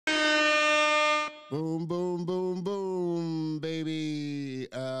Boom, boom, boom, boom, baby.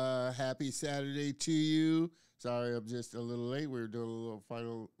 Happy Saturday to you. Sorry, I'm just a little late. We're doing a little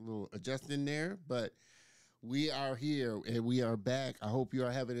final adjusting there, but we are here and we are back. I hope you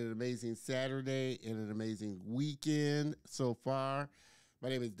are having an amazing Saturday and an amazing weekend so far. My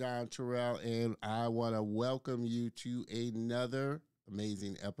name is Don Terrell, and I want to welcome you to another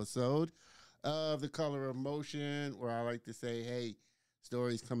amazing episode of The Color of Motion, where I like to say, hey,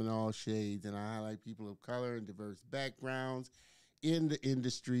 stories come in all shades, and I highlight people of color and diverse backgrounds in the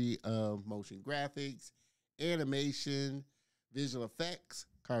industry of motion graphics, animation, visual effects,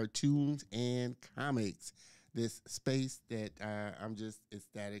 cartoons, and comics. This space that I'm just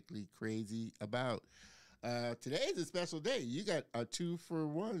ecstatically crazy about. Today is a special day. You got a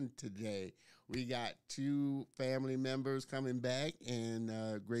 2-for-1 today. We got two family members coming back and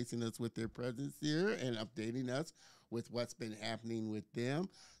gracing us with their presence here and updating us with what's been happening with them.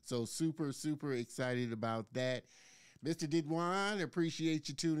 So super, super excited about that. Mr. Didwan, appreciate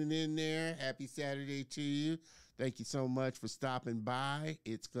you tuning in there. Happy Saturday to you. Thank you so much for stopping by.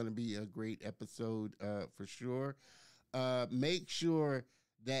 It's going to be a great episode for sure. Make sure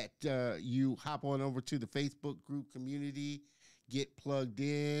that you hop on over to the Facebook group community, get plugged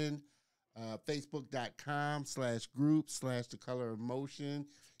in, facebook.com/group/The Color of Motion.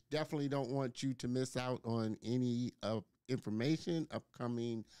 Definitely don't want you to miss out on any information,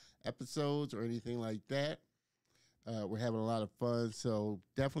 upcoming episodes, or anything like that. We're having a lot of fun, so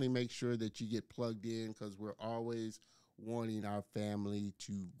definitely make sure that you get plugged in because we're always wanting our family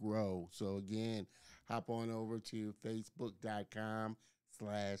to grow. So again, hop on over to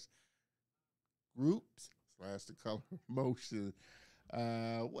facebook.com/groups/The Color of Motion.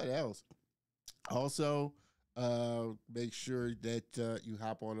 What else? Also, make sure that you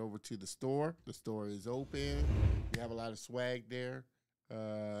hop on over to the store. The store is open. We have a lot of swag there.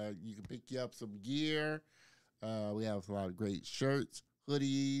 You can pick you up some gear. We have a lot of great shirts,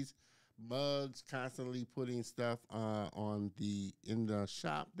 hoodies, mugs, constantly putting stuff in the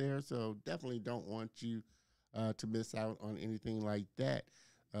shop there. So definitely don't want you to miss out on anything like that.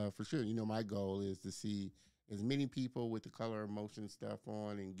 For sure, you know, my goal is to see as many people with the Color of Motion stuff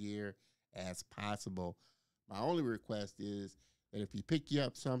on and gear as possible. My only request is that if you pick you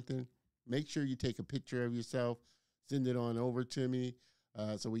up something, make sure you take a picture of yourself, send it on over to me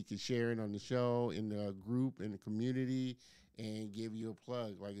so we can share it on the show, in the group, in the community, and give you a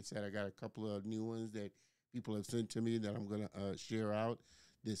plug. Like I said, I got a couple of new ones that people have sent to me that I'm going to share out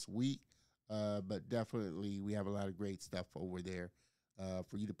this week. But definitely, we have a lot of great stuff over there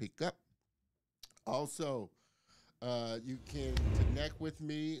for you to pick up. Also, you can connect with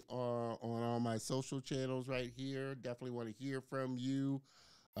me on all my social channels right here. Definitely want to hear from you.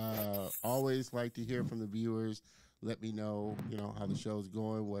 Always like to hear from the viewers. Let me know, how the show's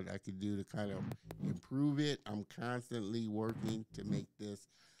going, what I could do to kind of improve it. I'm constantly working to make this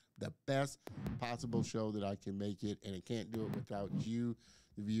the best possible show that I can make it, and I can't do it without you,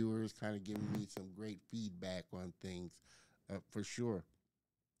 the viewers, kind of giving me some great feedback on things, for sure.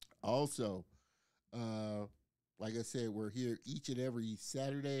 Also, like I said, we're here each and every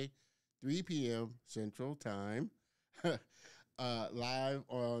Saturday, 3 p.m. Central Time, live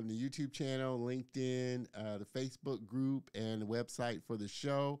on the YouTube channel, LinkedIn, the Facebook group, and the website for the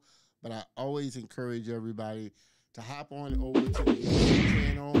show. But I always encourage everybody to hop on over to the YouTube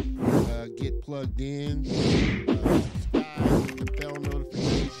channel, get plugged in, subscribe, hit the bell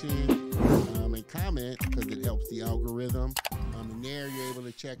notification, and comment because it helps the algorithm. And there you're able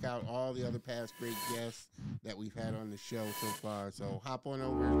to check out all the other past great guests that we've had on the show so far. So hop on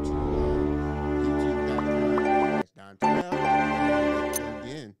over to youtube.com/Don Terrell.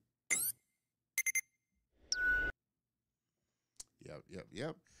 Again.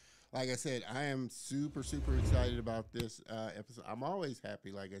 Yep. Like I said, I am super, super excited about this episode. I'm always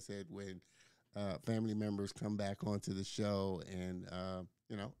happy, like I said, when family members come back onto the show and,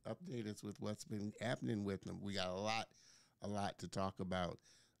 update us with what's been happening with them. We got a lot to talk about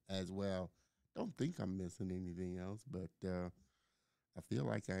as well. Don't think I'm missing anything else, but I feel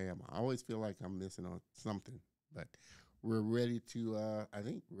like I am. I always feel like I'm missing on something, but we're ready to,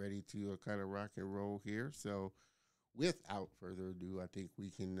 kind of rock and roll here. So without further ado, I think we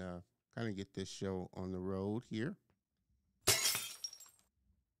can kind of get this show on the road here.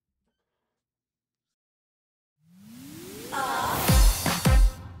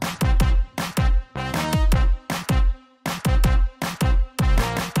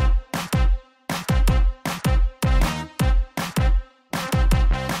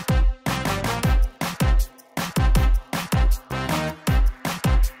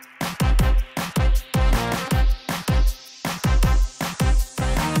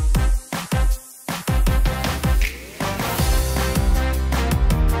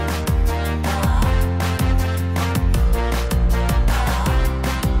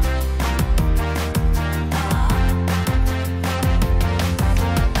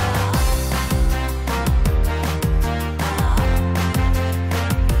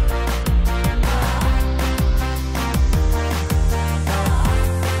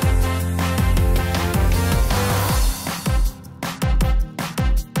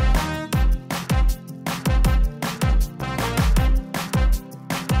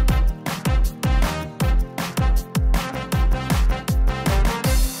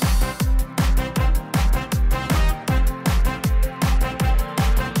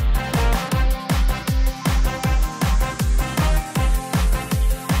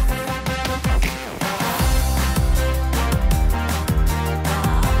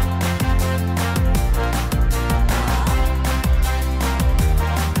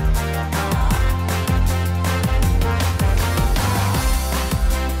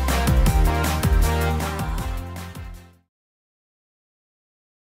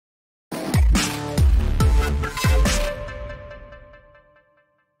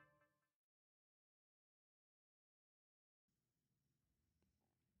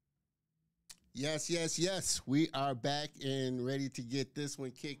 Yes, yes, yes. We are back and ready to get this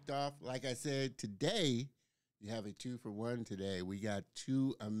one kicked off. Like I said, today, you have a 2-for-1 today. We got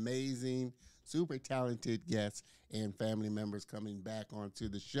two amazing, super talented guests and family members coming back onto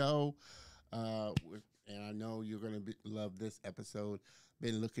the show. And I know you're going to love this episode.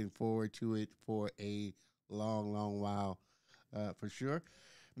 Been looking forward to it for a long, long while, for sure.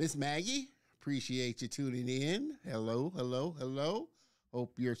 Miss Maggie, appreciate you tuning in. Hello, hello, hello.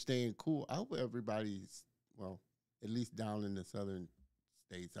 Hope you're staying cool. I hope everybody's, well, at least down in the southern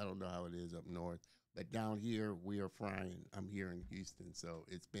states. I don't know how it is up north, but down here we are frying. I'm here in Houston, so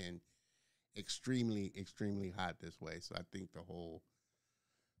it's been extremely, extremely hot this way. So I think the whole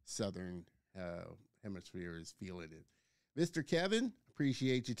southern hemisphere is feeling it. Mr. Kevin,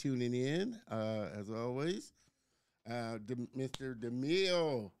 appreciate you tuning in, as always. Mr.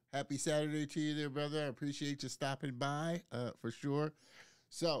 DeMille, happy Saturday to you there, brother. I appreciate you stopping by, for sure.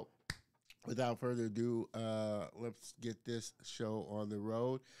 So, without further ado, let's get this show on the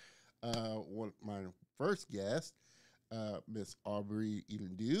road. My first guest, Miss Aubrey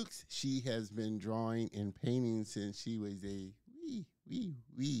Eden Dukes. She has been drawing and painting since she was a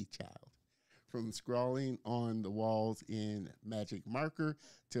wee child. From scrawling on the walls in magic marker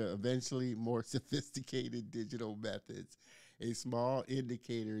to eventually more sophisticated digital methods, a small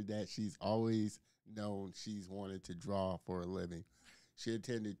indicator that she's always known she's wanted to draw for a living. She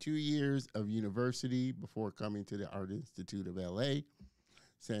attended 2 years of university before coming to the Art Institute of LA,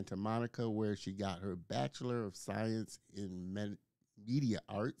 Santa Monica, where she got her Bachelor of Science in Media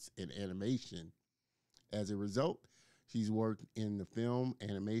Arts and Animation. As a result, she's worked in the film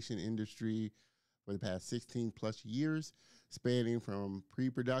animation industry for the past 16 plus years, spanning from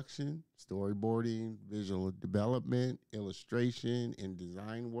pre-production, storyboarding, visual development, illustration, and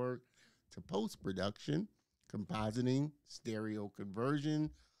design work to post-production, compositing, stereo conversion,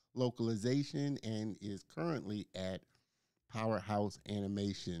 localization, and is currently at Powerhouse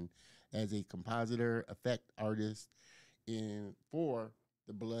Animation as a compositor effect artist for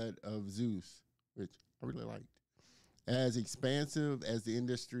the Blood of Zeus, which I really liked. As expansive as the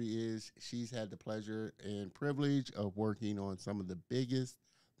industry is, she's had the pleasure and privilege of working on some of the biggest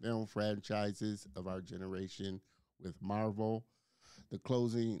film franchises of our generation with Marvel, the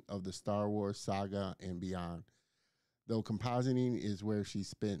closing of the Star Wars saga, and beyond. Though compositing is where she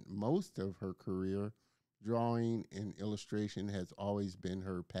spent most of her career, drawing and illustration has always been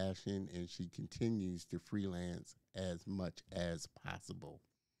her passion, and she continues to freelance as much as possible.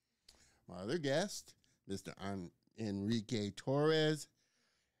 My other guest, Mr. Enrique Torres,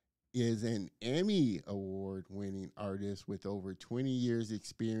 is an Emmy Award-winning artist with over 20 years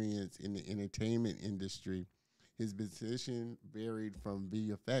experience in the entertainment industry. His position varied from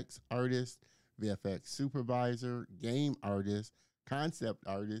VFX artist, VFX supervisor, game artist, concept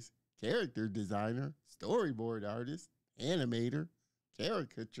artist, character designer, storyboard artist, animator,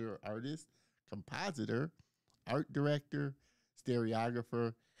 caricature artist, compositor, art director,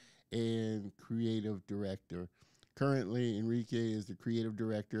 stereographer, and creative director. Currently, Enrique is the creative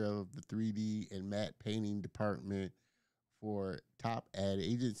director of the 3D and matte painting department for top ad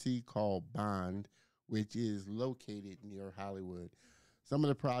agency called Bond, which is located near Hollywood. Some of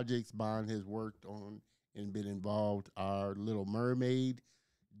the projects Bond has worked on and been involved are Little Mermaid,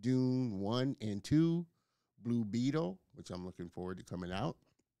 Dune 1 and 2, Blue Beetle, which I'm looking forward to coming out,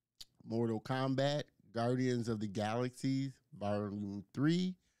 Mortal Kombat, Guardians of the Galaxies, Volume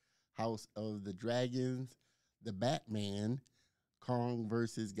 3, House of the Dragons, The Batman, Kong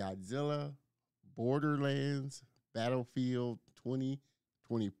vs. Godzilla, Borderlands, Battlefield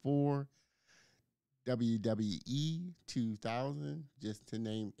 2024, WWE 2000, just to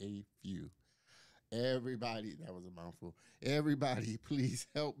name a few. Everybody, that was a mouthful. Everybody, please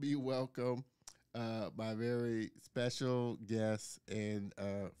help me welcome my very special guests and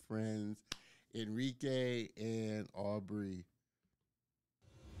friends, Enrique and Aubrey.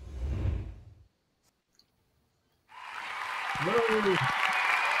 Hello.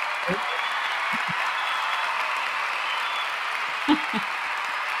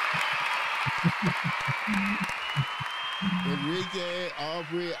 Enrique,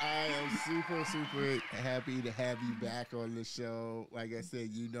 Aubrey, I am super, super happy to have you back on the show. Like I said,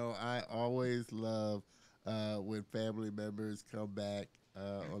 I always love when family members come back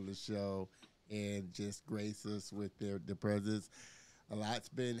on the show and just grace us with their presence. A lot's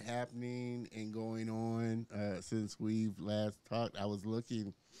been happening and going on since we've last talked. I was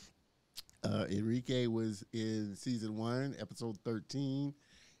looking. Enrique was in season 1, episode 13,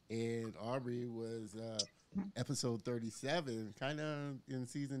 and Aubrey was episode 37, kind of in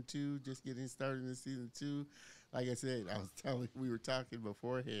season 2, just getting started in season 2. Like I said, we were talking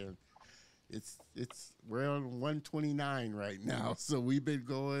beforehand. we're on 129 right now, so we've been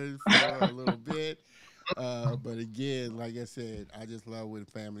going for a little bit. But again, like I said, I just love when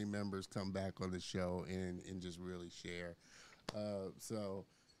family members come back on the show and just really share. So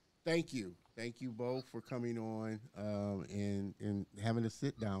thank you both for coming on and having a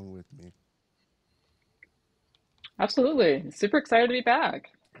sit down with me. Absolutely. Super excited to be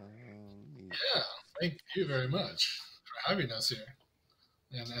back. Yeah, thank you very much for having us here.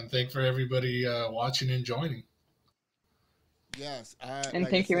 And thank for everybody watching and joining. Yes, And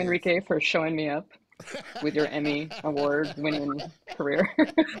like I thank you, said, Enrique, for showing me up with your Emmy award winning career.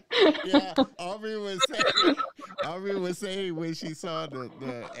 yeah, Aubrey was saying when she saw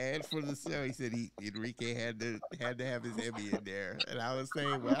the ad for the show, he said Enrique had to have his Emmy in there, and I was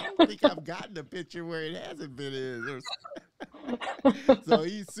saying, well, I don't think I've gotten a picture where it hasn't been in. So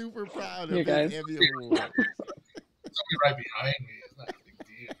he's super proud of You his guys. Emmy award. Somebody right behind me. It's not a big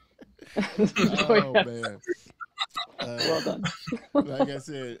deal. Oh Yes. man. Well done. Like I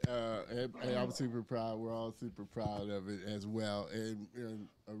said, and I'm super proud. We're all super proud of it as well. And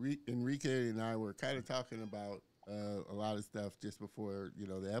Enrique and I were kind of talking about a lot of stuff just before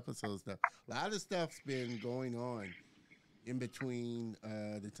the episode stuff. A lot of stuff's been going on in between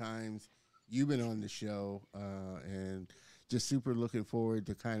the times you've been on the show, and just super looking forward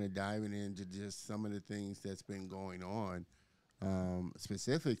to kind of diving into just some of the things that's been going on.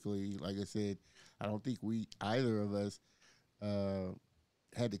 Specifically, like I said, I don't think either of us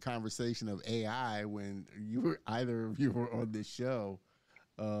had the conversation of AI when either of you were on this show,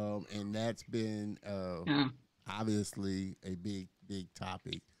 and that's been Yeah. obviously a big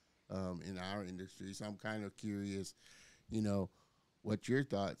topic in our industry. So I'm kind of curious, what your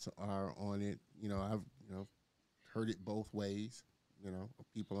thoughts are on it. I've heard it both ways.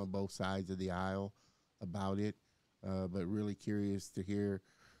 People on both sides of the aisle about it, but really curious to hear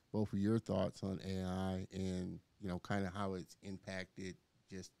both of your thoughts on AI and kind of how it's impacted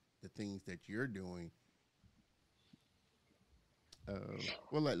just the things that you're doing.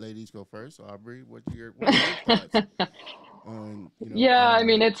 We'll let ladies go first. Aubrey, what are your thoughts on Yeah, I AI?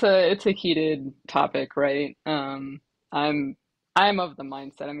 mean it's a heated topic, right? I'm I'm of the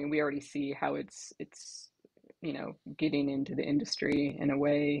mindset. I mean, we already see how it's getting into the industry in a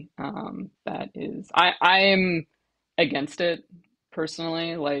way that is I'm against it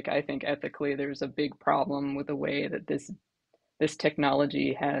personally. Like I think ethically there's a big problem with the way that this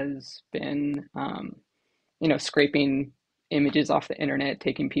technology has been scraping images off the internet,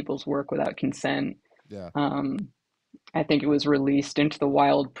 taking people's work without consent. Yeah, Um, I think it was released into the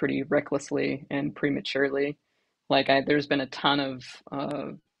wild pretty recklessly and prematurely. There's been a ton of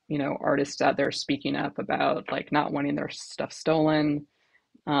artists out there speaking up about like not wanting their stuff stolen,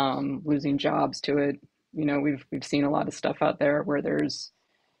 losing jobs to it. We've seen a lot of stuff out there where there's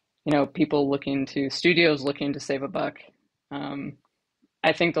people studios looking to save a buck. Um,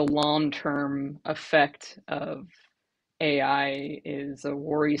 I think the long-term effect of AI is a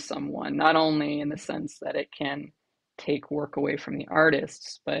worrisome one, not only in the sense that it can take work away from the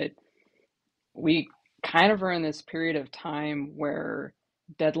artists, but we kind of are in this period of time where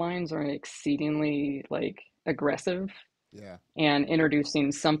deadlines are exceedingly like aggressive, yeah, and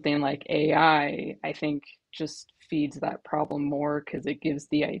introducing something like AI, I think just feeds that problem more because it gives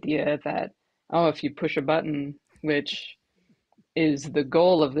the idea that, oh, if you push a button, which is the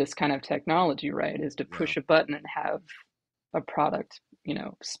goal of this kind of technology, right, is to yeah, push a button and have a product,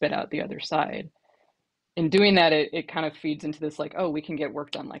 spit out the other side. In doing that, it kind of feeds into this like, oh, we can get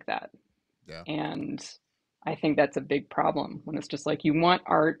work done like that. yeah, And I think that's a big problem when it's just like you want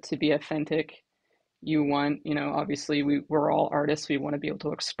art to be authentic. You want, obviously we're all artists. We want to be able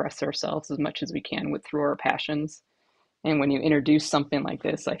to express ourselves as much as we can through our passions. And when you introduce something like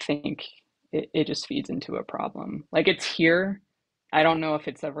this, I think it just feeds into a problem. Like it's here. I yeah, don't know if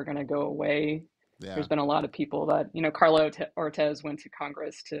it's ever going to go away. yeah, There's been a lot of people that, Carlo Ortez went to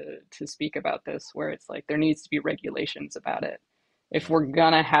Congress to speak about this, where it's like there needs to be regulations about it. If yeah, we're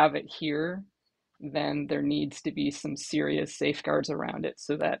going to have it here, then there needs to be some serious safeguards around it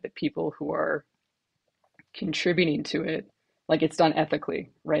so that the people who are contributing to it, like it's done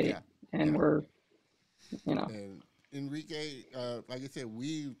ethically, right? yeah, And yeah. we're, you know, And Enrique, like I said,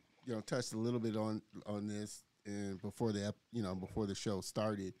 we touched a little bit on this and before the show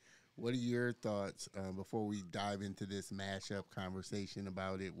started. What are your thoughts before we dive into this mashup conversation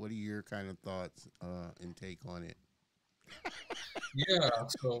about it? What are your kind of thoughts and take on it? Yeah,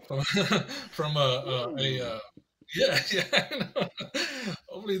 so from yeah, yeah.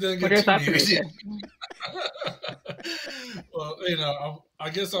 Hopefully, it doesn't what get are your too thoughts, heated. Enrique? Well, I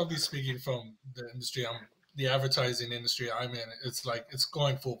guess I'll be speaking from the industry I'm the advertising industry I'm in, it's like it's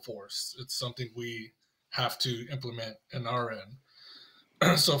going full force. It's something we have to implement in our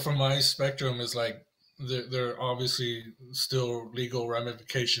end. So from my spectrum is like there are obviously still legal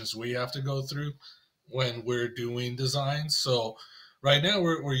ramifications we have to go through when we're doing design. So right now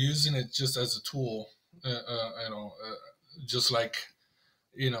we're using it just as a tool, just like,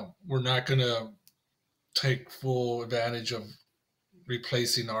 we're not going to take full advantage of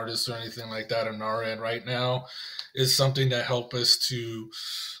replacing artists or anything like that on our end. Right now is something that help us to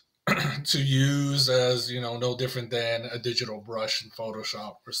to use as, no different than a digital brush in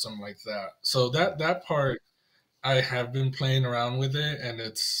Photoshop or something like that. So that part, I have been playing around with it, and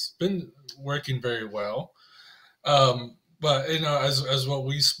it's been working very well. But as what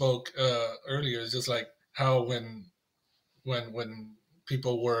we spoke earlier, is just like how when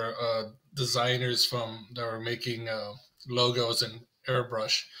people were designers from that were making logos in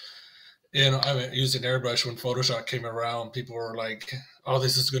airbrush, I mean, using airbrush, when Photoshop came around, people were like, oh,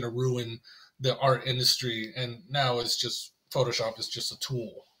 this is going to ruin the art industry. And now it's just Photoshop is just a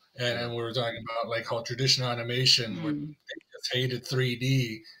tool. And we were talking about like how traditional animation, where Mm. they just hated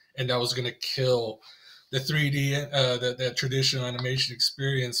 3D, and that was going to kill the 3D, that traditional animation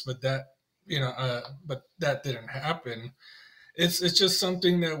experience. But but that didn't happen. It's just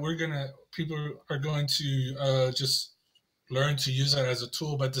something that people are going to just learn to use that as a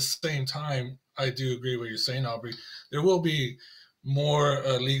tool. But at the same time, I do agree with what you're saying, Aubrey. There will be more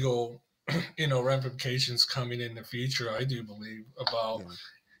legal, ramifications coming in the future. I do believe about,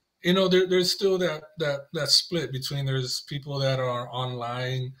 Yeah. there's still that split between, there's people that are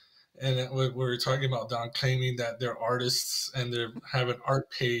online, and we're talking about Don claiming that they're artists and they have an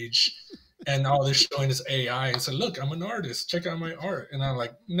art page, and all they're showing is AI, and say, look, I'm an artist, check out my art. And I'm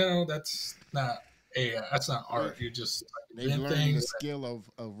like, no, that's not AI, that's not They, art. You just they've invent learned the things. skill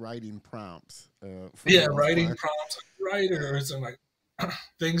of writing prompts for the Yeah, most writing part. prompts, writers, and like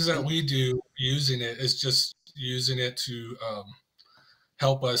things that And we do using it is just using it to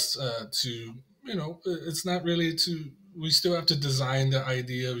help us to, it's not really to, we still have to design the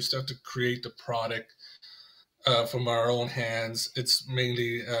idea, we still have to create the product from our own hands. It's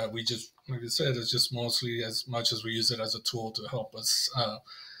mainly, we just, like I said, it's just mostly, as much as we use it as a tool to help us,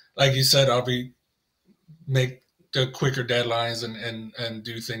 like you said, I'll be make the quicker deadlines, and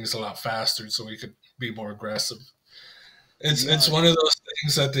do things a lot faster, so we could be more aggressive. It's yeah, it's one of those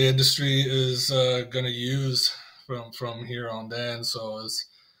things that the industry is going to use from here on then. So it's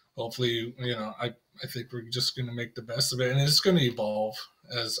hopefully, I think we're just going to make the best of it, and it's going to evolve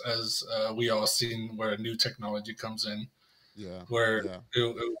as we all seen where new technology comes in, yeah, where yeah.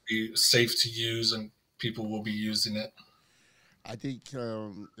 it'll be safe to use and people will be using it. I think,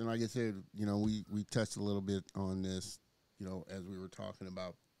 and like I said, we touched a little bit on this, as we were talking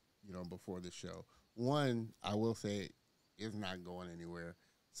about, before the show. One, I will say, it's not going anywhere.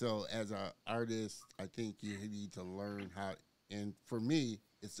 So as an artist, I think you need to learn how. And for me,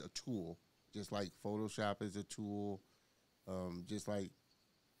 it's a tool, just like Photoshop is a tool, just like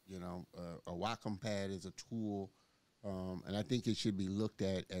a Wacom pad is a tool, and I think it should be looked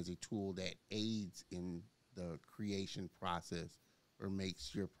at as a tool that aids in the creation process or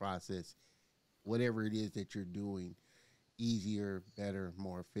makes your process, whatever it is that you're doing, easier, better,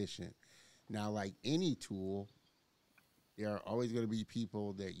 more efficient. Now, like any tool, there are always going to be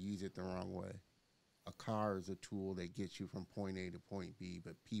people that use it the wrong way. A car is a tool that gets you from point A to point B,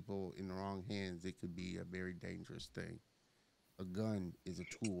 but people in the wrong hands, it could be a very dangerous thing. A gun is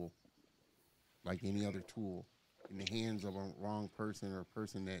a tool like any other tool. In the hands of a wrong person or a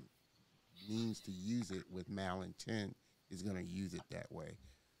person that means to use it with malintent is going to use it that way.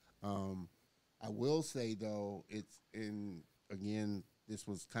 Um, I will say though, it's in again. This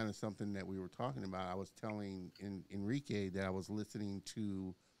was kind of something that we were talking about. I was telling Enrique that I was listening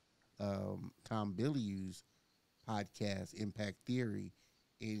to Tom Bilyeu's podcast, Impact Theory,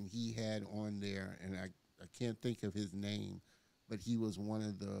 and he had on there, and I can't think of his name, but he was one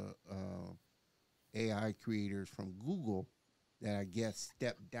of the AI creators from Google that I guess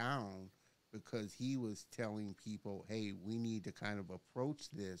stepped down because he was telling people, hey, we need to kind of approach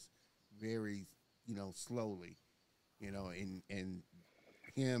this very, slowly, and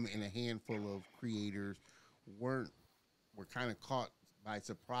him and a handful of creators weren't were kind of caught by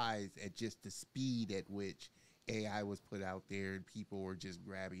surprise at just the speed at which AI was put out there and people were just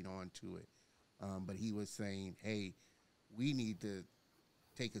grabbing onto it. But he was saying, hey, we need to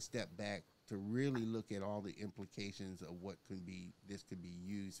take a step back to really look at all the implications of what this could be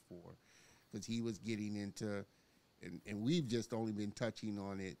used for, because he was getting into, and we've just only been touching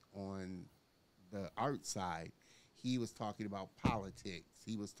on it on the art side. he was talking about politics.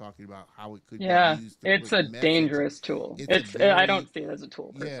 He was talking about how it could be Yeah, used to it's push a message. dangerous tool. It's a It's I very, don't see it as a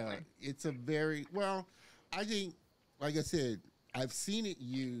tool yeah, personally. it's a very, well, I think, like I said, I've seen it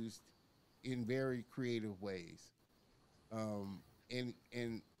used in very creative ways.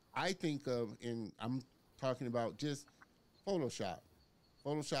 And I think of, and I'm talking about just Photoshop.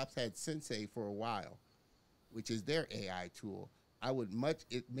 Photoshop's had Sensei for a while, which is their AI tool.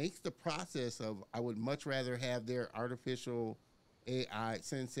 It makes the process of, I would much rather have their artificial AI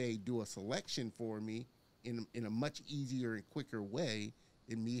Sensei do a selection for me in a much easier and quicker way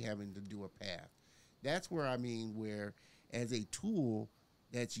than me having to do a path. That's where I mean, where as a tool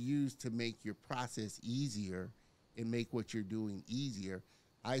that's used to make your process easier and make what you're doing easier,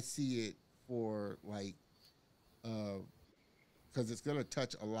 I see it for like, because it's going to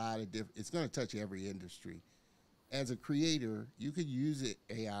touch a lot of different, it's going to touch every industry. As a creator, you could use it,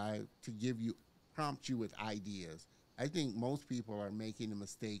 AI, to prompt you with ideas. I think most people are making the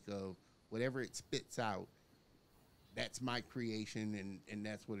mistake of whatever it spits out, that's my creation, and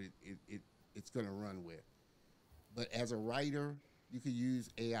that's what it's going to run with. But as a writer, you could use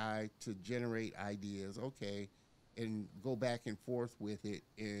AI to generate ideas, okay, and go back and forth with it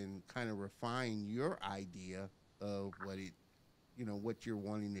and kind of refine your idea of what you're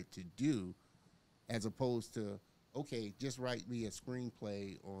wanting it to do, as opposed to, okay, just write me a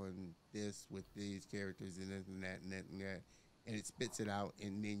screenplay on this with these characters and this and that and that and that, and it spits it out,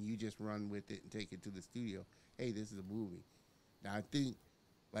 and then you just run with it and take it to the studio. Hey, this is a movie. Now, I think,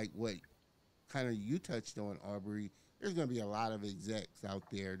 like what kind of you touched on, Aubrey, there's going to be a lot of execs out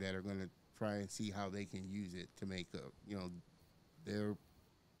there that are going to try and see how they can use it to make their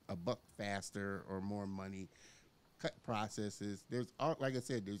a buck faster or more money, cut processes. Like I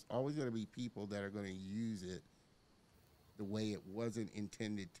said, there's always going to be people that are going to use it the way it wasn't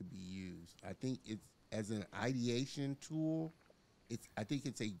intended to be used. I think it's, as an ideation tool, I think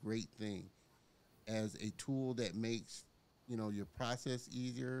it's a great thing. As a tool that makes, your process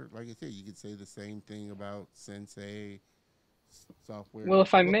easier, like I said, you could say the same thing about Sensei software. Well,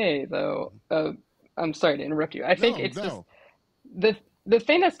 if I Well, may, though, I'm sorry to interrupt you. I think no, it's just no. the the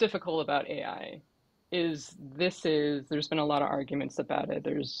thing that's difficult about AI is there's been a lot of arguments about it.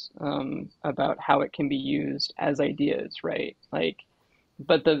 There's about how it can be used as ideas, right? Like,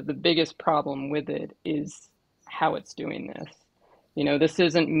 but the biggest problem with it is how it's doing this. This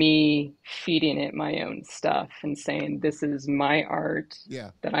isn't me feeding it my own stuff and saying this is my art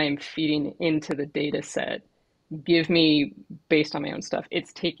Yeah, that I am feeding into the data set. Give me based on my own stuff.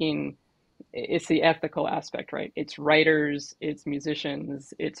 It's the ethical aspect, right? It's writers, it's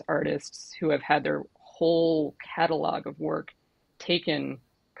musicians, it's artists who have had their whole catalog of work taken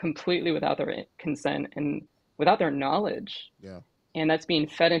completely without their consent and without their knowledge. yeah, And that's being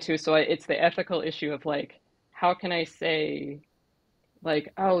fed into. So it's the ethical issue of like, how can I say,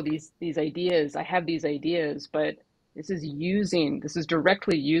 like, oh, these ideas, I have these ideas, but this is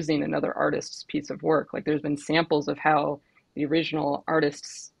directly using another artist's piece of work. Like there's been samples of how the original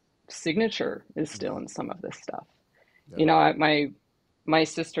artist's signature is still hmm, in some of this stuff. yeah, My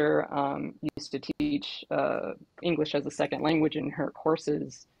sister used to teach English as a second language in her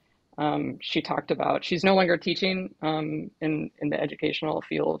courses. She talked about she's no longer teaching in the educational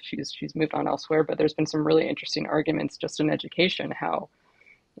field. She's moved on elsewhere, but there's been some really interesting arguments just in education how,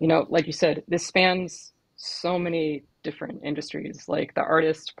 like you said, this spans so many different industries. Like the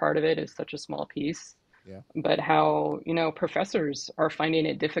artist part of it is such a small piece, yeah, but how, professors are finding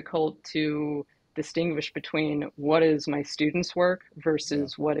it difficult to distinguish between what is my student's work yeah,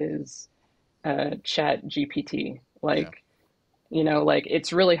 versus what is chat GPT. yeah, Like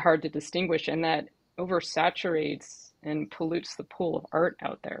it's really hard to distinguish, and that oversaturates and pollutes the pool of art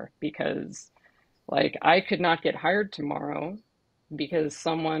out there because like I could not get hired tomorrow because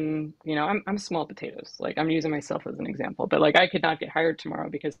someone, I'm small potatoes. Like I'm using myself as an example, but like I could not get hired tomorrow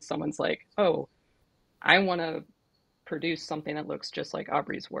because someone's like, "Oh, I want to produce something that looks just like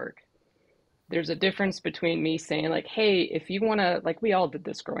Aubrey's work." There's a difference between me saying like, "Hey, if you want to," like we all did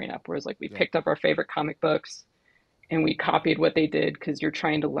this growing up, whereas like we yeah, picked up our favorite comic books and we copied what they did because you're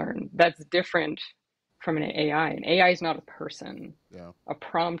trying to learn. That's different from an AI. An AI is not a person. yeah, A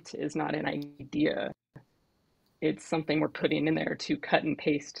prompt is not an idea. It's something we're putting in there to cut and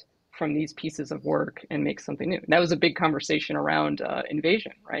paste from these pieces of work and make something new. And that was a big conversation around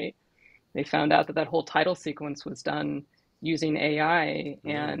Invasion, right? They found out that that whole title sequence was done using AI,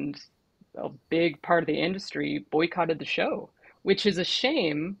 really, and a big part of the industry boycotted the show, which is a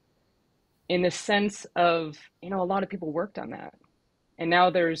shame in the sense of, a lot of people worked on that. And now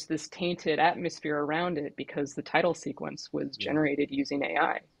there's this tainted atmosphere around it because the title sequence was yeah. generated using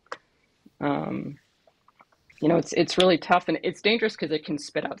AI. Um, You know, it's really tough, and it's dangerous because it can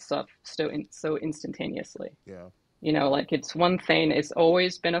spit out stuff so instantaneously. Yeah. You know, like it's one thing, it's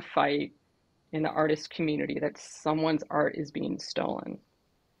always been a fight in the artist community that someone's art is being stolen.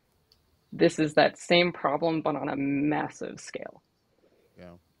 This is that same problem, but on a massive scale.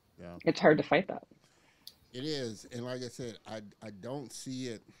 Yeah. Yeah. It's hard to fight that. It is. And like I said, I don't see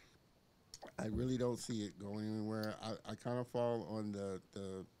it. I really don't see it going anywhere. I kind of fall on the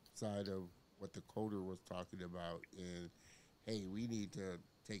side of what the coder was talking about. And hey, we need to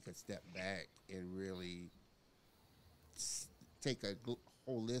take a step back and really take a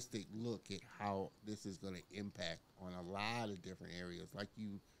holistic look at how this is going to impact on a lot of different areas. Like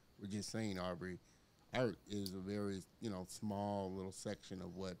you were just saying, Aubrey, art is a very small little section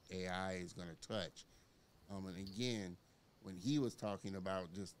of what AI is going to touch. And again, when he was talking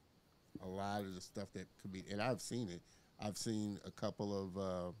about just a lot of the stuff that could be, and I've seen it. I've seen a couple of,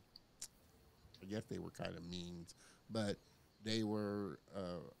 I guess they were kind of memes, but they were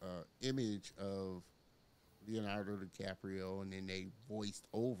image of Leonardo DiCaprio, and then they voiced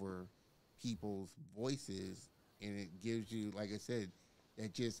over people's voices, and it gives you, like I said,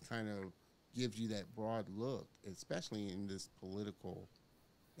 that just kind of gives you that broad look, especially in this political.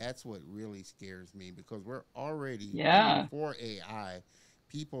 That's what really scares me, because we're already, Yeah. before AI,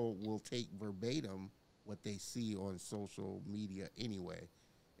 people will take verbatim what they see on social media anyway.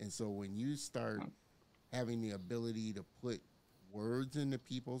 And so when you start having the ability to put words into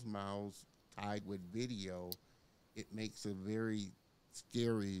people's mouths tied with video, it makes a very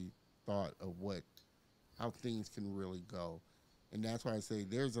scary thought of how things can really go. And that's why I say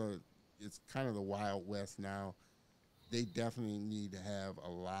it's kind of the Wild West now. They definitely need to have a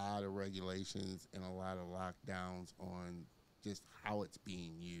lot of regulations and a lot of lockdowns on just how it's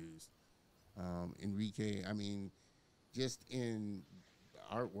being used. Enrique, I mean, just in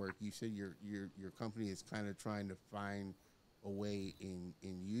artwork, you said your company is kind of trying to find a way in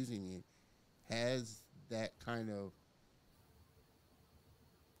using it. Has that kind of,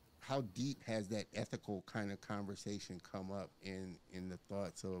 how deep has that ethical kind of conversation come up in the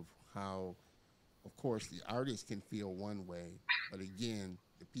thoughts of how, of course, the artist can feel one way, but again,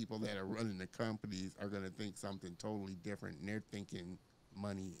 the people that are running the companies are going to think something totally different, and they're thinking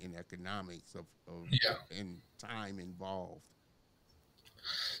money and economics of and time involved.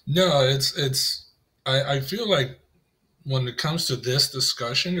 No, I feel like when it comes to this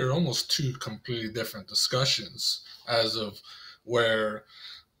discussion, there are almost two completely different discussions as of where,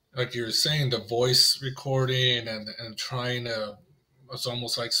 like you were saying, the voice recording and trying to, it's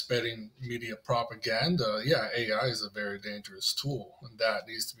almost like spreading media propaganda. Yeah, AI is a very dangerous tool, and that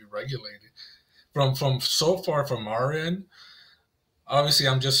needs to be regulated. From so far from our end, obviously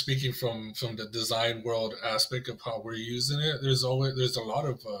I'm just speaking from the design world aspect of how we're using it. There's a lot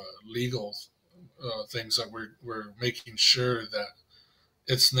of legal things that we're making sure that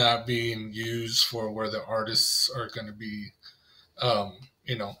it's not being used for where the artists are going to be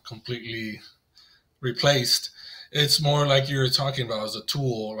completely replaced. It's more like you were talking about as a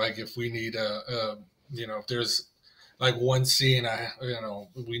tool. Like if we need if there's like one scene,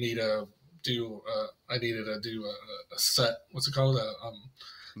 we need to do, I needed to do a set, what's it called?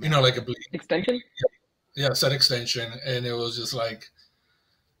 Like a extension. Yeah, set extension. And it was just like,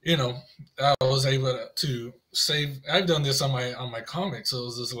 I was able to save. I've done this on my comics, so it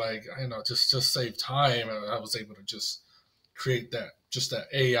was just like, just save time. I was able to just create that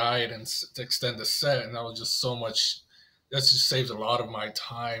AI and to extend the set, and that was just so much. That just saves a lot of my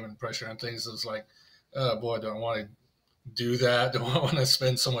time and pressure and things. It was like, boy, do I want to do that? Do I want to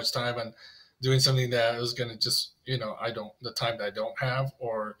spend so much time on doing something that is going to just, the time that I don't have,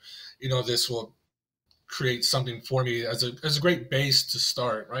 or, this will create something for me as a great base to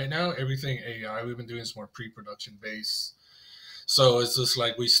start. Right now, everything AI we've been doing is more pre-production based. So it's just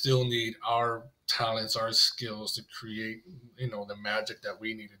like we still need our talents, our skills to create, the magic that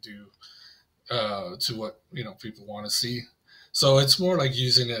we need to do to what people want to see. So it's more like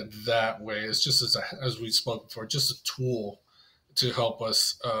using it that way. It's just as we spoke before, just a tool to help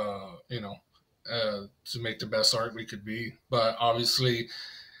us, to make the best art we could be. But obviously,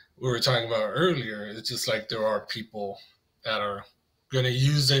 we were talking about earlier, it's just like there are people that are going to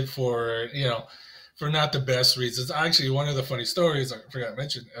use it for, for not the best reasons. Actually, one of the funny stories I forgot to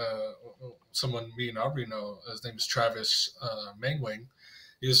mention, someone me and Aubrey know, his name is Travis Mengwing.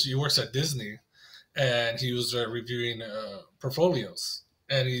 He works at Disney, and he was reviewing portfolios.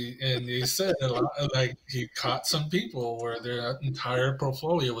 And he said a lot, like he caught some people where their entire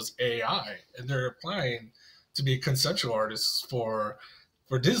portfolio was AI, and they're applying to be conceptual artists for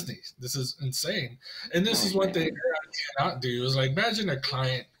Disney. This is insane. And this is what they cannot do. Is like, imagine a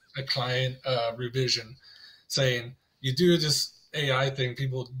client revision saying, you do this AI thing,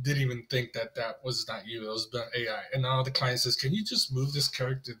 people didn't even think that that was not you, it was done AI. And now the client says, can you just move this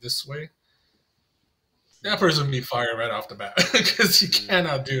character this way? That person would be fired right off the bat because you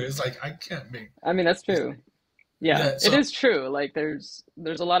cannot do it. It's like, I can't make. I mean, that's true. Yeah, Yeah, it so is true. Like there's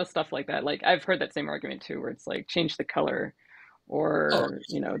a lot of stuff like that. Like I've heard that same argument too, where it's like change the color, oh, or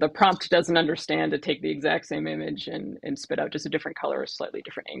the prompt doesn't understand to take the exact same image and spit out just a different color or slightly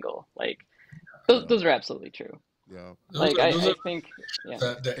different angle. Like those are absolutely true. Yeah. Like those I are think, yeah.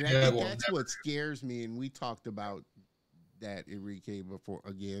 that And I AI think will that's never. what scares me. And we talked about that, Enrique,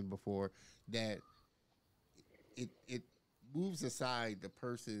 before that it moves aside the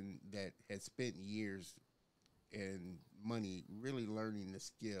person that has spent years and money really learning the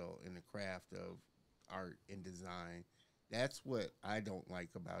skill and the craft of art and design. That's what I don't like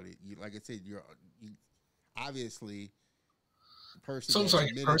about it. You, like I said, you obviously the person It's that almost like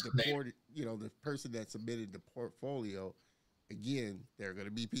submitted the impersonating. the person that submitted the portfolio. Again, there are going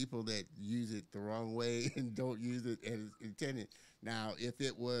to be people that use it the wrong way and don't use it as intended. Now, if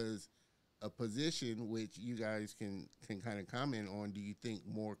it was a position which you guys can kind of comment on, do you think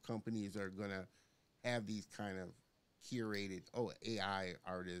more companies are going to have these kind of curated AI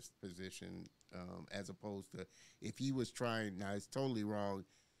artist position, as opposed to if he was trying, now it's totally wrong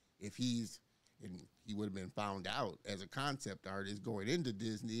if and he would have been found out as a concept artist going into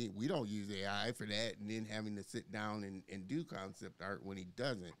Disney. We don't use AI for that, and then having to sit down and do concept art when he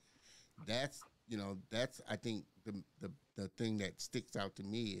doesn't. That's that's I think the thing that sticks out to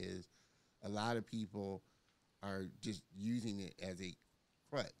me is a lot of people are just using it as a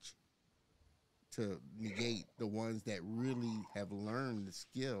crutch to negate the ones that really have learned the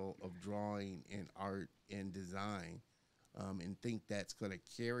skill of drawing and art and design, and think that's going to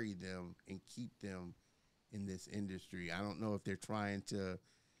carry them and keep them in this industry. I don't know if they're trying to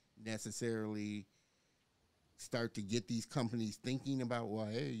necessarily start to get these companies thinking about, well,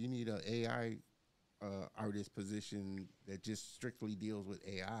 hey, you need an AI artist position that just strictly deals with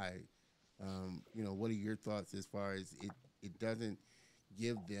AI. What are your thoughts as far as it doesn't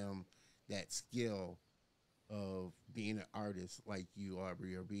give them that skill of being an artist like you,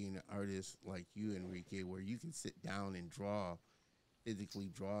 Aubrey, or being an artist like you, Enrique, where you can sit down and physically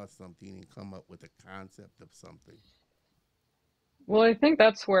draw something and come up with a concept of something? Well, I think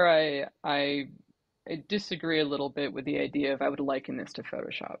that's where I disagree a little bit with the idea of I would liken this to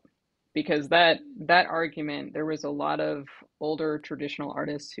Photoshop, because that argument, there was a lot of older traditional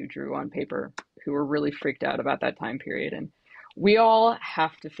artists who drew on paper who were really freaked out about that time period. And we all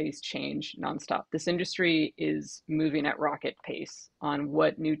have to face change nonstop. This industry is moving at rocket pace on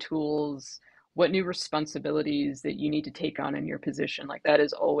what new tools, what new responsibilities that you need to take on in your position. Like that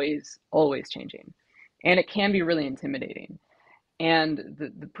is always changing. And it can be really intimidating. And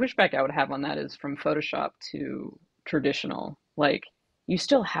the pushback I would have on that is from Photoshop to traditional. Like, you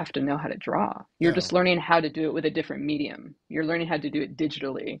still have to know how to draw. You're Yeah, just learning how to do it with a different medium. You're learning how to do it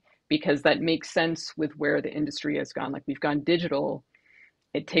digitally because that makes sense with where the industry has gone. Like, we've gone digital.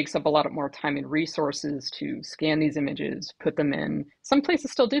 It takes up a lot more time and resources to scan these images, put them in. Some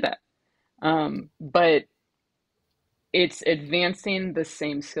places still do that. But it's advancing the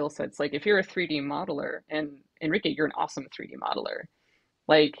same skill sets. Like, if you're a 3D modeler, and Enrique, you're an awesome 3D modeler,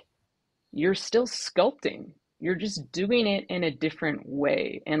 like you're still sculpting. You're just doing it in a different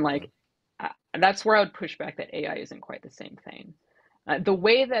way. And yeah, like that's where I would push back that AI isn't quite the same thing. The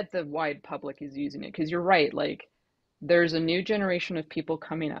way that the wide public is using it, because you're right, like there's a new generation of people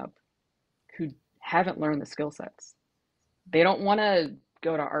coming up who haven't learned the skill sets. They don't want to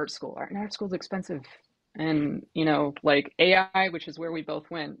go to art school. Art school is expensive. And, like AI, which is where we both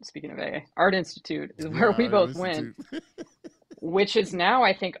went, speaking of AI, Art Institute is yeah. where we Art both went, Institute. which is now,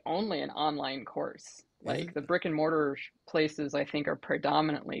 I think, only an online course. Is Like it? the brick and mortar places, I think, are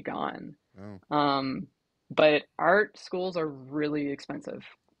predominantly gone. Oh, Um, but art schools are really expensive,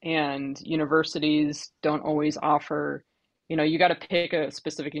 and universities don't always offer, you got to pick a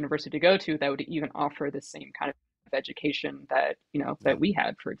specific university to go to that would even offer the same kind of education that, yeah, that we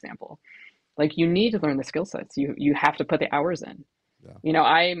had, for example. Like you need to learn the skill sets. You have to put the hours in. yeah,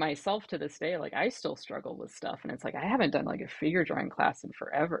 I myself to this day, like I still struggle with stuff, and it's like I haven't done like a figure drawing class in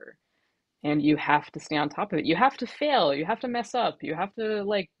forever. And you have to stay on top of it. You have to fail, you have to mess up, you have to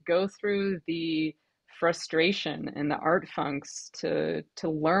like go through the frustration and the art funks to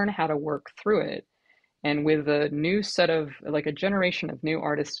learn how to work through it. And with a new set of like a generation of new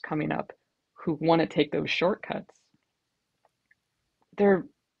artists coming up who want to take those shortcuts, they're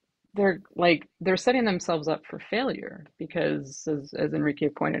they're setting themselves up for failure because as Enrique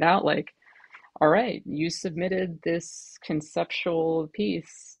pointed out, like, all right, you submitted this conceptual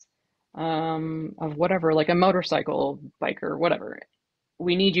piece. of whatever, like a motorcycle biker, whatever.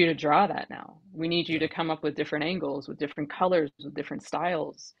 We need you to draw that now. We need you Yeah. to come up with different angles, with different colors, with different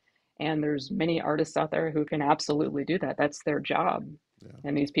styles. And there's many artists out there who can absolutely do that. That's their job. Yeah.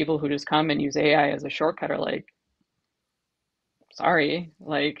 And these people who just come and use AI as a shortcut are like, sorry,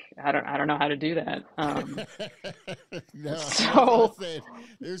 like I don't know how to do that. No, that's what I So, said.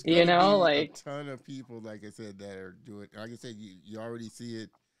 There's you gonna know, be a like, ton of people, like I said, that are doing. Like I said, you already see it.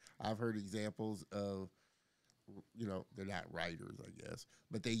 I've heard examples of, they're not writers, I guess,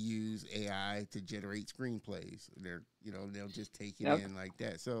 but they use AI to generate screenplays. They'll just take it yep. in like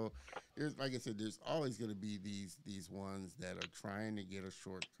that. So there's, like I said, there's always going to be these ones that are trying to get a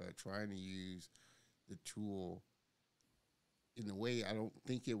shortcut, trying to use the tool in a way I don't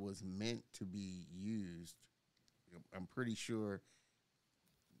think it was meant to be used. I'm pretty sure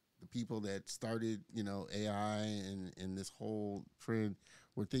the people that started, AI and this whole trend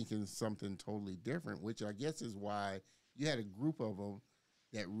were thinking something totally different, which I guess is why you had a group of them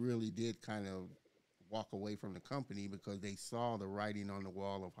that really did kind of walk away from the company because they saw the writing on the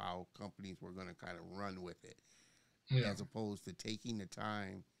wall of how companies were going to kind of run with it, Yeah. as opposed to taking the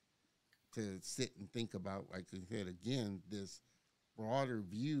time to sit and think about, like I said, again, this broader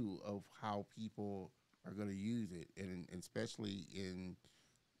view of how people are going to use it, and especially in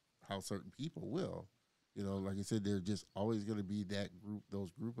how certain people will. Like I said, there's just always going to be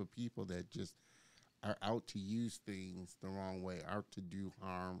those group of people that just are out to use things the wrong way, out to do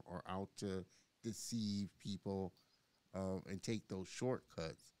harm, or out to deceive people, and take those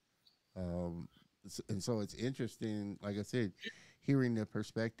shortcuts. And so it's interesting, like I said, hearing the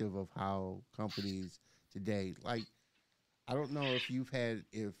perspective of how companies today, like, I don't know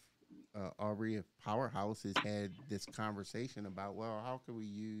if Aubrey, if Powerhouse has had this conversation about, well, how can we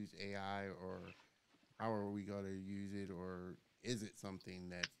use AI, or how are we going to use it, or is it something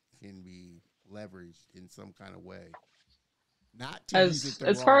that can be leveraged in some kind of way? Not to use it the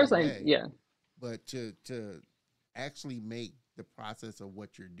As far wrong as I, way, yeah, but to actually make the process of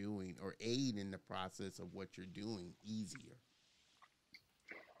what you're doing, or aid in the process of what you're doing, easier.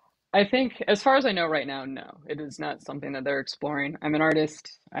 I think as far as I know right now, no, it is not something that they're exploring. I'm an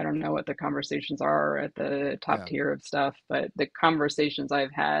artist. I don't know what the conversations are at the top Yeah. tier of stuff, but the conversations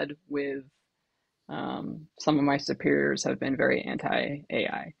I've had with some of my superiors have been very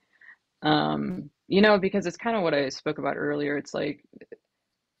anti-AI. Because it's kind of what I spoke about earlier. It's like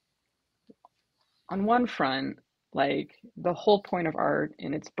on one front, like the whole point of art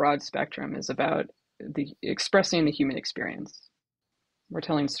in its broad spectrum is about the expressing the human experience. We're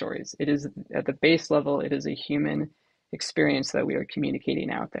telling stories. It is at the base level, it is a human experience that we are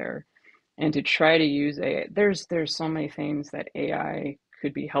communicating out there. And to try to use AI, there's so many things that AI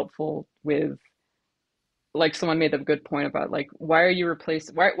could be helpful with. Like someone made a good point about like why do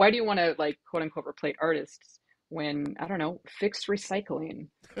you want to like quote unquote replace artists when I don't know, fix recycling,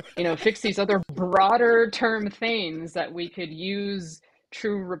 fix these other broader term things that we could use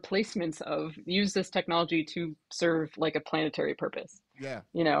true replacements of, use this technology to serve like a planetary purpose, Yeah.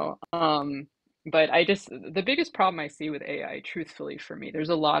 you know. But the biggest problem I see with AI, truthfully, for me, there's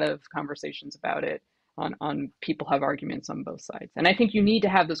a lot of conversations about it on people have arguments on both sides. And I think you need to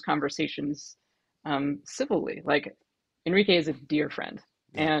have those conversations civilly. Like Enrique is a dear friend,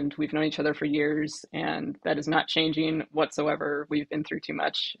 Yeah. and we've known each other for years, and that is not changing whatsoever. We've been through too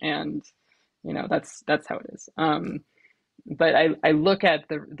much, and that's how it is. But I look at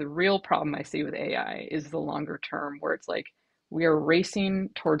the real problem I see with AI is the longer term, where it's like we are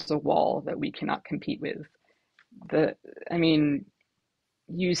racing towards a wall that we cannot compete with. The I mean,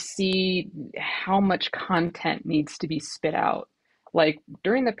 you see how much content needs to be spit out. Like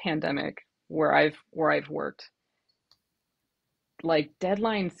during the pandemic, where I've worked, like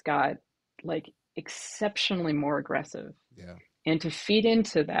deadlines got like exceptionally more aggressive. Yeah. And to feed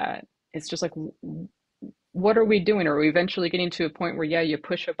into that, it's just like, what are we doing? Are we eventually getting to a point where, yeah, you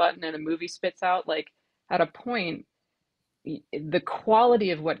push a button and a movie spits out? Like at a point, the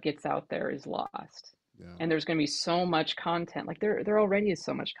quality of what gets out there is lost. Yeah. And there's going to be so much content. Like there already is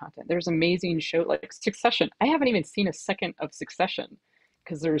so much content. There's amazing show like Succession. I haven't even seen a second of Succession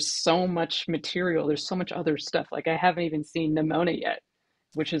because there's so much material. There's so much other stuff. Like I haven't even seen Nimona yet,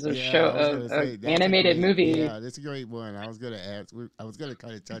 which is a Yeah, show, I was gonna a say animated movie. that's a great one. I was gonna ask. I was gonna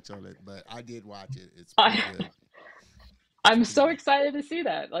kind of touch on it, but I did watch it. It's pretty I, good. It's I'm pretty so good. excited to see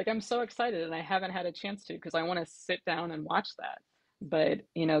that. Like I'm so excited, and I haven't had a chance to because I want to sit down and watch that. But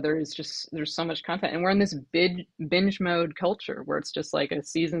there's so much content, and we're in this binge mode culture where it's just like a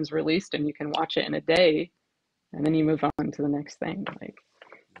season's released and you can watch it in a day, and then you move on to the next thing. Like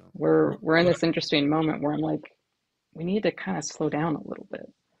You we're in What this interesting moment where I'm like, we need to kind of slow down a little bit.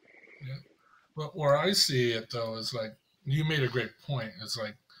 Yeah. But where I see it though is like you made a great point. It's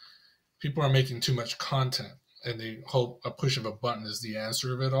like people are making too much content and they hope a push of a button is the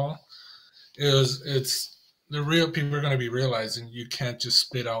answer of it all. It's the real people are going to be realizing you can't just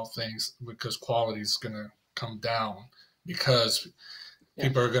spit out things because quality is going to come down because Yeah.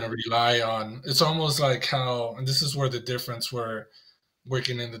 people are going to rely on. It's almost like how, and this is where the difference where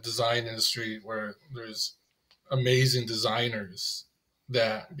working in the design industry, where there's amazing designers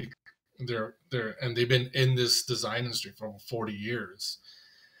that they're and they've been in this design industry for over 40 years,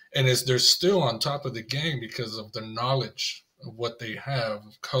 and they're still on top of the game because of the knowledge of what they have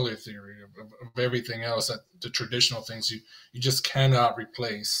of color theory of everything else that the traditional things you just cannot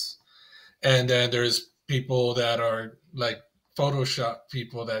replace. And then there's people that are like Photoshop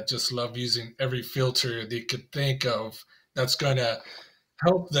people that just love using every filter they could think of that's going to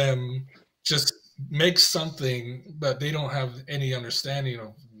help them just make something, but they don't have any understanding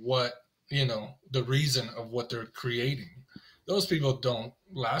of what, the reason of what they're creating. Those people don't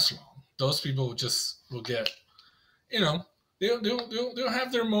last long. Those people just will get, you know, they'll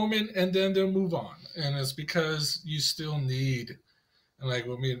have their moment and then they'll move on. And it's because you still need, and like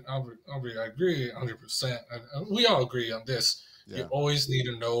with me and Aubrey, I agree 100%. We all agree on this. You Yeah. always need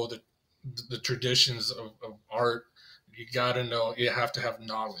to know the traditions of art. You got to know, you have to have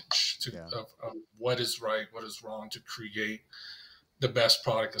knowledge Yeah. of what is right, what is wrong to create the best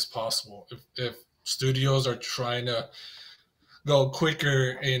product as possible. If studios are trying to go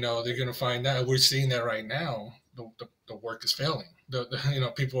quicker, they're going to find out. We're seeing that right now. The work is failing.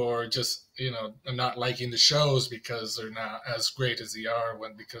 People are just, not liking the shows because they're not as great as they are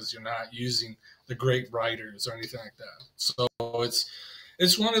because you're not using the great writers or anything like that. So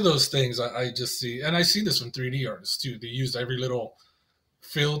it's one of those things I just see, and I see this from 3D artists too. They use every little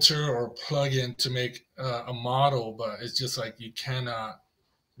filter or plugin to make a model, but it's just like you cannot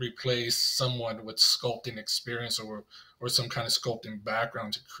replace someone with sculpting experience or some kind of sculpting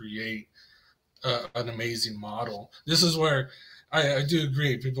background to create an amazing model. This is where I do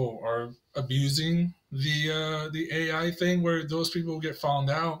agree. People are abusing the AI thing, where those people get found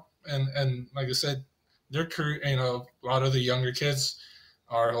out, and like I said, their career. A lot of the younger kids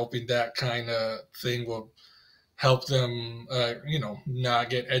are hoping that kind of thing will help them, not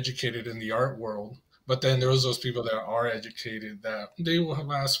get educated in the art world. But then there's those people that are educated that they will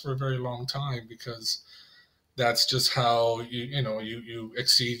last for a very long time because that's just how you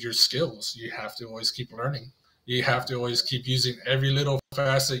exceed your skills. You have to always keep learning. You have to always keep using every little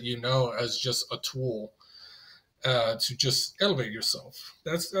facet as just a tool to just elevate yourself.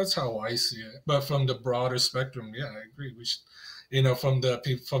 That's how I see it. But from the broader spectrum, yeah, I agree. We should, from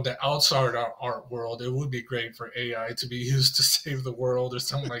the outside art world, it would be great for AI to be used to save the world or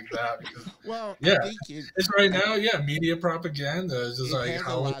something like that. Because, Well, yeah, I think it's right now. Yeah, media propaganda is just it like has a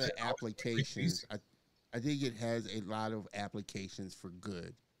how lot is of it applications. easy? I think it has a lot of applications for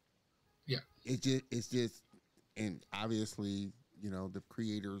good. Yeah, It's just, and obviously, the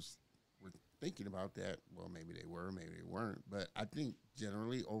creators were thinking about that. Well, maybe they were, maybe they weren't. But I think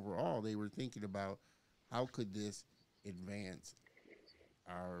generally, overall, they were thinking about how could this advance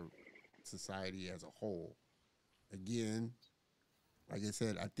our society as a whole. Again, like I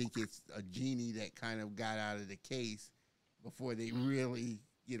said, I think it's a genie that kind of got out of the case before they really,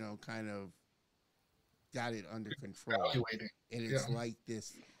 kind of got it under control. evaluating. And Yeah. it's like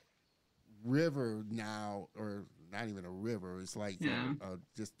this river now, or not even a river. It's like Yeah.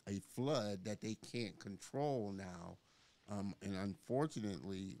 just a flood that they can't control now. And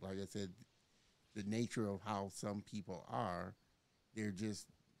unfortunately, like I said, the nature of how some people are, they're just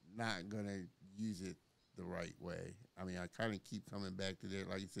not gonna use it the right way. I mean, I kind of keep coming back to that.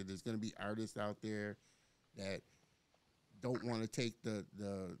 Like I said, there's gonna be artists out there that don't want to take the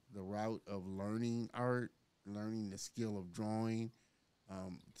route of learning art, learning the skill of drawing.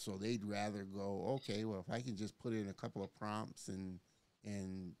 So they'd rather go, okay, well, if I can just put in a couple of prompts and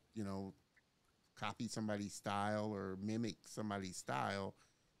copy somebody's style or mimic somebody's style,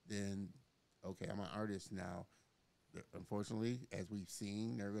 then okay, I'm an artist now. Unfortunately, as we've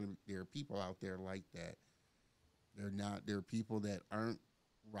seen, there are people out there like that. There are people that aren't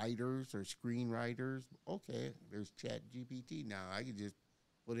writers or screenwriters. Okay, there's Chat GPT now. I can just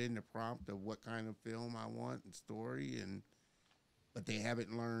put in the prompt of what kind of film I want and story, but they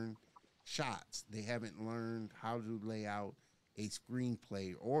haven't learned shots. They haven't learned how to lay out a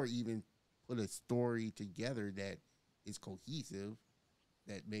screenplay or even put a story together that is cohesive.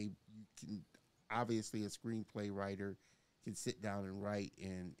 That you can, obviously, a screenplay writer can sit down and write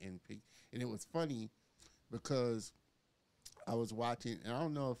and pick. And it was funny because I was watching, and I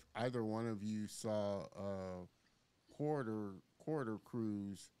don't know if either one of you saw Quarter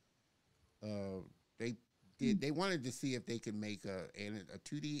Cruise they did. They wanted to see if they could make a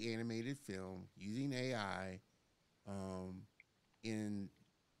 2D animated film using AI. In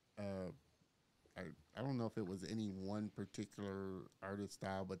I, I don't know if it was any one particular artist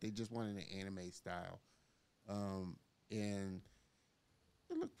style, but they just wanted an anime style. And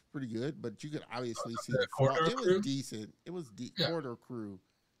it looked pretty good, but you could obviously see The the flaw. corridor It was crew. decent. It was Yeah, Quarter Crew,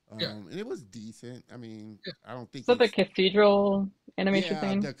 yeah, and it was decent. I mean, yeah. I don't Is think that the it's cathedral animation yeah,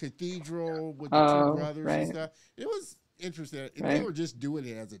 thing? the cathedral with the two Oh, brothers and right, stuff. It was interesting. They right. were just doing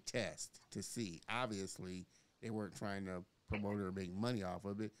it as a test to see. Obviously, they weren't trying to promote it or make money off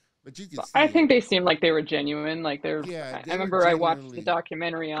of it, but you could But I see it. think they seemed like they were genuine. Like Yeah, I they were remember I watched the genuinely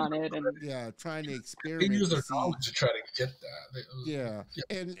documentary on it, and yeah trying to They experiment use to their see knowledge to try to get that. yeah, Yeah,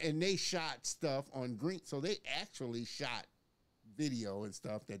 and they shot stuff on green, so they actually shot video and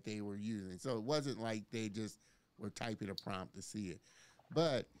stuff that they were using. So it wasn't like they just were typing a prompt to see it.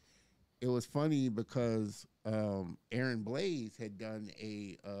 But it was funny because Aaron Blaze had done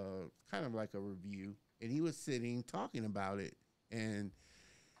a kind of like a review, and he was sitting talking about it, and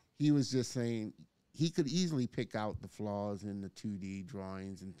he was just saying he could easily pick out the flaws in the 2D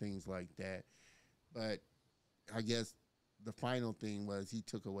drawings and things like that. But I guess the final thing was he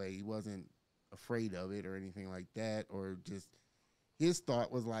took away, he wasn't afraid of it or anything like that, or just his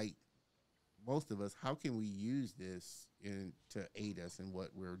thought was like most of us, how can we use this to aid us in what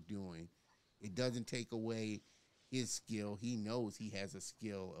we're doing? It doesn't take away his skill. He knows he has a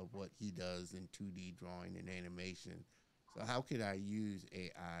skill of what he does in 2D drawing and animation. So how could I use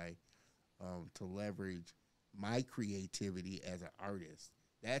AI to leverage my creativity as an artist?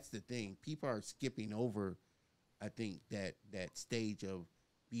 That's the thing. People are skipping over, I think, that stage of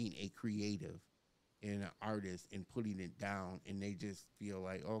being a creative and an artist and putting it down, and they just feel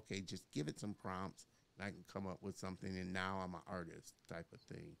like, okay, just give it some prompts and I can come up with something, and now I'm an artist type of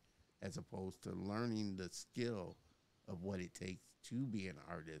thing, as opposed to learning the skill of what it takes to be an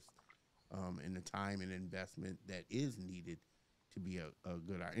artist, and the time and investment that is needed to be a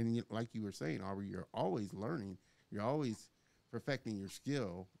good artist. And like you were saying, Aubrey, you're always learning, you're always perfecting your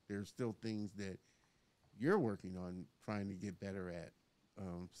skill. There's still things that you're working on trying to get better at.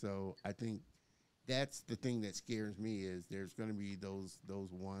 So I think that's the thing that scares me is there's going to be those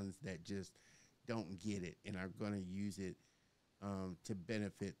ones that just don't get it and are going to use it to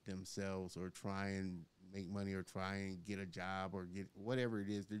benefit themselves or try and make money or try and get a job or get whatever it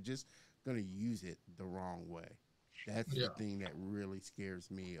is. They're just going to use it the wrong way. That's the yeah. thing that really scares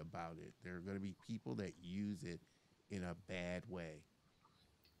me about it. There are going to be people that use it in a bad way.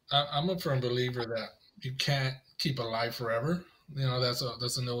 I'm a firm believer that you can't keep alive forever. You know, that's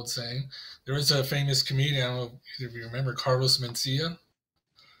an old saying. There is a famous comedian, I don't know if you remember Carlos Mencia.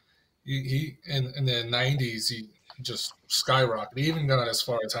 He in the '90s he just skyrocketed. He even got as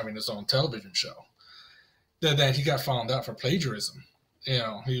far as having his own television show. Then he got found out for plagiarism. You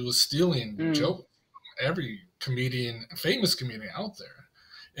know, he was stealing Mm, jokes from every comedian, famous comedian out there,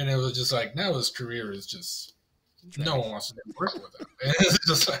 and it was just like now his career is just no one Trash. wants to work with him. And it's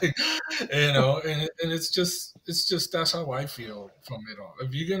just like, you know, and it's just that's how I feel from it all.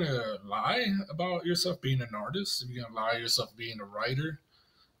 If you're gonna lie about yourself being an artist, if you're gonna lie yourself being a writer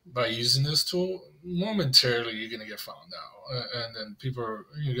by using this tool, momentarily you're gonna get found out, and then you're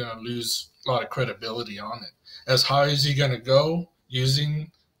gonna lose a lot of credibility on it. As high as you're gonna go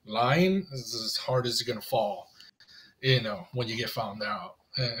using lying, is as hard as you're gonna fall, you know, when you get found out.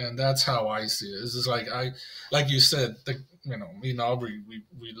 And that's how I see it. It's just like like you said, you know, me and Aubrey,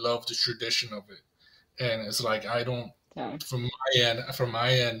 we love the tradition of it, and it's like I don't, yeah. from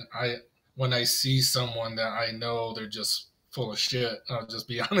my end, I when I see someone that I know they're just full of shit, I'll just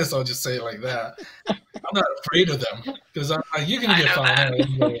be honest. I'll just say it like that. I'm not afraid of them because I'm like, you can I get know found out that.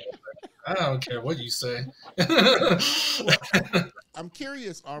 anyway. I don't care what you say. Well, I'm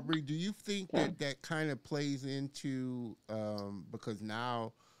curious, Aubrey. Do you think Yeah. that that kind of plays into because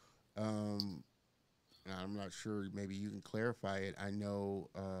now um, I'm not sure. Maybe you can clarify it. I know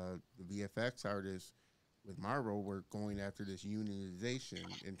the VFX artists with Marvel were going after this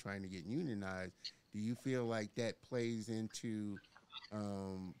unionization and trying to get unionized. Do you feel like that plays into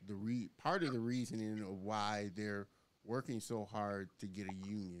part of the reasoning of why they're working so hard to get a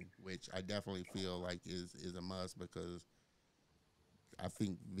union, which I definitely feel like is a must because I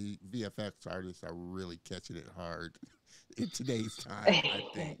think VFX artists are really catching it hard in today's time. I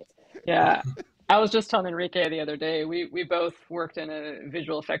think. Yeah. I was just telling Enrique the other day, we both worked in a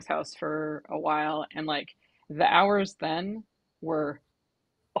visual effects house for a while, and like the hours then were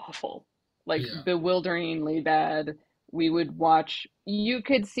awful, like Yeah, bewilderingly bad. We would watch, you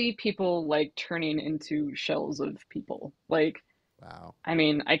could see people like turning into shells of people. Like Wow. I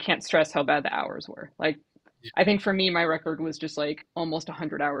mean, I can't stress how bad the hours were. Like, I think for me, my record was just like almost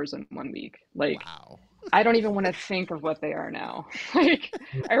 100 hours in 1 week. Like, Wow. I don't even want to think of what they are now. Like,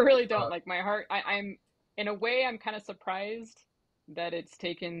 Yeah. I really don't. Uh, Like, my heart, I'm, in a way, I'm kind of surprised that it's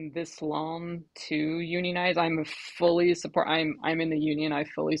taken this long to unionize. I'm in the union. I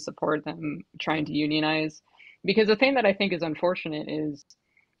fully support them Yeah. trying to unionize. Because the thing that I think is unfortunate is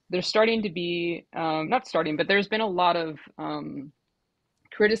there's starting to be, not starting, but there's been a lot of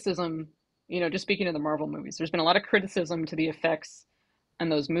criticism, just speaking of the Marvel movies, there's been a lot of criticism to the effects in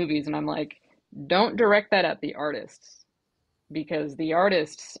those movies. And I'm like, don't direct that at the artists because the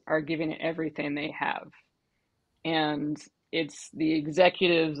artists are giving it everything they have. And it's the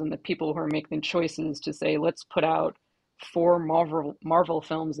executives and the people who are making choices to say, let's put out four Marvel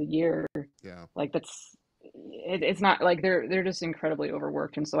films a year. Yeah. Like it's not like they're just incredibly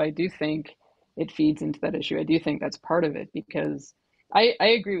overworked. And so I do think it feeds into that issue. I do think that's part of it because I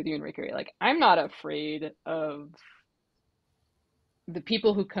agree with you, Enrique. Like I'm not afraid of the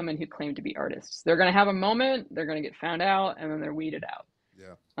people who come in who claim to be artists. They're going to have a moment, they're going to get found out, and then they're weeded out.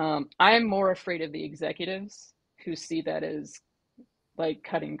 Yeah. I'm more afraid of the executives who see that as like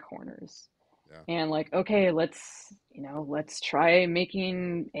cutting corners Yeah. and like, okay, let's try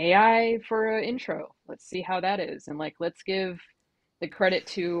making AI for an intro. Let's see how that is. And like, let's give the credit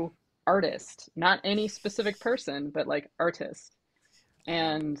to artist, not any specific person, but like artist. I've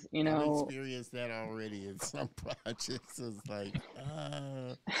And, I've experienced that already in some projects. It's like,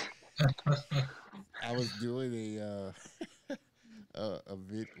 I was doing a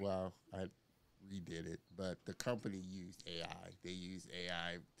vid. Well, I redid it, but the company used AI. They used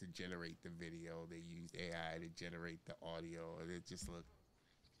AI to generate the video. They used AI to generate the audio, and it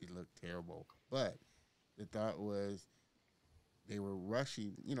looked terrible. But the thought was they were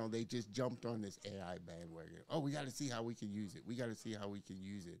rushing. They just jumped on this AI bandwagon. Oh, we got to see how we can use it. We got to see how we can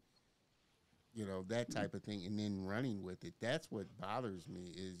use it. That type of thing, and then running with it. That's what bothers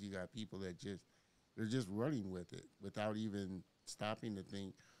me is you got people that they're just running with it without even stopping to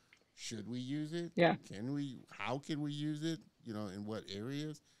think, should we use it? yeah. Can we? How can we use it? In what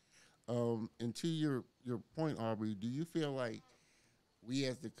areas? And to your point, Aubrey, do you feel like we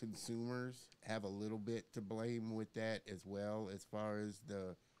as the consumers have a little bit to blame with that as well, as far as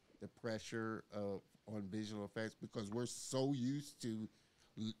the pressure of on visual effects because we're so used to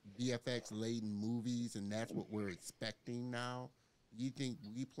VFX laden movies and that's what we're expecting now? Do you think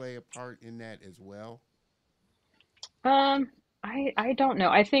we play a part in that as well? Um, I don't know.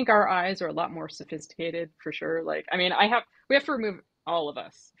 I think our eyes are a lot more sophisticated for sure. Like, I mean, we have to remove all of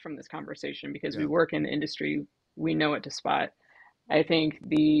us from this conversation because we Yeah. work in the industry. We know what to spot. I think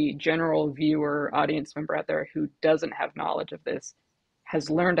the general viewer, audience member out there who doesn't have knowledge of this has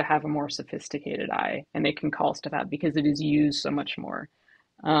learned to have a more sophisticated eye and they can call stuff out because it is used so much more.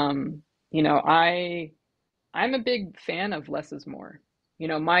 Um, you know, I'm a big fan of less is more.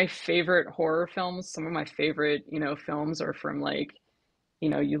 My favorite horror films, some of my favorite, films are from like,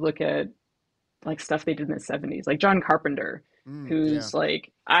 you look at like stuff they did in the 70s, like John Carpenter, Yeah. who's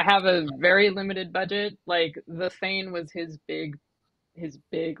like, I have a very limited budget. Like The Thing was his big,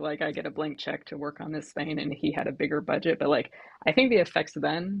 like I get a blank check to work on this thing and he had a bigger budget. But like, I think the effects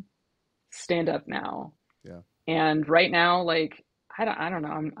then stand up now. Yeah. And right now, like, I don't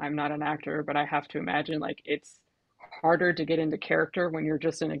know, I'm not an actor, but I have to imagine like it's harder to get into character when you're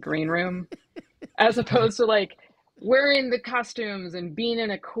just in a green room as opposed to like wearing the costumes and being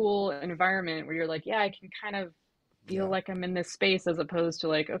in a cool environment where you're like, yeah, I can kind of feel Yeah. like I'm in this space as opposed to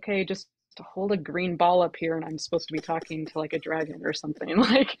like, okay, just to hold a green ball up here and I'm supposed to be talking to like a dragon or something.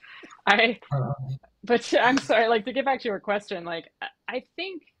 Like I but I'm sorry, like to get back to your question, like I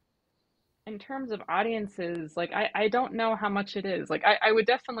think in terms of audiences, like I don't know how much it is. Like I would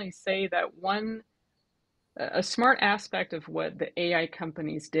definitely say that a smart aspect of what the AI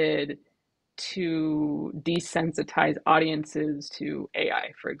companies did to desensitize audiences to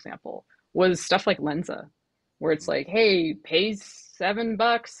AI, for example, was stuff like Lensa, where it's Mm. like, hey, pay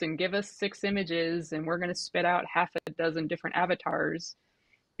 $7 and give us 6 images, and we're going to spit out half a dozen different avatars.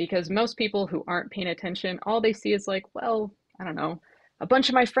 Because most people who aren't paying attention, all they see is like, well, I don't know, a bunch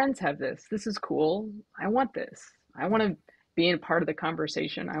of my friends have this. This is cool. I want this. I want Yeah. to be in part of the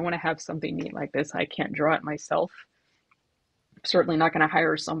conversation. I want to have something neat like this. I can't draw it myself. Certainly not going to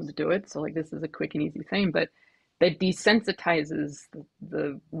hire someone to do it. So like this is a quick and easy thing, but that desensitizes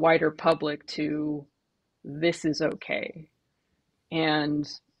the wider public to this is okay. And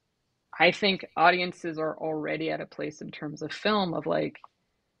I think audiences are already at a place in terms of film of like,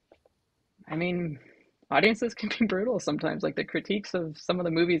 I mean, audiences can be brutal sometimes. Like the critiques of some of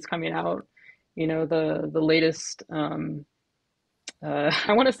the movies coming out, the latest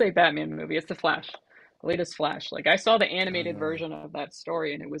I want to say Batman movie. It's the Flash, the latest Flash. Like I saw the animated Uh, version of that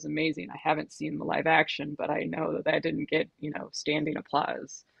story and it was amazing. I haven't seen the live action, but I know that that didn't get, standing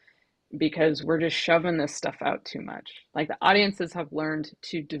applause because we're just shoving this stuff out too much. Like the yeah, audiences have learned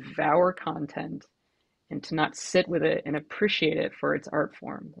to devour content and to not sit with it and appreciate it for its art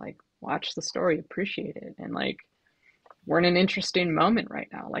form. Like watch the story, appreciate it. And like we're in an interesting moment right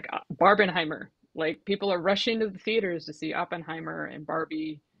now. Like Barbenheimer, like people are rushing to the theaters to see Oppenheimer and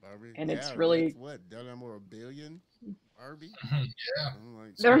Barbie, Barbie. and it's Yeah, that's really what done over $1 billion. Barbie. Yeah, I'm like,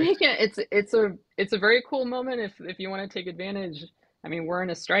 it's they're crazy. making it's a very cool moment if you want to take advantage. I mean, we're in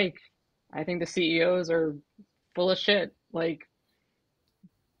a strike. I think the CEOs are full of shit. Like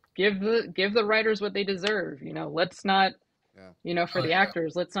give the writers what they deserve. Let's not, yeah, for Oh the yeah,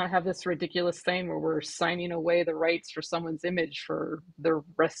 actors, let's not have this ridiculous thing where we're signing away the rights for someone's image for the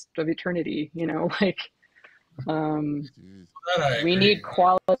rest of eternity. Like um, jeez. that I we agree. need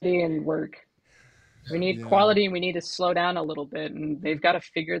quality and work. We Yeah, need Yeah, quality and we need to slow down a little bit, and they've got to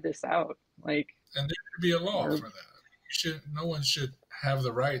figure this out. Like and there should be a law we're for that. No one should have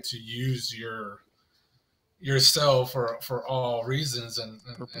the right to use yourself for all reasons and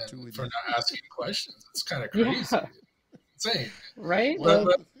for perpetuity. not asking questions. It's kind of crazy, yeah, insane. right? But Well, Like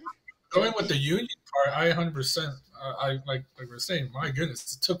but going and with the union part, I 100%. I like we're saying. My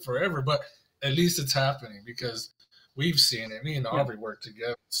goodness, it took forever, but at least it's happening because we've seen it. Me and yeah, Aubrey worked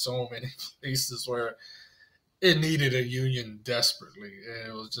together so many places where it needed a union desperately. And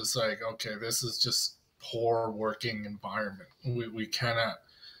it was just like, okay, this is just poor working environment. We cannot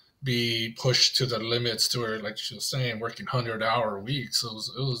be pushed to the limits to where, like she was saying, working 100-hour weeks. It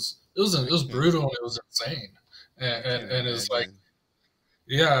I was can't, brutal and it was insane. I can't And it's like, imagine.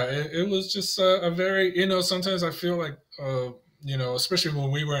 yeah, it was just a very, sometimes I feel like, especially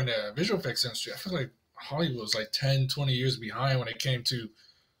when we were in the visual effects industry, I feel like Hollywood was like 10, 20 years behind when it came to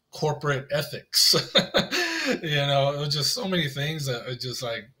corporate ethics. It was just so many things that are just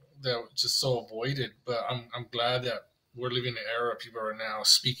like that were just so avoided. But I'm glad that we're living in an era people are now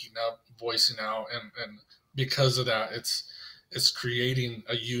speaking up, voicing out, and because of that, it's creating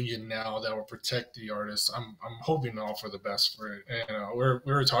a union now that will protect the artists. I'm hoping all for the best for it. And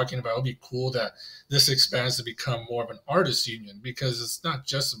we were talking about it'd be cool that this expands to become more of an artist union because it's not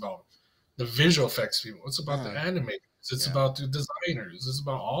just about the visual effects people. It's about the Uh, animators. It's yeah, about the designers. It's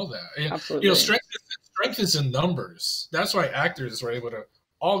about all that. And, absolutely. strength is in numbers. That's why actors were able to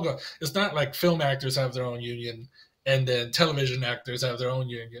all go. It's not like film actors have their own union and then television actors have their own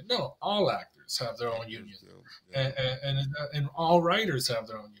union. No, all actors have their own actors. union, So, yeah, and all writers have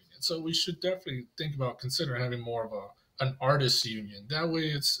their own union. So we should definitely think about considering having more of an artist union. That way,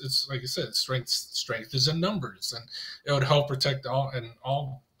 it's like I said, strength is in numbers, and it would help protect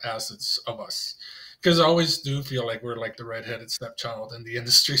all assets of us. Because I always do feel like we're like the redheaded stepchild in the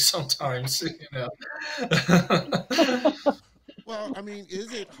industry sometimes, well, I mean,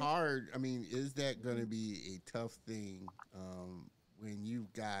 is it hard? I mean, is that going to be a tough thing when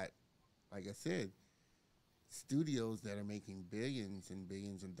you've got, like I said, studios that are making billions and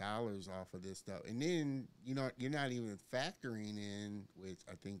billions of dollars off of this stuff, and then you're not even factoring in, which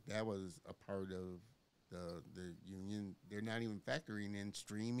I think that was a part of the union. They're not even factoring in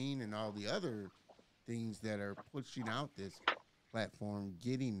streaming and all the other things that are pushing out this platform,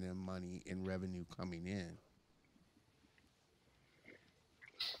 getting them money and revenue coming in.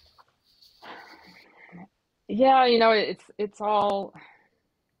 Yeah, it's all.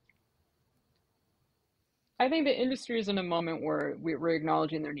 I think the industry is in a moment where we're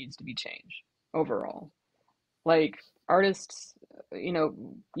acknowledging there needs to be change overall. Like artists,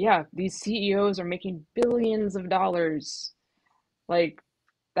 yeah, these CEOs are making billions of dollars. Like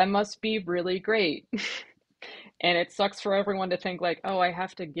that must be really great. And it sucks for everyone to think like, oh, I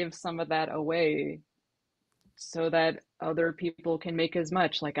have to give some of that away so that other people can make as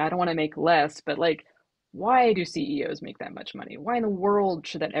much. Like I don't want to make less, but like why do CEOs make that much money? Why in the world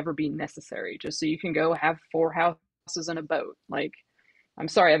should that ever be necessary? Just so you can go have four houses and a boat. Like I'm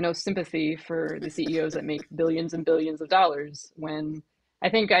sorry, I have no sympathy for the CEOs that make billions and billions of dollars when I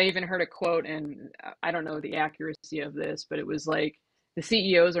think I even heard a quote, and I don't know the accuracy of this, but it was like the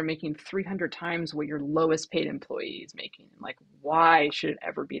CEOs are making 300 times what your lowest paid employee is making. Like, why should it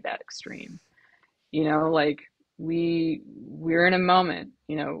ever be that extreme? Like we're in a moment,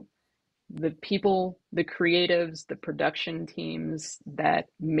 the people, the creatives, the production teams that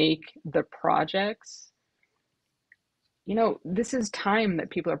make the projects, this is time that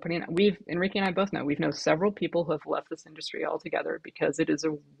people are putting. Enrique and I both know, we've known several people who have left this industry altogether because it is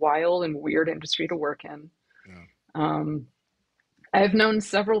a wild and weird industry to work in. Yeah. Um, I've known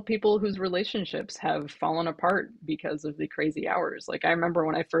several people whose relationships have fallen apart because of the crazy hours. Like, I remember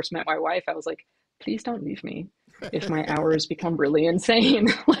when I first met my wife, I was like, please don't leave me if my hours become really insane.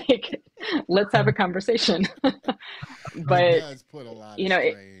 Like, let's have a conversation. It But, does put a lot you of know,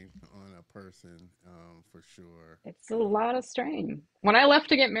 strain on a person, for sure. it's a lot of strain. When I left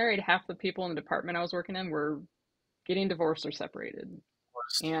to get married, half the people in the department I was working in were getting divorced or separated.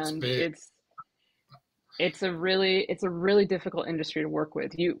 It's And big. it's a really difficult industry to work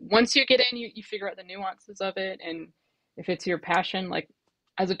with. You once you get in, you figure out the nuances of it, and if it's your passion, like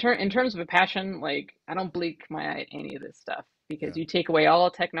in terms of a passion, like I don't blink my eye at any of this stuff because Yeah, you take away all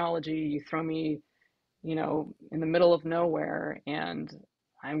technology, you throw me, in the middle of nowhere, and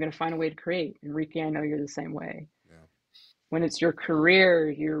I'm gonna find a way to create. Enrique, I know you're the same way. yeah, When it's your career,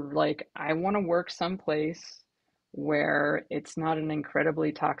 you're like, I want to work someplace where it's not an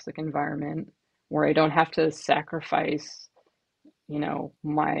incredibly toxic environment, where I don't have to sacrifice,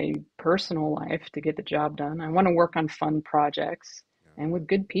 my personal life to get the job done. I want to work on fun projects yeah. and with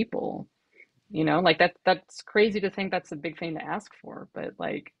good people. Like that's crazy to think that's a big thing to ask for, but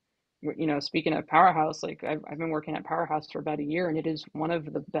like, speaking of Powerhouse, like I've been working at Powerhouse for about a year, and it is one of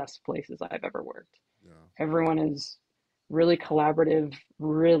the best places I've ever worked. Yeah. Everyone is really collaborative,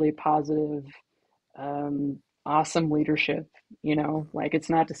 really positive, awesome leadership. Like it's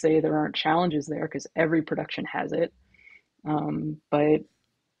not to say there aren't challenges there because every production has it. But,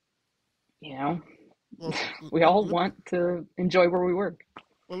 you know, Well, we all want to enjoy where we work.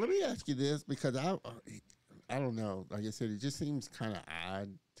 let me ask you this because I don't know. Like I said, it just seems kind of odd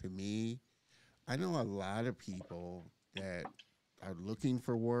to me. I know a lot of people that are looking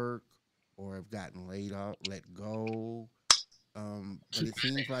for work or have gotten laid off, let go. But it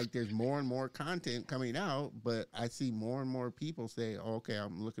seems like there's more and more content coming out. But I see more and more people say, oh, "Okay,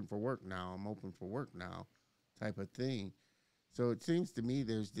 I'm looking for work now. I'm open for work now," type of thing. So it seems to me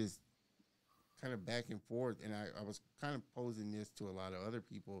there's this kind of back and forth, and I was kind of posing this to a lot of other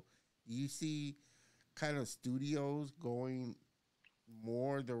people. Do you see kind of studios going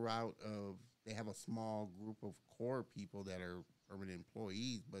more the route of they have a small group of core people that are permanent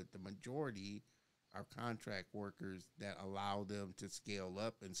employees, but the majority are contract workers that allow them to scale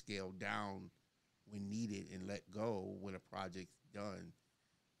up and scale down when needed and let go when a project's done?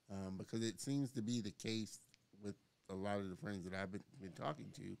 Because it seems to be the case with a lot of the friends that I've been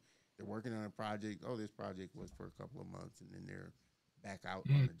talking to. They're working on a project. Oh, this project was for a couple of months, and then they're back out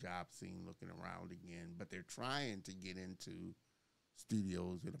on the job scene looking around again. But they're trying to get into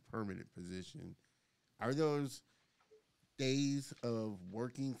studios in a permanent position. Are those days of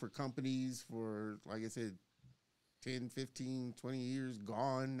working for companies for, like I said, 10, 15, 20 years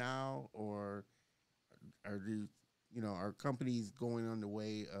gone now? Or are companies going on the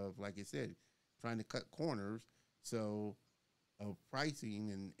way of, like I said, trying to cut corners so of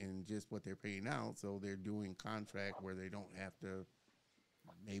pricing and just what they're paying out, so they're doing contract where they don't have to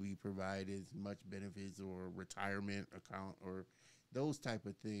maybe provide as much benefits or retirement account or those type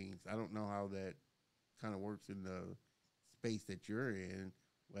of things? I don't know how that kind of works in the space that you're in,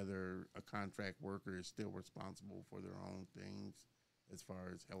 whether a contract worker is still responsible for their own things as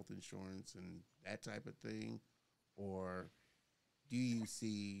far as health insurance and that type of thing, or do you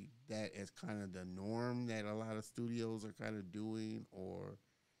see that as kind of the norm that a lot of studios are kind of doing, or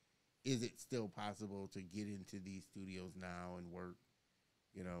is it still possible to get into these studios now and work,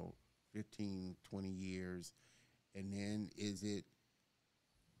 15, 20 years? And then is it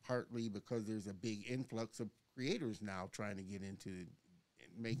partly because there's a big influx of creators now trying to get into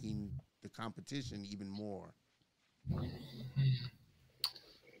making the competition even more?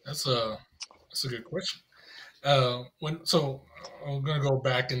 That's a good question. I'm gonna go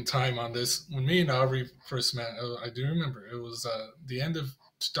back in time on this. When me and Aubrey first met, I do remember it was the end of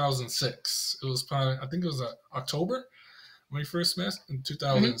 2006. It was probably, I think it was October when we first met in Hmm.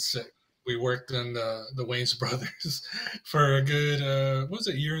 2006. We worked on the Wayne's Brothers for a good what was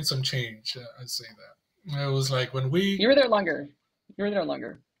it, year and some change. I'd say that it was like when You we were there longer. You were there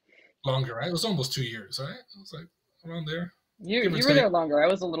longer. longer, right? It was almost 2 years, right? It was like around there, You give or you were take. there longer. I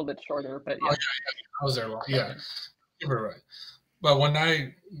was a little bit shorter, but Oh yeah. yeah, I was there long. Yeah, Okay. you were right. But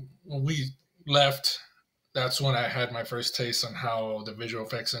when we left, that's when I had my first taste on how the visual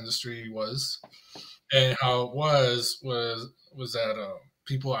effects industry was, and how it was that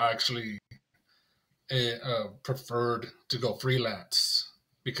people actually preferred to go freelance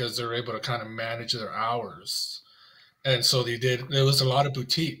because they're able to kind of manage their hours, and so they did. There was a lot of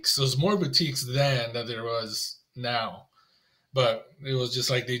boutiques. There was more boutiques then than there was now, but it was just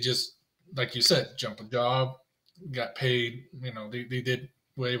like they just, like you said, jump a job, got paid. They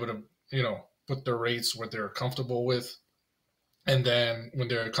were able to put their rates what they're comfortable with, And then when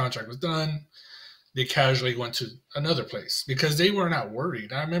their contract was done, they casually went to another place because they were not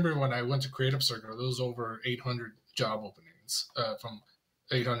worried. I remember when I went to Creative Circle, there was over 800 job openings from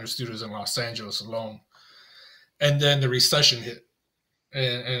 800 studios in Los Angeles alone. And then the recession hit,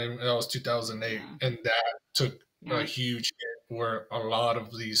 and that was 2008, Yeah. and that took a Yeah. huge hit where a lot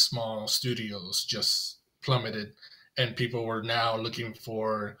of these small studios just plummeted, and people were now looking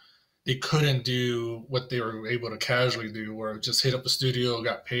for. They couldn't do what they were able to casually do, where just hit up a studio,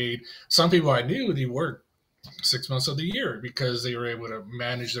 got paid. Some people I knew, they worked 6 months of the year because they were able to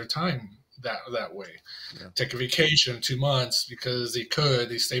manage their time that way. Yeah. Take a vacation 2 months because they could.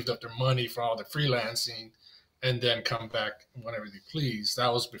 They saved up their money for all the freelancing, and then come back whenever they please.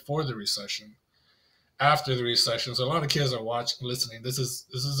 That was before the recession. After the recession, so a lot of kids are watching, listening. This is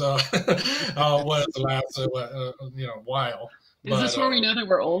what the last while, Is this but where we know that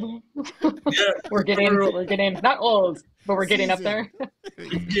we're old? yeah, We're getting not old, but we're getting up Seasoned.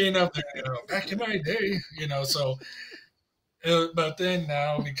 there. getting up there. Back in my day, so but then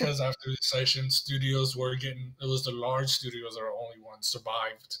now, because after the recession, studios were getting, it was the large studios are the only ones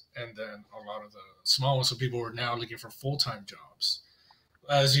survived. And then a lot of the small ones, so people were now looking for full-time jobs.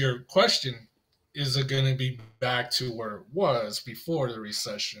 As your question, is it going to be back to where it was before the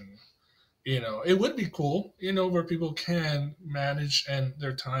recession? It would be cool, where people can manage and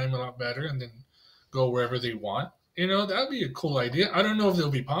their time a lot better and then go wherever they want. That'd be a cool idea. I don't know if it'll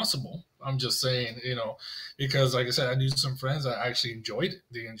be possible. I'm just saying, because like I said, I knew some friends that actually enjoyed it.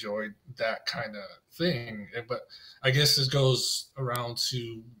 They enjoyed that kind of thing. But I guess this goes around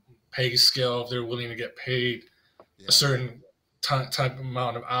to pay scale. If they're willing to get paid a Yeah. certain type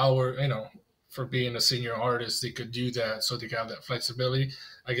amount of hour, for being a senior artist, they could do that so they can have that flexibility.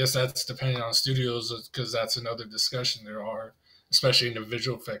 I guess that's depending on studios, because that's another discussion. There are, especially in the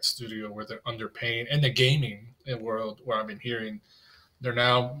visual effects studio, where they're underpaying, and the gaming world, where I've been hearing they're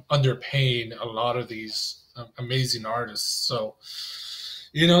now underpaying a lot of these amazing artists. So,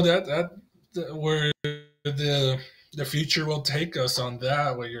 that where the future will take us on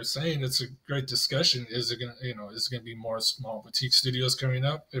that. What you're saying, it's a great discussion. Is it gonna be more small boutique studios coming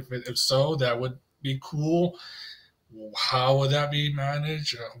up? If so, that would be cool. How would that be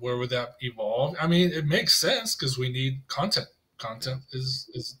managed? Where would that evolve? I mean, it makes sense because we need content. Yeah. Content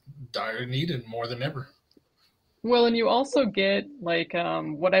is dire needed more than ever. Well, and you also get like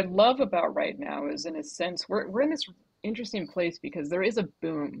what I love about right now is in a sense we're in this interesting place because there is a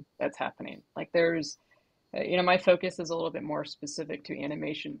boom that's happening. Like there's my focus is a little bit more specific to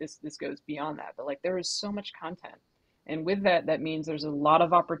animation. This goes beyond that, but like there is so much content. And with that, that means there's a lot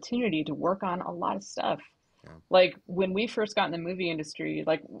of opportunity to work on a lot of stuff. Yeah. Like when we first got in the movie industry,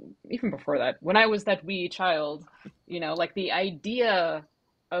 like even before that, when I was that wee child, like the idea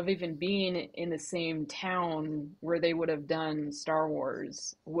of even being in the same town where they would have done Star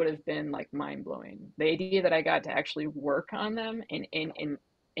Wars would have been like mind blowing. The idea that I got to actually work on them in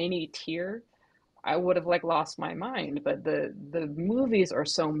any tier, I would have like lost my mind. But the movies are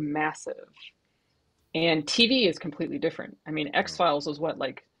so massive, and TV is completely different. I mean, Yeah. X-Files was what,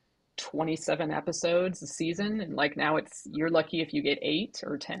 like 27 episodes a season, and like now it's you're lucky if you get 8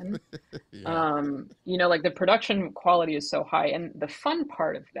 or 10. Yeah. Like the production quality is so high, and the fun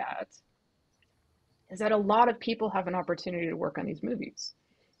part of that is that a lot of people have an opportunity to work on these movies,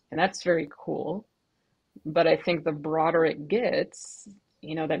 and that's very cool. But I think the broader it gets,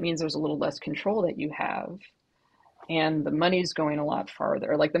 that means there's a little less control that you have, and the money's going a lot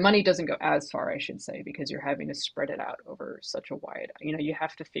farther. Or like the money doesn't go as far, I should say, because you're having to spread it out over such a wide, you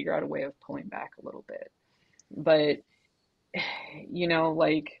have to figure out a way of pulling back a little bit. But,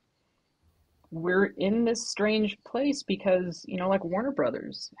 like we're in this strange place because, like Warner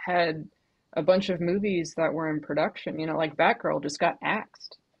Brothers had a bunch of movies that were in production, like Batgirl just got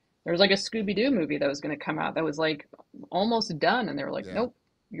axed. There was like a Scooby-Doo movie that was going to come out that was like almost done, and they were like, Yeah. nope,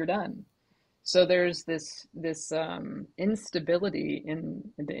 you're done. So there's this instability in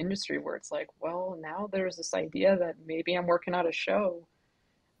the industry where it's like, well, now there's this idea that maybe I'm working on a show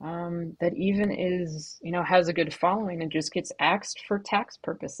that even is, has a good following and just gets axed for tax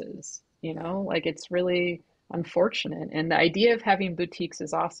purposes. Like it's really unfortunate. And the idea of having boutiques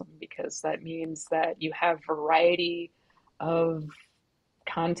is awesome because that means that you have variety of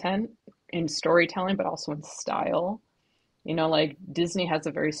content in storytelling, but also in style. Like Disney has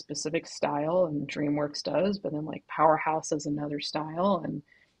a very specific style and DreamWorks does, but then like Powerhouse has another style. And,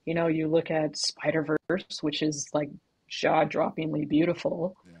 you look at Spider-Verse, which is like jaw-droppingly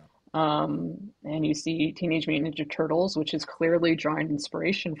beautiful. Yeah. And you see Teenage Mutant Ninja Turtles, which is clearly drawing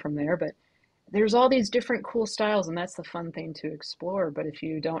inspiration from there. But there's all these different cool styles, and that's the fun thing to explore. But if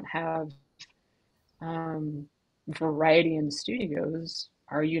you don't have variety in studios,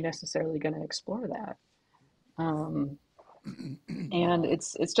 are you necessarily going to explore that? Um, and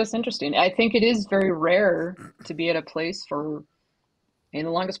it's just interesting. I think it is very rare to be at a place for, and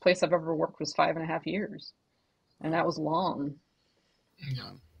the longest place I've ever worked was 5.5 years, and that Wow. was long. Yeah.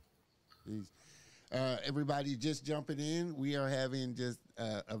 Wow. Jeez. Everybody just jumping in. We are having just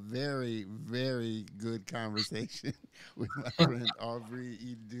a very, very good conversation with my friend Aubrey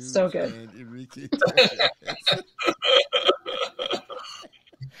E. So Dukes good. and Enrique Torres.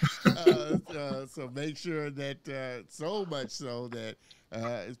 So make sure that so much so that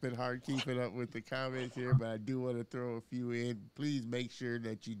it's been hard keeping up with the comments here, but I do want to throw a few in. Please make sure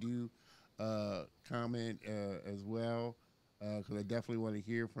that you do comment as well, because I definitely want to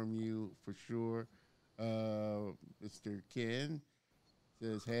hear from you for sure. Mr. Ken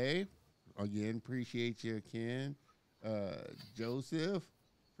says, "Hey, again, appreciate you, Ken." Joseph,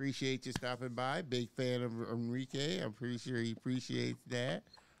 appreciate you stopping by. Big fan of Enrique. I'm pretty sure he appreciates that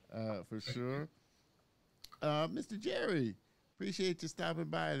for sure. Mr. Jerry, appreciate you stopping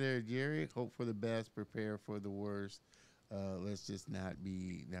by there, Jerry. Hope for the best, prepare for the worst. Let's just not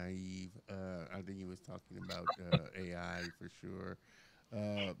be naive. I think he was talking about AI for sure.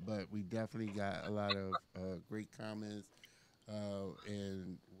 But we definitely got a lot of great comments.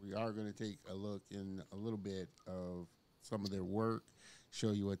 And we are going to take a look in a little bit of some of their work,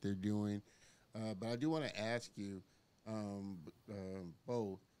 show you what they're doing. But I do want to ask you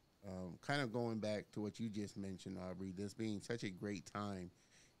both, kind of going back to what you just mentioned, Aubrey, this being such a great time,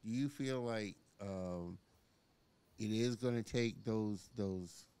 do you feel like it is going to take those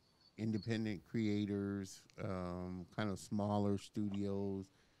independent creators, kind of smaller studios,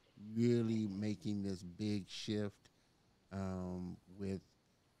 really making this big shift with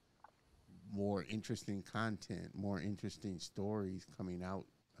more interesting content, more interesting stories coming out?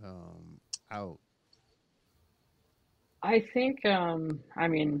 I think, I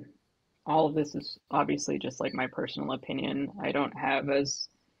mean, all of this is obviously just like my personal opinion. I don't have as,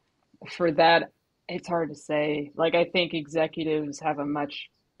 for that, it's hard to say. Like, I think executives have a much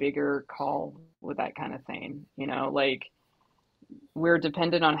bigger call with that kind of thing. Like, we're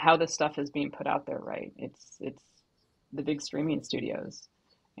dependent on how this stuff is being put out there, right? It's the big streaming studios,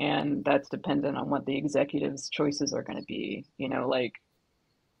 and that's dependent on what the executives' choices are going to be. Like,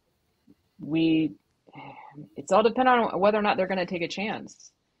 we it's all dependent on whether or not they're going to take a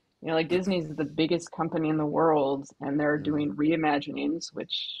chance. Like, Disney's the biggest company in the world, and they're Yeah, doing reimaginings,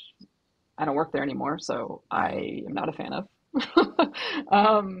 which I don't work there anymore, so yeah, I am not a fan of.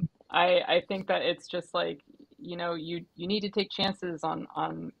 I think that it's just like, you need to take chances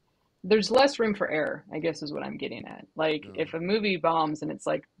on. There's less room for error, I guess is what I'm getting at. Like, yeah, if a movie bombs and it's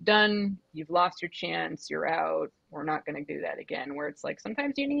like, done, you've lost your chance, you're out, we're not going to do that again. Where it's like,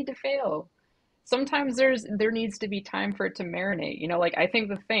 sometimes you need to fail. Sometimes there needs to be time for it to marinate. Like, I think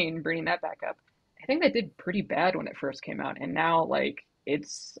The Thing, bringing that back up, I think that did pretty bad when it first came out, and now, like,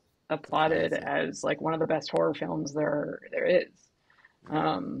 it's it's a applauded classic. as like one of the best horror films there is. Yeah,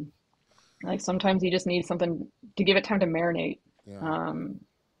 Um, like, sometimes you just need something to give it time to marinate. yeah. Um,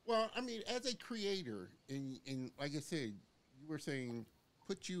 Well, I mean, as a creator, and like I said, you were saying,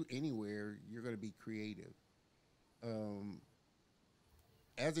 put you anywhere, you're going to be creative. Um,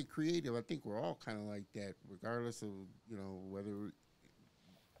 as a creative, I think we're all kind of like that, regardless of whether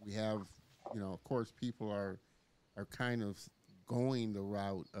we have, of course, people are kind of going the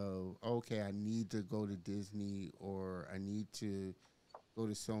route of, okay, I need to go to Disney or I need to go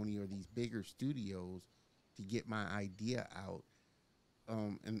to Sony or these bigger studios to get my idea out.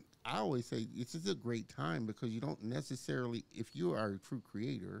 And I always say this is a great time because you don't necessarily, if you are a true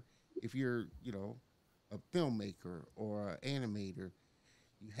creator, if you're, a filmmaker or an animator,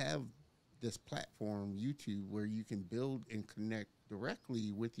 you have this platform, YouTube, where you can build and connect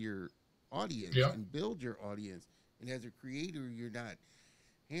directly with your audience Yeah. and build your audience. And as a creator, you're not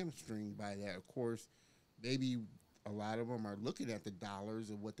hamstringed by that. Of course, maybe a lot of them are looking at the dollars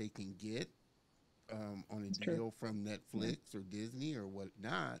of what they can get on a it's true. deal from Yeah. Netflix or Disney or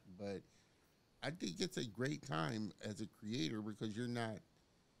whatnot. But I think it's a great time as a creator because you're not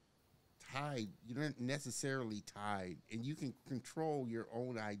tied. You're not necessarily tied, and you can control your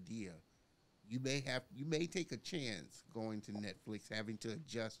own idea. You may take a chance going to Netflix, having to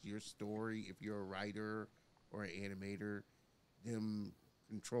adjust your story if you're a writer or an animator, them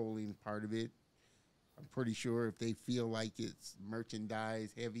controlling part of it. I'm pretty sure if they feel like it's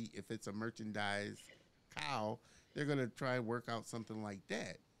merchandise heavy, if it's a merchandise cow, they're gonna try and work out something like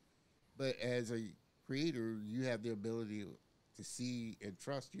that. But as a creator, you have the ability to see and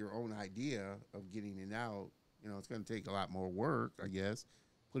trust your own idea of getting it out. It's going to take a lot more work, I guess,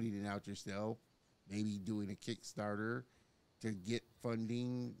 putting it out yourself, maybe doing a Kickstarter to get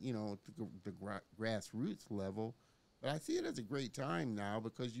funding, you know, to the grassroots level. But I see it as a great time now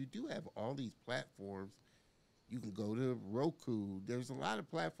because you do have all these platforms. You can go to Roku. There's a lot of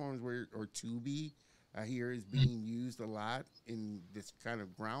platforms where, or Tubi, I hear is being used a lot in this kind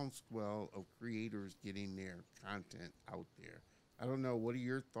of groundswell of creators getting their content out there. I don't know. What are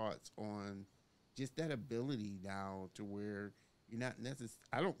your thoughts on just that ability now to where you're not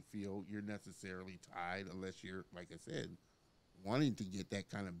I don't feel you're necessarily tied unless you're, like I said, wanting to get that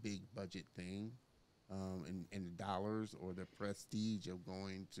kind of big budget thing, and the dollars or the prestige of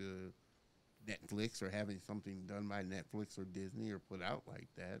going to Netflix or having something done by Netflix or Disney or put out like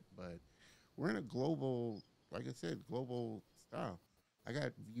that. But we're in a global, like I said, global style. I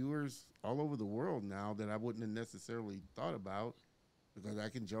got viewers all over the world now that I wouldn't have necessarily thought about because I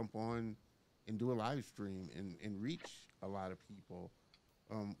can jump on and do a live stream and reach a lot of people.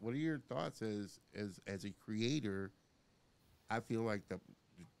 What are your thoughts as a creator? I feel like the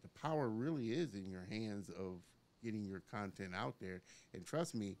power really is in your hands of getting your content out there. And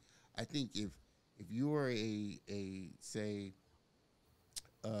trust me, I think if you're a say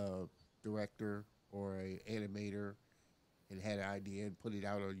director or a animator and had an idea and put it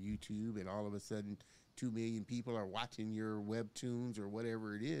out on YouTube and all of a sudden 2 million people are watching your webtoons or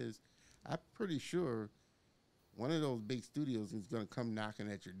whatever it is, I'm pretty sure one of those big studios is going to come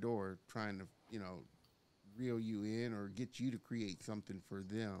knocking at your door trying to, you know, reel you in or get you to create something for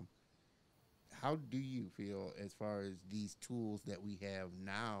them. How do you feel as far as these tools that we have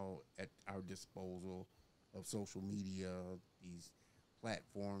now at our disposal of social media, these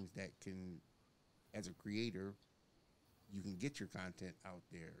platforms that can, as a creator, you can get your content out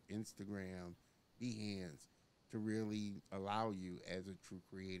there, Instagram, Behance, to really allow you as a true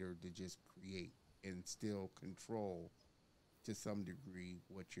creator to just create and still control to some degree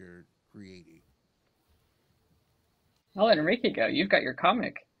what you're creating? I'll let Enrique go. You've got your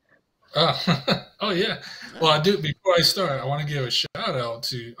comic. Oh yeah. Well, I do. Before I start, I want to give a shout out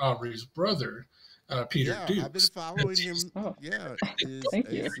to Aubrey's brother, Peter Yeah, Dukes. I've been following him. Oh, Yeah, is thank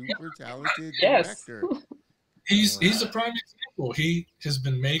a you. super talented Yes. director. He's a prime example. He has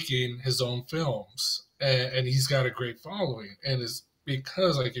been making his own films, and he's got a great following. And it's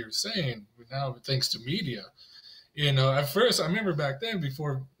because, like you were saying, now thanks to media, you know, at first I remember back then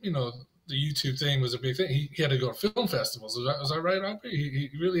before, you know, the YouTube thing was a big thing. He had to go to film festivals. Was that right, Aubrey? He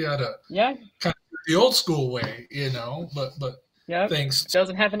really had to Yeah. kind of the old school way, you know. But Yep. thanks to,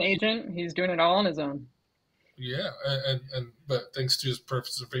 Doesn't have an agent. He's doing it all on his own. yeah, and but thanks to his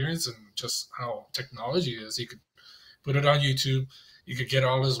perseverance and just how technology is, he could put it on YouTube. You could get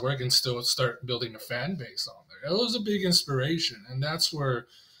all his work and still start building a fan base on there. It was a big inspiration, and that's where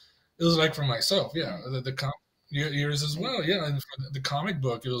it was like for myself. Yeah, yours as well. Yeah, and for the comic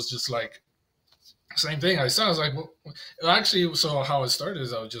book, it was just like same thing. I saw. I was like, well, actually, so how it started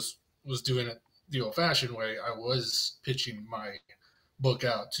is I was doing it the old-fashioned way. I was pitching my book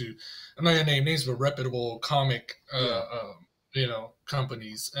out to, I'm not gonna name names, but reputable comic, you know,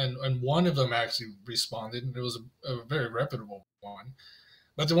 companies, and one of them actually responded, and it was a very reputable one.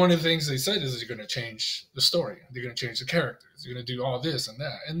 But one of the things they said is you're going to change the story, you're going to change the characters, you're going to do all this and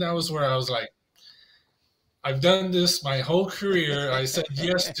that, and that was where I was like, I've done this my whole career. I said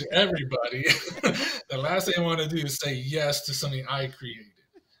yes to everybody. The last thing I want to do is say yes to something I created.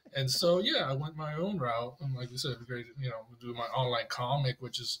 And so, yeah, I went my own route. And like you said, great, you know, do my online comic,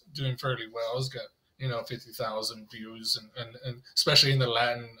 which is doing fairly well. It's got, you know, 50,000 views, and especially in the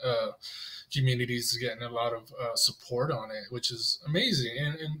Latin communities, getting a lot of support on it, which is amazing.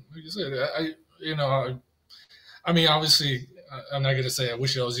 And like you said, you know, I mean, obviously, I'm not going to say I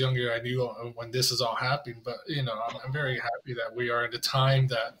wish I was younger. I knew when this is all happening, but you know, I'm very happy that we are in the time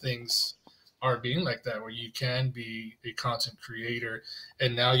that things are being like that, where you can be a content creator,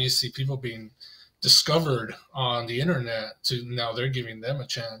 and now you see people being discovered on the internet. To now they're giving them a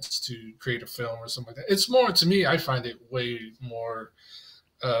chance to create a film or something like that. It's more, to me, I find it way more,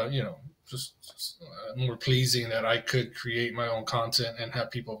 you know, just more pleasing that I could create my own content and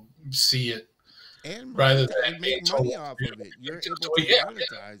have people see it and rather and make money off of it. You're able to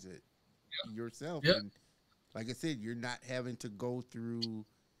monetize it yourself. Yeah. And like I said, you're not having to go through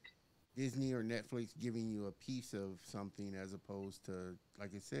Disney or Netflix giving you a piece of something, as opposed to,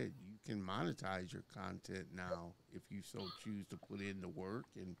 like I said, you can monetize your content now if you so choose to put in the work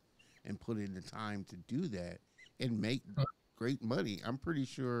and put in the time to do that and make great money. I'm pretty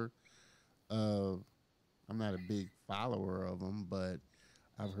sure, I'm not a big follower of them, but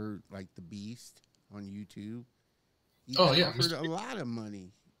I've heard like The Beast on YouTube. He's offered a lot of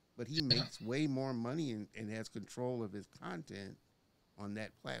money, but he makes way more money and has control of his content on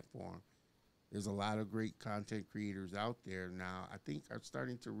that platform. there's a lot of great content creators out there now. I think are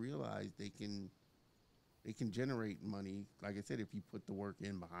starting to realize they can generate money. Like I said, if you put the work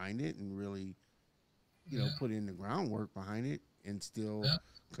in behind it and really, Yeah. put in the groundwork behind it and still Yeah.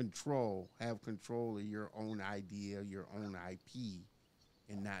 have control of your own idea, your own IP,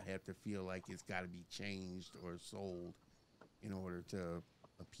 and not have to feel like it's got to be changed or sold in order to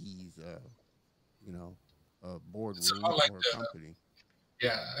appease, you know, a It's a boardroom lot like or a the company.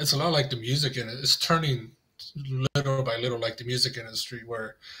 yeah, it's a lot like the music and it's turning little by little like the music industry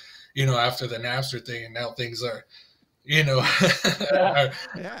where, after the Napster thing and now things are, Yeah. are,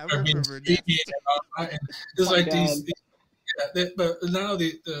 Yeah, I are being remember streaming that. and all that. And it's My like God. but now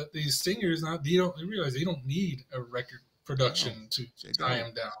these singers now they realize they don't need a record No, production to they tie don't.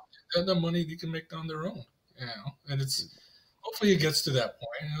 them down. They have the money they can make on their own, and it's hopefully it gets to that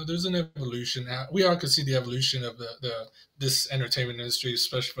point. There's an evolution. We all can see the evolution of the this entertainment industry,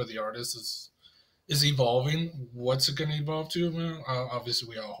 especially for the artists, is evolving. What's it going to evolve to? Well, obviously,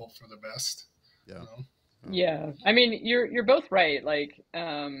 we all hope for the best. Yeah. You know? Yeah. I mean, you're both right. Like,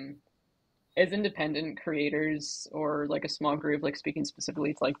 as independent creators or like a small group, like speaking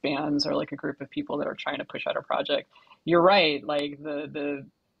specifically to like bands or like a group of people that are trying to push out a project, you're right. Like the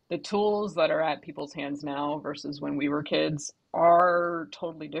tools that are at people's hands now versus when we were kids are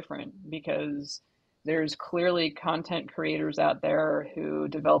totally different because there's clearly content creators out there who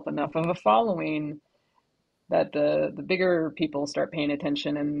develop enough of a following that the bigger people start paying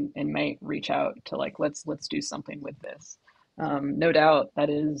attention and might reach out to like let's do something with this. No doubt that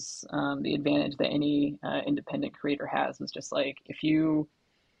is the advantage that any independent creator has is just like if you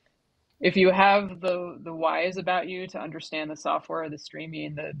have the whys about you to understand the software, the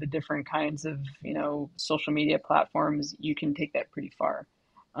streaming, the different kinds of social media platforms, you can take that pretty far.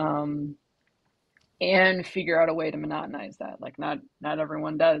 Um, and figure out a way to monetize that. Like not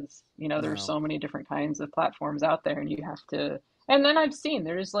everyone does. There's No. so many different kinds of platforms out there, and you have to. And then I've seen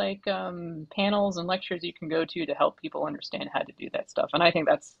there's like panels and lectures you can go to help people understand how to do that stuff, and I think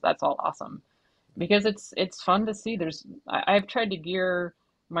that's all awesome because it's fun to see. I've tried to gear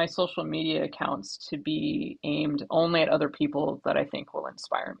my social media accounts to be aimed only at other people that I think will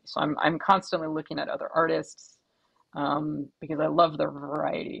inspire me. So I'm constantly looking at other artists because I love the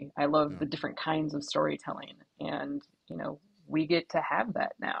variety. I love No. the different kinds of storytelling, and we get to have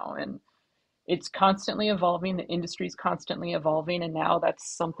that now, and it's constantly evolving. The industry's constantly evolving, and now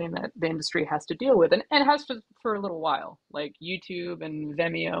that's something that the industry has to deal with, and has to for a little while. Like YouTube and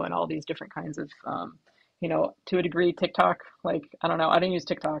Vimeo and all these different kinds of, to a degree, TikTok. Like I don't know, I don't use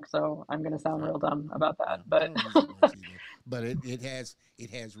TikTok, so I'm gonna sound Sorry. real dumb about Yeah, that, I but don't use it much either, but it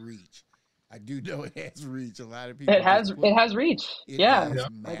has reach. I do know it has reach. A lot of it people just has put it has reach. it Yeah, has Yeah.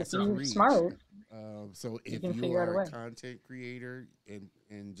 like if massive Yeah. you're reach. smart, So you if can you figure out a are a way. content creator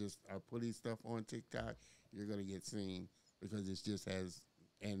and just are putting stuff on TikTok, you're gonna get seen because it just has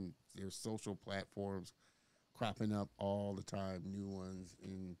and there's social platforms cropping up all the time, new ones.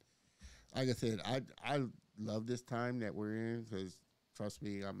 And like I said, I love this time that we're in because trust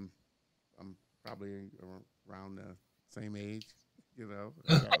me, I'm probably around the same age.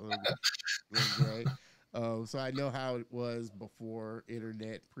 I got a little gray. So I know how it was before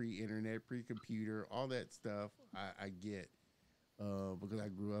internet, pre-computer, all that stuff. I get because I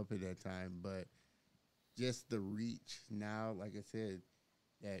grew up in that time. But just the reach now, like I said,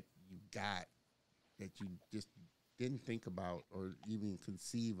 that you got that you just didn't think about or even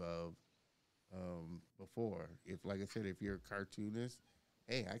conceive of before. If, like I said, if you're a cartoonist,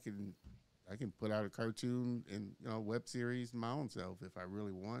 hey, I can put out a cartoon and web series my own self if I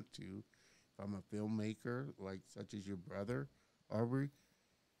really want to. If I'm a filmmaker, like such as your brother, Aubrey,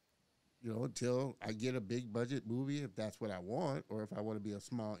 until I get a big budget movie, if that's what I want, or if I want to be a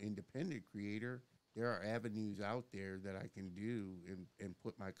small independent creator, there are avenues out there that I can do and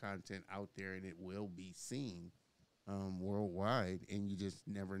put my content out there, and it will be seen worldwide. And you just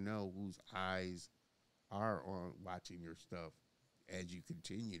never know whose eyes are on watching your stuff as you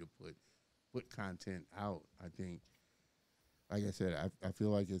continue to put content out. I think, like I said, I feel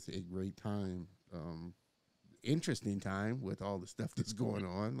like it's a great time, interesting time with all the stuff that's going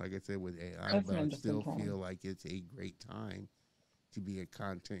on. Like I said, with AI, That's but an I interesting still time. feel like it's a great time to be a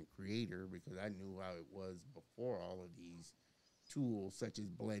content creator because I knew how it was before all of these tools such as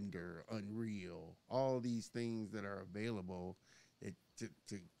Blender, Unreal, all these things that are available that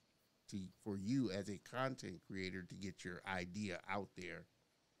for you as a content creator to get your idea out there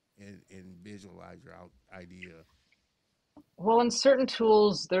and visualize your idea. Well,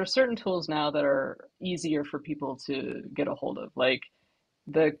 there are certain tools now that are easier for people to get a hold of. Like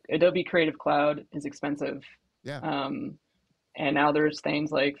the Adobe Creative Cloud is expensive. Yeah, Um, And now there's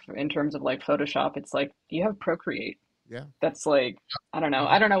things like in terms of like Photoshop, it's like you have Procreate. Yeah. That's like, I don't know. Mhm.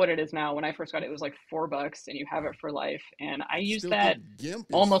 I don't know what it is now. When I first got it, it was like $4 and you have it for life. And I I use still that think GIMP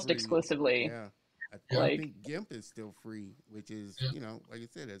is almost free. exclusively. Yeah. I Yeah. Like, think GIMP is still free, which is, Yeah. like I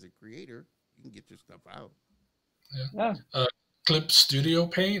said, as a creator, you can get your stuff out. Yeah. yeah, Clip Studio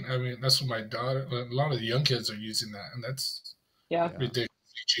Paint. I mean, that's what my daughter. A lot of the young kids are using that, and that's yeah. Yeah.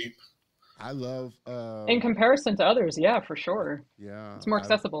 ridiculously cheap. I love In comparison to others, yeah, for sure. yeah, It's more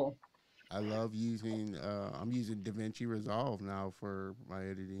accessible. I love using I'm using DaVinci Resolve now for my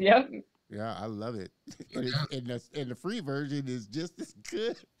editing. Yep. Yeah, I love it. And Yeah. the free version is just as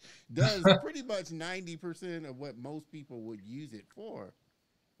good. Does pretty much 90% of what most people would use it for.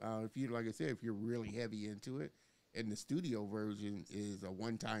 If you like I said, if you're really heavy into it, and the studio version is a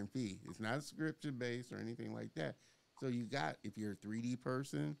one-time fee. It's not a subscription based or anything like that. So you got if you're a 3D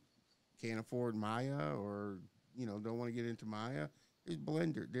person, can't afford Maya or don't want to get into Maya, there's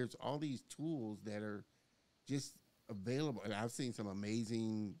Blender. There's all these tools that are just available. And I've seen some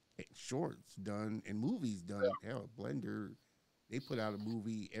amazing shorts done and movies done. Hell, Blender, they put out a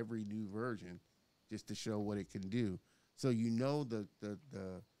movie every new version just to show what it can do. So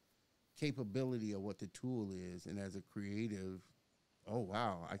the capability of what the tool is, and as a creative, oh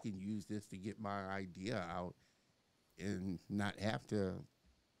wow, I can use this to get my idea out and not have to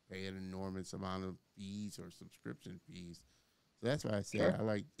pay an enormous amount of fees or subscription fees. So that's why I say Sure. I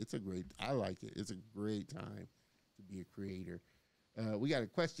like it. It's a great time to be a creator. We got a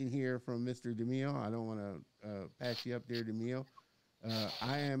question here from Mr. DeMille. I don't want to pass you up there, DeMille.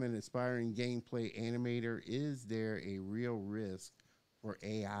 I am an aspiring gameplay animator. Is there a real risk for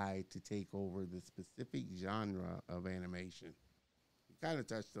AI to take over the specific genre of animation? You kind of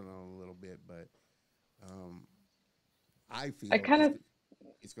touched on it a little bit, but I I feel kind of,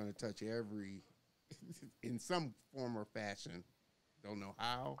 it's going to touch every in some form or fashion. Don't know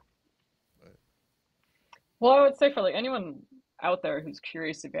how, but well, I would say for like anyone out there who's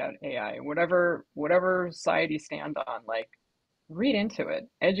curious about AI, whatever side you stand on, like read into it,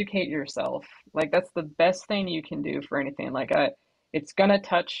 educate yourself. Like that's the best thing you can do for anything. Like it's gonna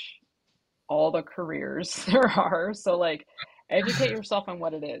touch all the careers there are. So like educate yourself on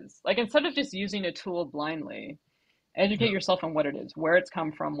what it is. Like instead of just using a tool blindly, educate Yeah. yourself on what it is, where it's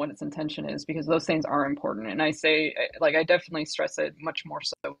come from, what its intention is, because those things are important. And I say, like, I definitely stress it much more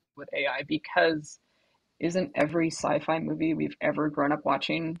so with AI because isn't every sci-fi movie we've ever grown up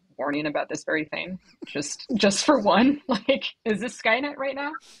watching warning about this very thing? Just for one, like, is this Skynet right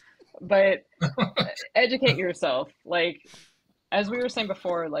now? But educate yourself. Like, as we were saying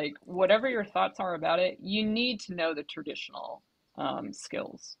before, like, whatever your thoughts are about it, you need to know the traditional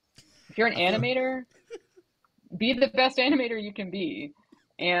skills. If you're an I feel animator, be the best animator you can be.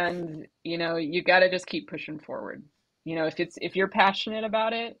 And, you got to just keep pushing forward. If you're passionate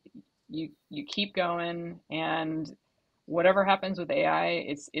about it, you keep going, and whatever happens with AI,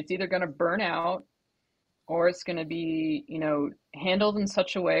 it's either going to burn out or it's going to be, handled in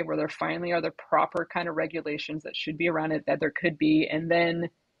such a way where there finally are the proper kind of regulations that should be around it that there could be. And then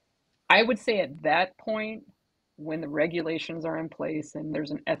I would say at that point, when the regulations are in place and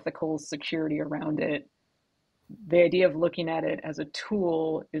there's an ethical security around it, the idea of looking at it as a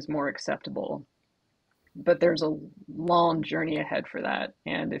tool is more acceptable. But there's a long journey ahead for that.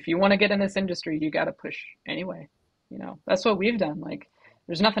 And if you want to get in this industry, you got to push anyway. That's what we've done. Like,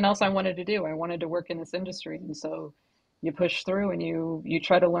 there's nothing else I wanted to do. I wanted to work in this industry. And so you push through and you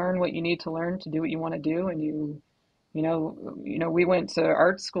try to learn what you need to learn to do what you want to do. And we went to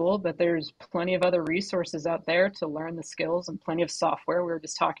art school, but there's plenty of other resources out there to learn the skills and plenty of software we were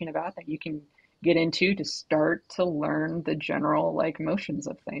just talking about that you can get into to start to learn the general like motions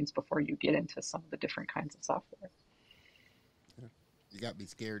of things before you get into some of the different kinds of software. you got me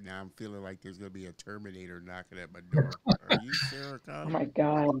scared now. I'm feeling like there's going to be a Terminator knocking at my door. Are you Sarah Oh Connor? my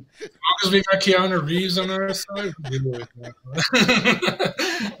God. Because we got Keanu Reeves on our side, we can deal with that.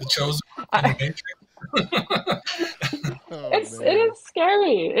 The chosen from the I, Matrix. Oh it man. is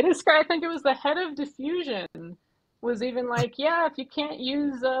scary. It is scary. I think it was the head of diffusion was even like, yeah, if you can't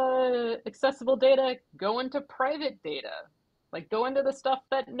use accessible data, go into private data. Like go into the stuff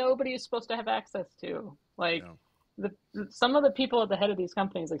that nobody is supposed to have access to. Like Yeah. some of the people at the head of these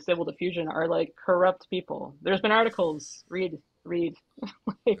companies, like Stable Diffusion, are like corrupt people. There's been articles. Read.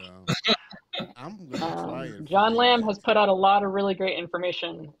 Like Yeah. I'm gonna try and John find Lamb that. has put out a lot of really great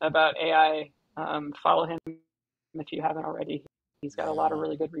information about AI. Follow him if you haven't already. He's got a lot of Yeah.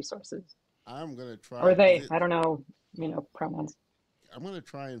 really good resources. I'm gonna try Or because they, it. I don't know, pronouns. I'm gonna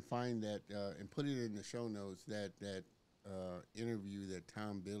try and find that and put it in the show notes. That interview that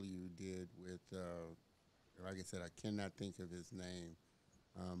Tom Bilyeu did with like I said, I cannot think of his name.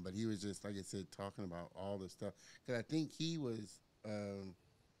 But he was just, like I said, talking about all the stuff. Because I think he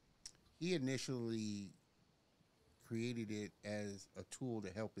initially created it as a tool to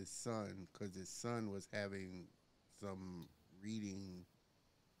help his son because his son was having some reading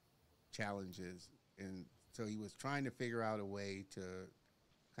challenges. And so he was trying to figure out a way to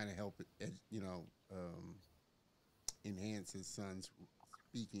kind of help, enhance his son's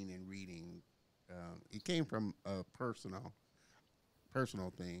speaking and reading. It came from a personal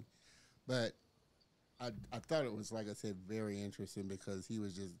thing, but I thought it was, like I said, very interesting because he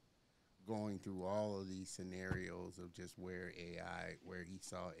was just going through all of these scenarios of just where he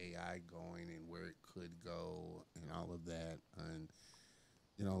saw AI going and where it could go and all of that. And,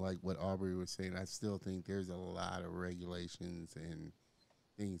 like what Aubrey was saying, I still think there's a lot of regulations and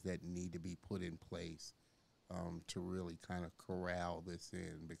things that need to be put in place to really kind of corral this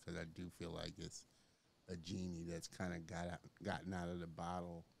in because I do feel like it's a genie that's kind of gotten out of the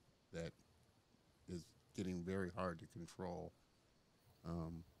bottle that is getting very hard to control.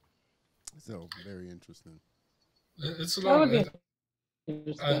 So very interesting. It's a That lot. would be Uh,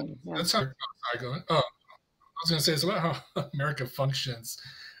 interesting. Yeah. that's how. Sorry, go ahead. Oh, I was going to say it's about how America functions.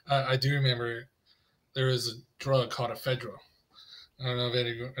 I do remember there was a drug called ephedra. I don't know if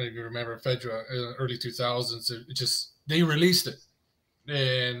any of you remember ephedra in the early 2000s. It just they released it,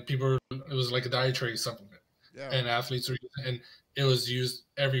 and people it was like a dietary supplement, Yeah. and athletes were using it, and it was used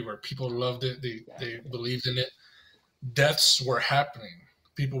everywhere. People loved it. They believed in it. Deaths were happening.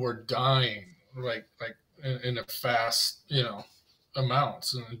 People were dying like in a fast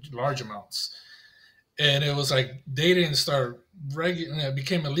amounts, in large amounts. And it was like they didn't start it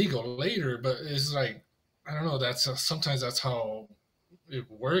became illegal later, but it's like I don't know. Sometimes that's how it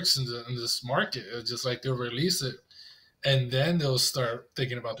works in this market. It's just like they'll release it, and then they'll start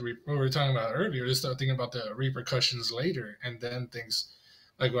thinking about what we were talking about earlier. They start thinking about the repercussions later, and then things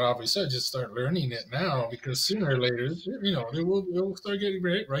like what Aubrey said, just start learning it now because sooner or later, it will start getting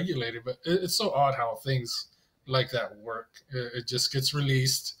regulated. But it's so odd how things like that work. It just gets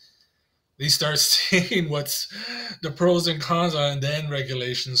released. They start seeing what's the pros and cons are, and then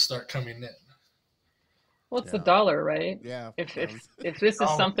regulations start coming in. Well, it's the Yeah. dollar, right? Yeah. If That if was if this is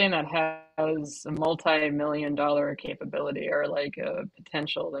Oh, something that has a multi-million dollar capability or like a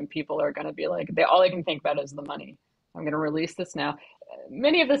potential, then people are going to be like, all they can think about is the money. I'm going to release this now.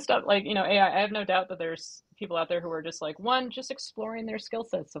 Many of this stuff, like, AI, I have no doubt that there's people out there who are just like, one, just exploring their skill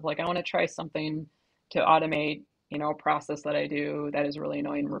sets of like, I want to try something to automate, a process that I do that is really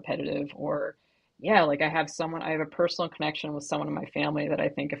annoying and repetitive, or yeah, like I have a personal connection with someone in my family that I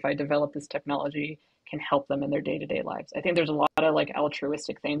think if I develop this technology can help them in their day-to-day lives. I think there's a lot of like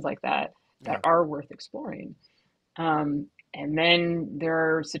altruistic things like that that yeah. are worth exploring. And then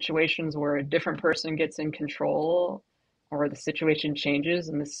there are situations where a different person gets in control or the situation changes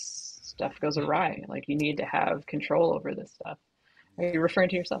and this stuff goes awry. Like you need to have control over this stuff. Are you Yeah. referring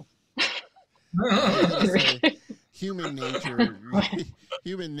to yourself? I was gonna say Enrique? human nature.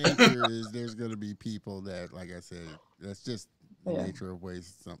 Human nature is there's gonna be people that, like I said, that's just the Yeah. nature of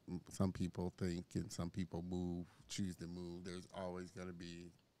ways some people think and some people choose to move. There's always gonna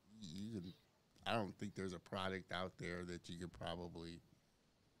be. You can, I don't think there's a product out there that you could probably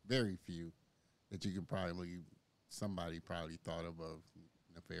very few that you could probably somebody probably thought of a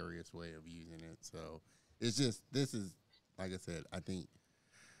nefarious way of using it. So it's just this is like I said. I think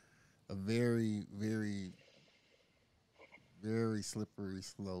a very, very, very slippery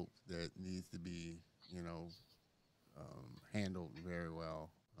slope that needs to be, handled very well.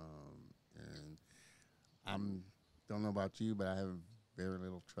 And I'm don't know about you, but I have very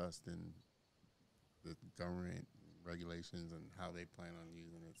little trust in the government regulations and how they plan on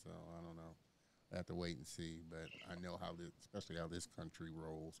using it. So I don't know. I have to wait and see. But I know especially how this country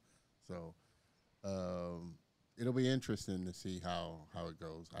rolls. So um, it'll be interesting to see how it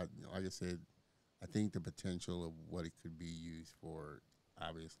goes. Like I said, I think the potential of what it could be used for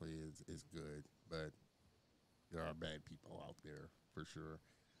obviously is good, but there are bad people out there for sure.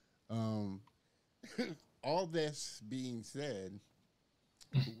 Um, all this being said,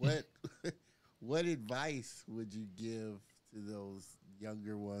 what what advice would you give to those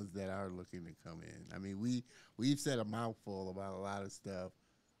younger ones that are looking to come in? I mean, we've said a mouthful about a lot of stuff,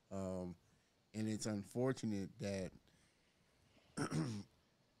 um, and it's unfortunate that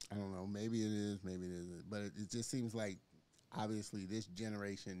I don't know. Maybe it is, maybe it isn't. But it just seems like obviously this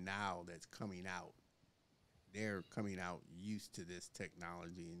generation now that's coming out, they're coming out used to this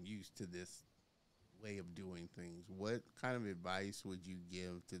technology and used to this way of doing things. What kind of advice would you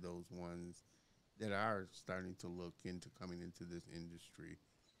give to those ones that are starting to look into coming into this industry?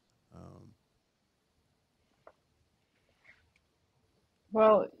 Um,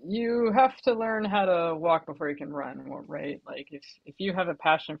 Well, you have to learn how to walk before you can run, right? Like if you have a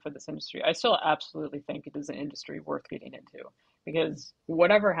passion for this industry, I still absolutely think it is an industry worth getting into because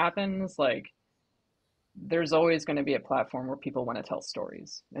whatever happens, like there's always going to be a platform where people want to tell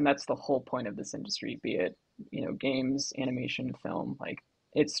stories. And that's the whole point of this industry, be it, games, animation, film, like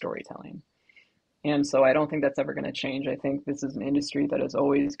it's storytelling. And so I don't think that's ever going to change. I think this is an industry that has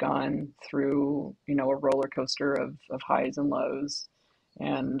always gone through, a roller coaster of highs and lows.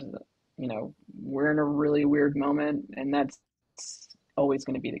 And, we're in a really weird moment, and that's always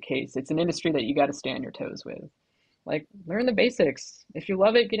going to be the case. It's an industry that you got to stay on your toes with. Like, learn the basics. If you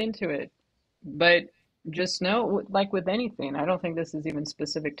love it, get into it. But just know, like with anything, I don't think this is even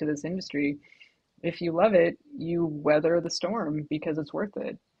specific to this industry. If you love it, you weather the storm because it's worth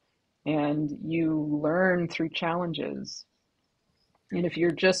it and you learn through challenges. And if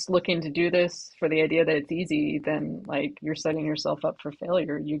you're just looking to do this for the idea that it's easy, then like you're setting yourself up for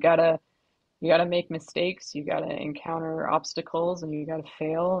failure. You gotta make mistakes, you gotta encounter obstacles and you gotta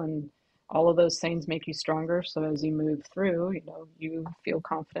fail and all of those things make you stronger. So as you move through, you feel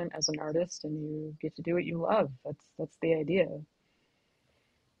confident as an artist and you get to do what you love. That's the idea.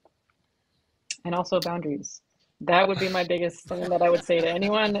 And also boundaries. That would be my biggest thing that I would say to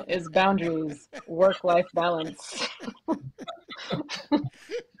anyone is boundaries, work-life balance.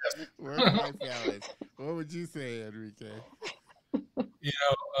 Work-life balance. What would you say, Enrique?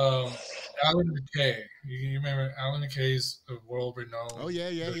 Alan McKay. You remember Alan McKay's world renowned? Oh yeah.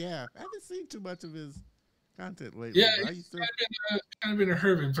 I haven't seen too much of his content lately. Yeah, But I he's used to. kind of been a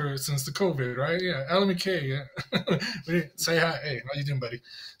hermit since the COVID, right? Yeah, Alan McKay. Yeah, say hi. Hey, how you doing, buddy?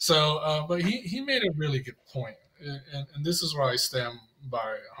 So, but he made a really good point, and this is where I stand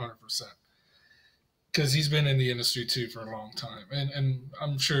by 100%. Because he's been in the industry too for a long time, and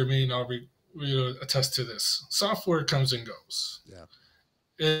I'm sure me and Aubrey will attest to this. Software comes and goes. Yeah.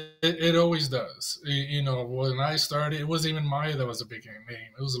 It always does. When I started, it wasn't even Maya that was a big name.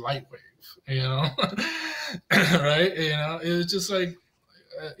 It was Lightwave, right? It was just like,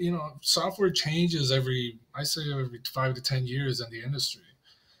 software changes I say every 5 to 10 years in the industry.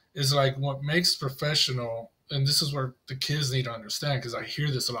 It's like what makes professional, and this is where the kids need to understand, because I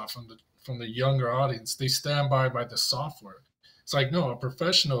hear this a lot from the younger audience. They stand by the software. It's like, no, a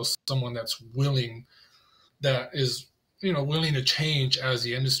professional is someone that is willing to change as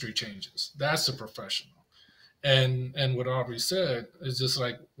the industry changes. That's a professional. And what Aubrey said is just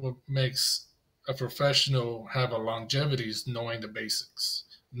like what makes a professional have a longevity is knowing the basics,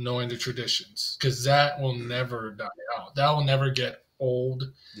 knowing the traditions, because that will never die out. That will never get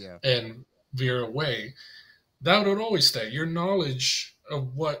old and veer away. That would always stay. Your knowledge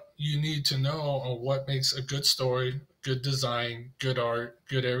of what you need to know on what makes a good story, good design, good art,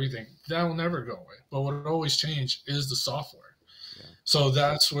 good everything, that will never go away. But what will always change is the software. Yeah. So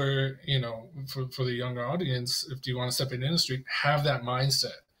that's where, for the younger audience, if you want to step in the industry, have that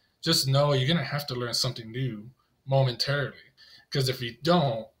mindset. Just know you're going to have to learn something new momentarily. Because if you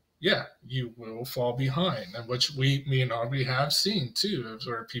don't, you will fall behind. And which me and Aubrey have seen too, is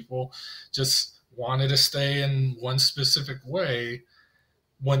where people just wanted to stay in one specific way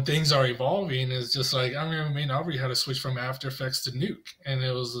when things are evolving. Is just like, I remember me and Aubrey had to switch from After Effects to Nuke, and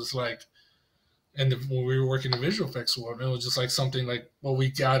it was just like, when we were working the visual effects world, it was just like something like, well, we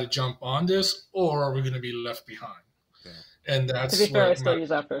got to jump on this, or are we going to be left behind? Yeah. And that's to be fair, I still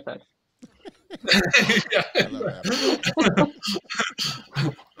use After Effects. I love that.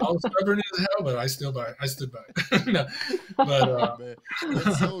 I was stubborn as hell, but I stood by it. No, but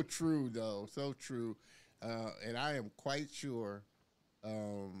it's so true, though. So true. And I am quite sure,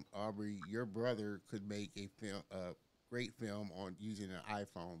 Aubrey, your brother could make a great film on using an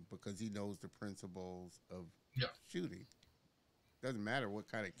iPhone because he knows the principles of shooting. Doesn't matter what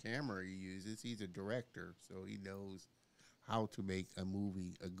kind of camera he uses. He's a director, so he knows how to make a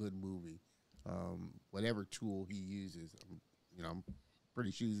good movie. Whatever tool he uses, I'm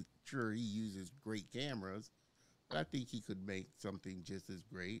pretty sure he uses great cameras, but I think he could make something just as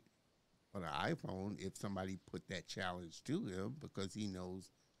great on an iPhone if somebody put that challenge to him, because he knows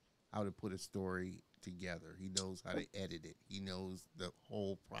how to put a story together. He knows how to edit it. He knows the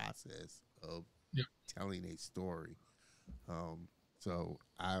whole process of telling a story. So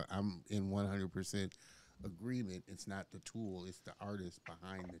I'm in 100% agreement. It's not the tool; it's the artist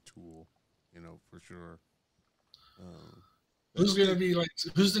behind the tool. For sure. Who's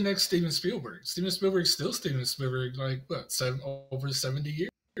the next Steven Spielberg? Steven Spielberg's still Steven Spielberg, like what, over 70 years.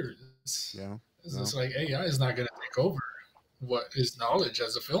 Yeah. It's just like AI is not going to take over what his knowledge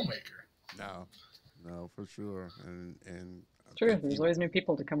as a filmmaker. No, for sure. And true. There's always new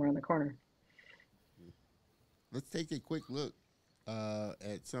people to come around the corner. Let's take a quick look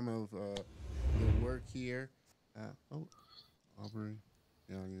at some of your work here. Oh, Aubrey.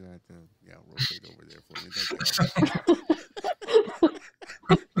 You know, you have to rotate over there for me. Thank you, Aubrey.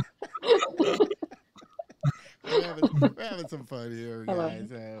 we're having some fun here, guys.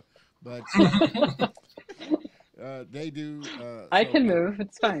 But they do. I can move.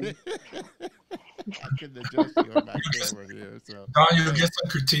 It's fine. I can adjust you on my camera here. So Don, you'll get some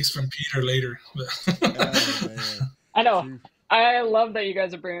critiques from Peter later. oh man, I know. I love that you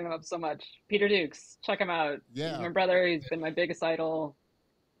guys are bringing him up so much. Peter Dukes, check him out. Yeah, he's my brother. He's been my biggest idol.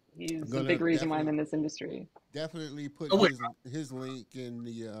 He's a big reason why I'm in this industry. Definitely put his link in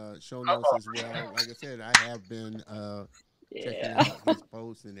the show notes as well. Like I said, I have been checking out his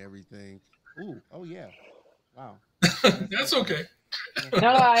posts and everything. Ooh, oh yeah, wow. That's okay. No,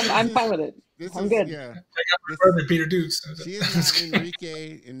 I'm fine with it. I'm good. Yeah. I got my Peter Dukes. She is not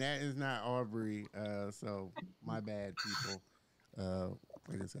Enrique, and that is not Aubrey. So my bad, people.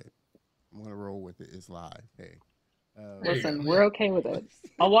 Like I said, I'm gonna roll with it. It's live. Hey. Listen, we're okay with it.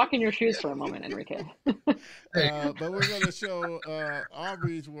 I'll walk in your shoes for a moment, Enrique. But we're going to show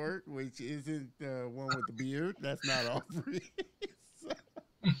Aubrey's work, which isn't the one with the beard. That's not Aubrey.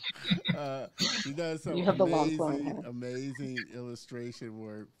 She does some amazing illustration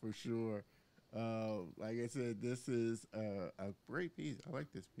work for sure. Like I said, this is a great piece. I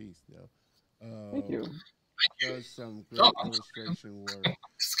like this piece, though. Thank you. Does some great illustration work.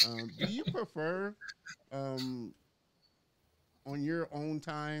 Do you prefer on your own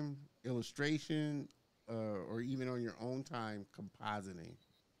time illustration or even on your own time compositing?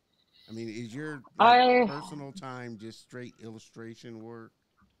 I mean, is your personal time just straight illustration work?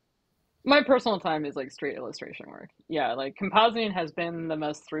 My personal time is like straight illustration work. Yeah, like compositing has been the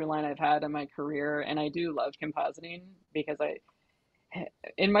most through line I've had in my career, and I do love compositing because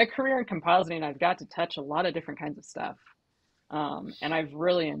in my career in compositing, I've got to touch a lot of different kinds of stuff, and I've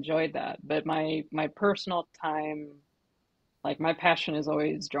really enjoyed that. But my personal time, like my passion is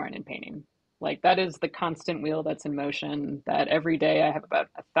always drawing and painting. Like that is the constant wheel that's in motion, that every day I have about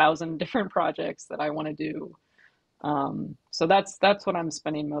 1,000 different projects that I want to do. So that's what I'm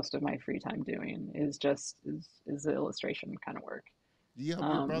spending most of my free time doing is the illustration kind of work. Do you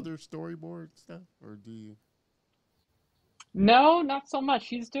help your brother storyboard stuff, or do you? No, not so much.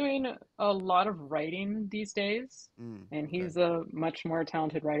 He's doing a lot of writing these days, and he's a much more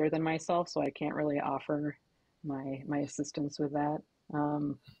talented writer than myself, so I can't really offer my assistance with that.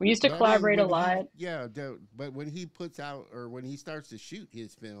 We used to collaborate a lot. But when he puts out or when he starts to shoot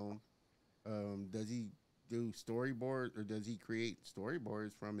his film, does he do storyboard or does he create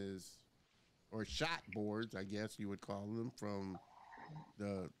storyboards from his or shot boards, I guess you would call them, from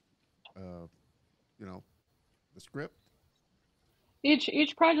the the script?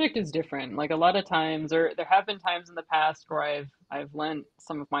 Each project is different. Like a lot of times, or there have been times in the past where I've lent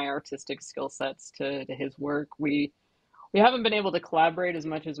some of my artistic skill sets to his work. We haven't been able to collaborate as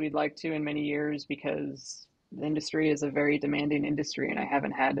much as we'd like to in many years because the industry is a very demanding industry, and I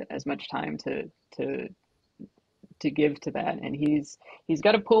haven't had as much time to give to that. And he's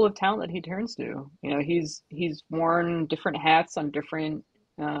got a pool of talent that he turns to. You know, he's worn different hats on different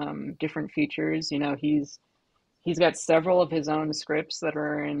features. You know, he's got several of his own scripts that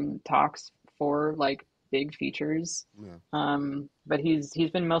are in talks for like big features. Yeah. But he's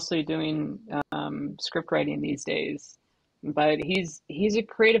been mostly doing script writing these days. But he's a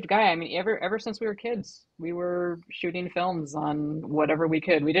creative guy. I mean, ever since we were kids, we were shooting films on whatever we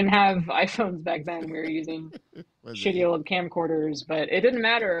could. We didn't have iPhones back then. We were using shitty old camcorders, but it didn't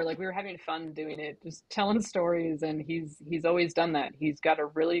matter. Like we were having fun doing it, just telling stories. And he's always done that. He's got a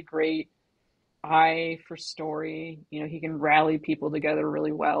really great eye for story. You know, he can rally people together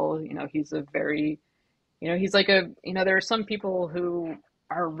really well. You know, he's a very, he's like there are some people who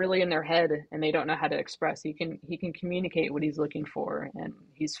are really in their head and they don't know how to express. He can communicate what he's looking for, and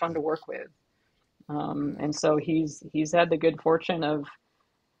he's fun to work with. And so he's had the good fortune of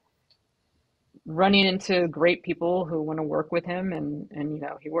running into great people who want to work with him. And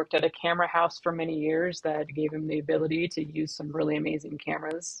he worked at a camera house for many years that gave him the ability to use some really amazing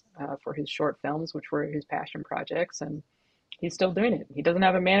cameras for his short films, which were his passion projects. And he's still doing it. He doesn't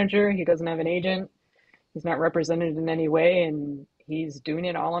have a manager. He doesn't have an agent. He's not represented in any way. And he's doing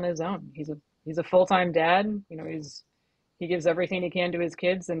it all on his own. He's a full-time dad. You know, he gives everything he can to his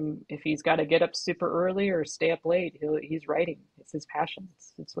kids, and if he's got to get up super early or stay up late, he's writing. It's his passion.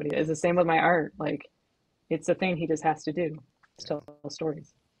 It's what he is. The same with my art. Like, it's a thing he just has to do. Tell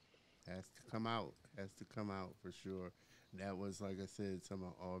stories. Has to come out for sure. That was, like I said, some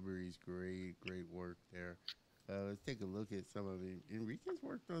of Aubrey's great work there. Let's take a look at some of it. Enrique's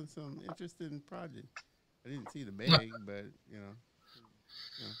worked on some interesting projects. I didn't see the bag, but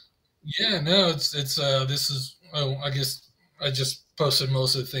Yeah. Yeah, no, it's this is I guess I just posted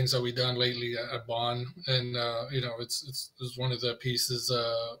most of the things that we done lately at Bond, and it's one of the pieces.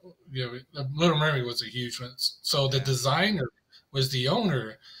 Little Mermaid was a huge one. So the Yeah. designer was the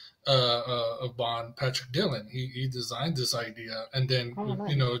owner of Bond, Patrick Dillon. He designed this idea, and then Oh,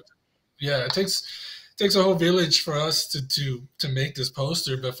 nice. yeah, it takes a whole village for us to make this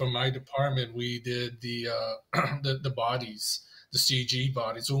poster. But for my department, we did the the bodies, the CG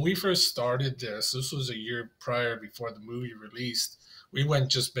bodies. When we first started this was a year prior before the movie released. We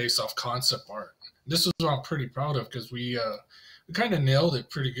went just based off concept art. This was what I'm pretty proud of because we kind of nailed it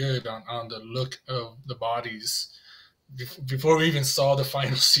pretty good on the look of the bodies before we even saw the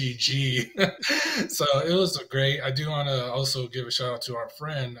final CG. So it was a great. I do want to also give a shout out to our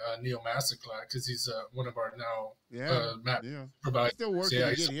friend Neil Masterclass because he's one of our now Yeah. map Yeah. I'm providers. still working Yeah,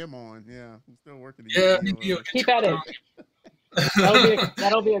 to get him on. Yeah. I'm still working to yeah, get Neil Neil, on. get Keep you at it. on.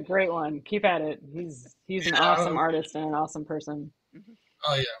 That'll be a great one. Keep at it. He's an Yeah, awesome artist and an awesome person.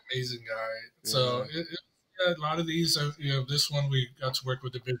 oh yeah, amazing guy. So Yeah. yeah, a lot of these, this one we got to work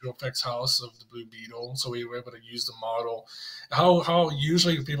with the visual effects house of the Blue Beetle, so we were able to use the model. How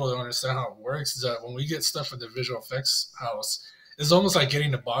usually people don't understand how it works is that when we get stuff from the visual effects house, it's almost like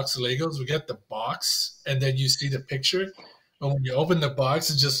getting a box of Legos. We get the box, and then you see the picture. But when you open the box,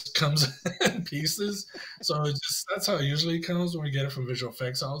 it just comes in pieces. So that's how it usually comes when we get it from visual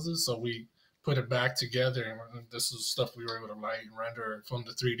effects houses. So we put it back together, and this is stuff we were able to light and render from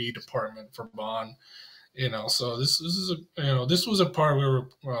the 3D department for Bond. So this is this was a part I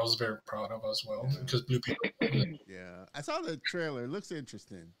was very proud of as well Yeah. because Blue Beetle. Yeah. I saw the trailer. It looks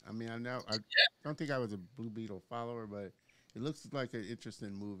interesting. I mean, I don't think I was a Blue Beetle follower, but it looks like an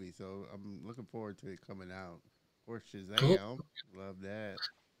interesting movie. So I'm looking forward to it coming out. Of course, Cool. Shazam. Love that.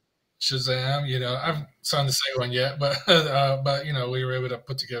 Shazam, I haven't signed the same one yet, but we were able to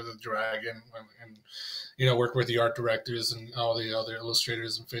put together the dragon and work with the art directors and all the other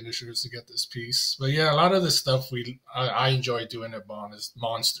illustrators and finishers to get this piece. But yeah, a lot of the stuff I enjoy doing at Bond is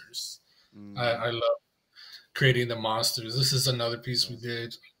monsters. Mm-hmm. I love creating the monsters. This is another piece we Yes.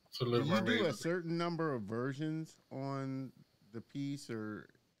 did for Do Little you do Mermaid. a certain number of versions on the piece, or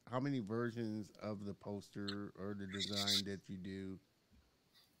how many versions of the poster or the design that you do?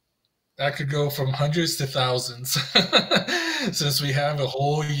 That could go from hundreds to thousands since we have a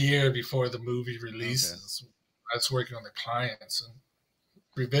whole year before the movie Okay. releases. That's working on the clients and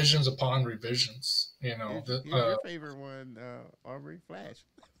revisions upon revisions. Here's your favorite one, Aubrey Flash.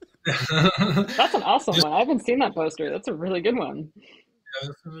 That's an awesome This one. I haven't seen that poster. That's a really good one.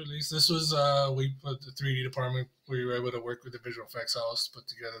 this release. This was we put the 3D department. We were able to work with the visual effects house to put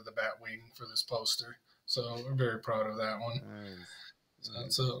together the bat wing for this poster. So we're very proud of that one. Nice.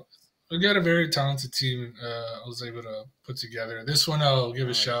 Nice. So we got a very talented team. I was able to put together this one. I'll give I a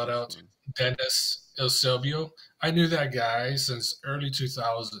like shout this out to one. Dennis Eusebio. I knew that guy since early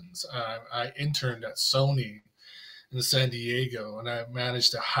 2000s. I interned at Sony in San Diego, and I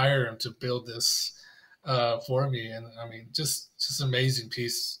managed to hire him to build this for me. And I mean, just amazing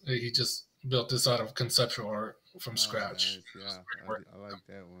piece. He just built this out of conceptual art from Oh, scratch. nice. Yeah, I like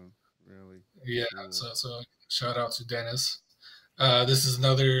that one. Really Yeah, cool. so shout out to Dennis. This is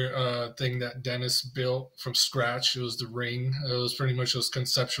another thing that Dennis built from scratch. It was the ring. It was pretty much just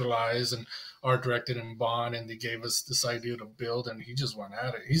conceptualized and art directed in Bond, and they gave us this idea to build, and he just went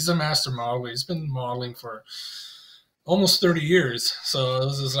at it. He's a master modeler. He's been modeling for almost 30 years. So it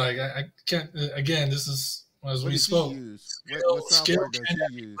was just like I can't. Again, this is as What we does he spoke. use? What Skill software does can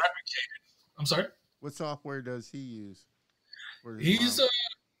he be use? replicated. I'm sorry. What software does he use for his He's model?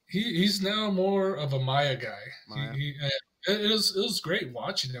 he's now more of a Maya guy. Maya. It was great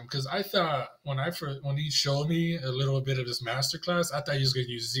watching him because I thought when he showed me a little bit of his masterclass, I thought he was going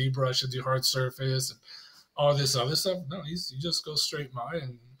to use ZBrush and do hard surface and all this other stuff. No, he just goes straight Maya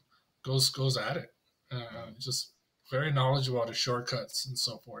and goes at it. Just very knowledgeable about the shortcuts and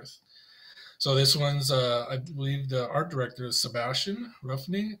so forth. So this one's, I believe, the art director is Sebastian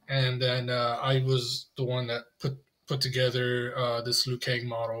Ruffney, and then I was the one that put together this Liu Kang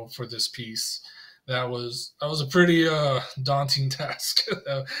model for this piece. That was a pretty daunting task.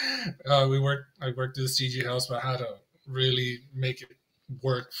 I worked at the CG house, but I had to really make it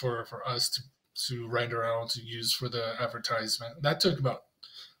work for us to render out to use for the advertisement. That took about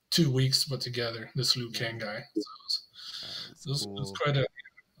 2 weeks to put together. This Liu Kang guy. That's It was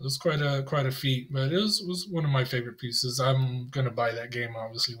cool. quite a feat, but it was one of my favorite pieces. I'm gonna buy that game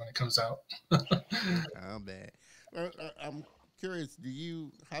obviously when it comes out. How bad? I'm curious.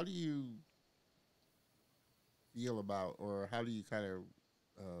 How do you feel about, or how do you kind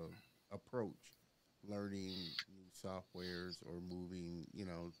of approach learning new softwares or moving,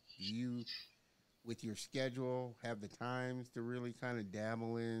 do you, with your schedule, have the times to really kind of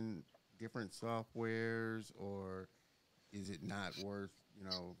dabble in different softwares, or is it not worth,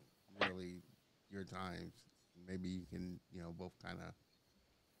 really your times? Maybe you can, both kind of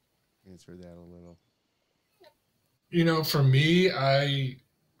answer that a little. For me,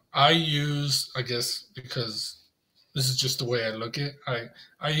 I use, I guess, because this is just the way I look at it.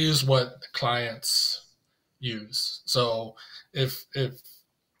 I use what the clients use. So if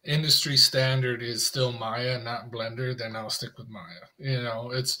industry standard is still Maya, not Blender, then I'll stick with Maya.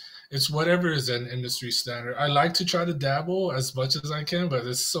 It's whatever is an industry standard. I like to try to dabble as much as I can, but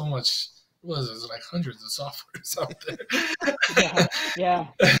there's so much. What is it? There's like hundreds of softwares out Yeah, there. yeah.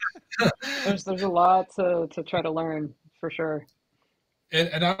 There's a lot to try to learn for sure.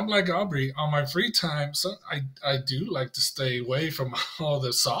 And I'm like Aubrey, on my free time, so I do like to stay away from all the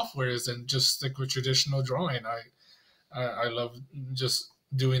softwares and just stick with traditional drawing. I love just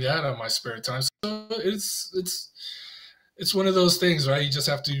doing that on my spare time. So it's one of those things, right? You just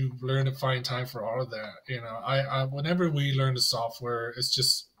have to learn to find time for all of that. I whenever we learn the software, it's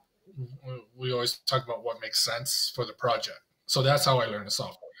just we always talk about what makes sense for the project. So that's how I learn the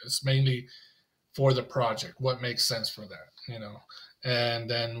software. It's mainly for the project, what makes sense for that, and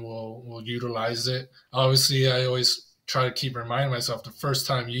then we'll utilize it. Obviously, I always try to keep reminding myself the first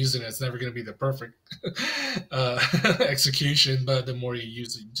time using it's never going to be the perfect execution, but the more you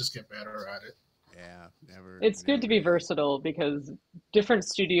use it, you just get better at it. Yeah, It's good to be is. versatile because different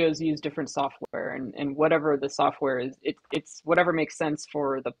studios use different software, and whatever the software is, it's whatever makes sense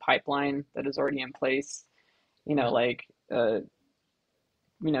for the pipeline that is already in place. Yeah. Like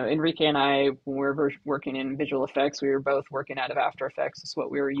Enrique and I, when we were working in visual effects, we were both working out of After Effects. It's what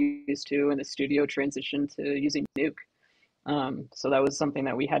we were used to, and the studio transitioned to using Nuke. So that was something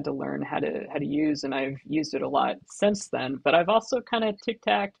that we had to learn how to use, and I've used it a lot since then. But I've also kind of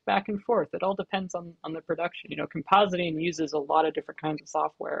tic-tacked back and forth. It all depends on the production. Compositing uses a lot of different kinds of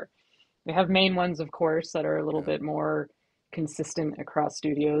software. We have main ones, of course, that are a little Yeah, bit more consistent across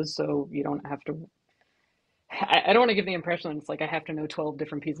studios, so you don't have to. I don't want to give the impression that it's like I have to know 12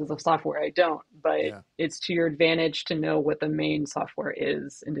 different pieces of software. I don't, but yeah, it's to your advantage to know what the main software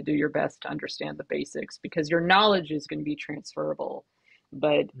is and to do your best to understand the basics because your knowledge is going to be transferable.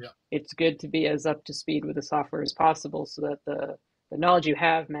 But Yeah. it's good to be as up to speed with the software as possible so that the knowledge you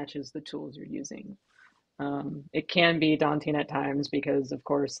have matches the tools you're using. It can be daunting at times because, of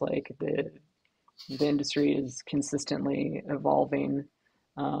course, like the industry is consistently evolving.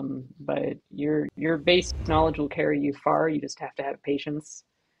 But your base knowledge will carry you far. You just have to have patience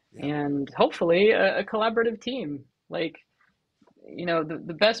yeah, and hopefully a collaborative team. Like,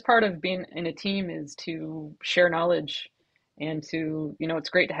 the best part of being in a team is to share knowledge and it's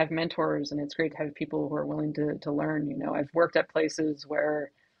great to have mentors and it's great to have people who are willing to learn. I've worked at places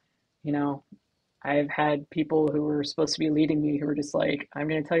where, you know, I've had people who were supposed to be leading me who were just like, I'm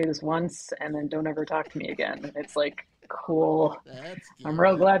going to tell you this once and then don't ever talk to me again. And it's like, cool. that's I'm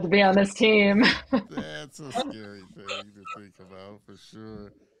real scary. glad to be on this team. That's a scary thing to think about for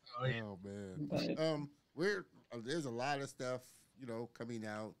sure. Oh, yeah. Oh man. But We're there's a lot of stuff, coming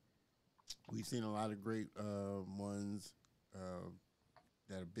out. We've seen a lot of great ones uh,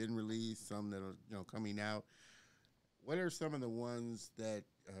 that have been released, some that are, coming out. What are some of the ones that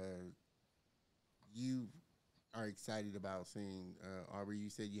you are excited about seeing? Aubrey, you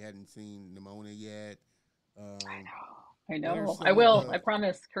said you hadn't seen Nimona yet. Um, I what are know. I some of will. I the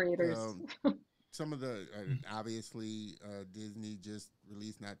promise, creators. um, some of the obviously Disney just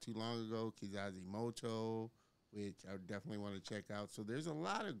released not too long ago Kizazi Moto, which I definitely want to check out. So there's a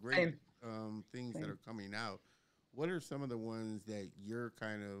lot of great Same. things that Same. are coming out. What are some of the ones that you're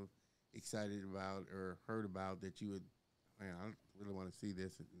kind of excited about or heard about that you would, man, I really want to see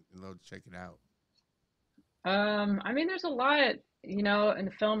this and love to check it out? I mean, there's a lot, in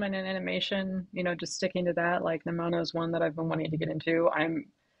film and in animation, just sticking to that. Like Nimona is one that I've been wanting to get into.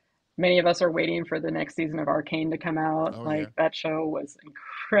 Many of us are waiting for the next season of Arcane to come out. Oh yeah, Like that show was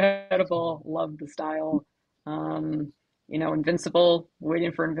incredible. Loved the style. Invincible,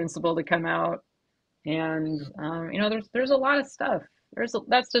 waiting for Invincible to come out. And there's a lot of stuff.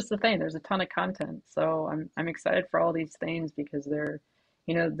 That's just the thing. There's a ton of content. So I'm excited for all these things because that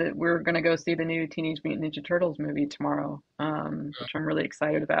we're gonna go see the new Teenage Mutant Ninja Turtles movie tomorrow, which I'm really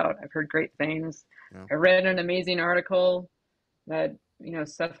excited about. I've heard great things. yeah, I read an amazing article that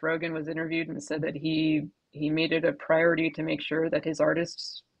Seth Rogen was interviewed and said that he made it a priority to make sure that his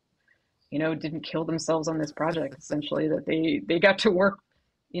artists didn't kill themselves on this project. Essentially, that they got to work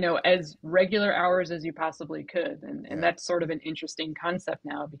as regular hours as you possibly could. And Yeah. that's sort of an interesting concept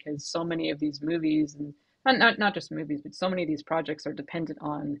now because so many of these movies and not just movies, but so many of these projects are dependent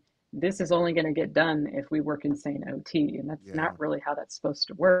on this is only going to get done if we work insane OT. And that's Yeah. not really how that's supposed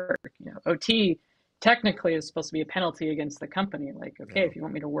to work. OT technically is supposed to be a penalty against the company. Like, okay, Yeah. if you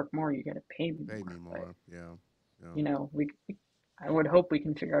want me to work more, you got to pay me Pay more. me more. Yeah. I would hope we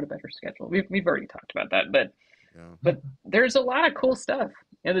can figure out a better schedule. We've already talked about that, but Yeah. but there's a lot of cool stuff.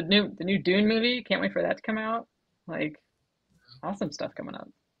 The new Dune movie, can't wait for that to come out. Like, awesome stuff coming up.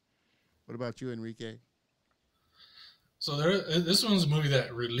 What about you, Enrique? So this one's a movie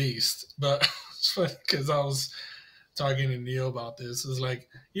that released, but it's funny because I was talking to Neil about this. It's like,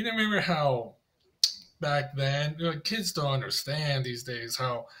 you remember how back then, kids don't understand these days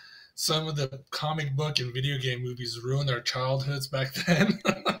how some of the comic book and video game movies ruined their childhoods back then.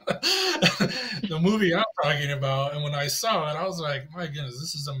 The movie I'm talking about, and when I saw it, I was like, my goodness,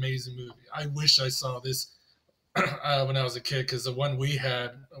 this is an amazing movie. I wish I saw this when I was a kid, because the one we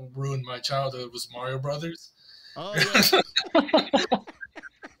had ruined my childhood was Mario Brothers. Oh yeah.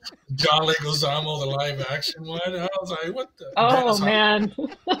 John Leguizamo, the live action one. I was like, what the? Oh man.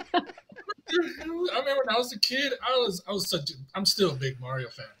 I remember when I was a kid, I'm still a big Mario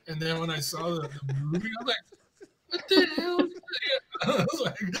fan. And then when I saw the movie, I was like, what the hell? I was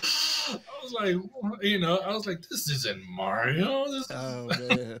like, this isn't Mario. Oh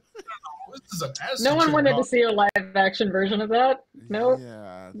man. This is an acid No one trip. wanted to see a live action version of that. Nope.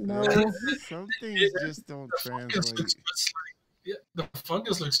 Yeah. No. Some things just don't translate. The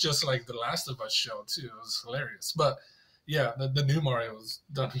fungus looks just like the Last of Us show too. It was hilarious. But yeah, the new Mario was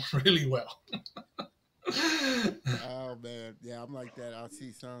done really well. Oh man, yeah, I'm like that. I'll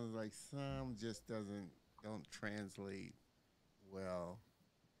see some just don't translate well,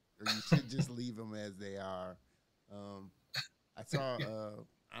 or you should just leave them as they are. I saw,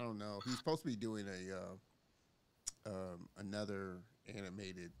 I don't know, he's supposed to be doing another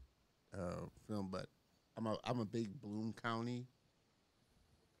animated film, but I'm a big Bloom County,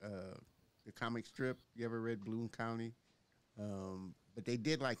 the comic strip. You ever read Bloom County? But they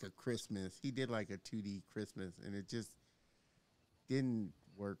did like a Christmas. He did like a 2D Christmas, and it just didn't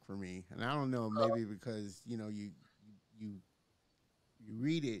work for me. And I don't know, maybe because you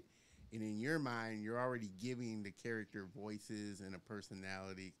read it, and in your mind, you're already giving the character voices and a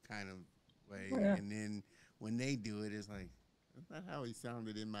personality kind of way. Oh, yeah. And then when they do it, it's like, that's not how he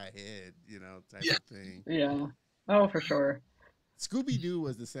sounded in my head, type of thing. Yeah. Oh, for sure. Scooby-Doo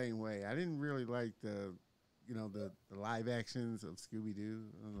was the same way. I didn't really like the live actions of Scooby-Doo.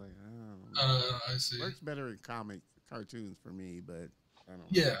 I was like, oh, I see. Works better in cartoons for me, but I don't know.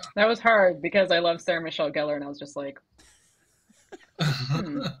 Yeah. That was hard because I love Sarah Michelle Gellar, and I was just like,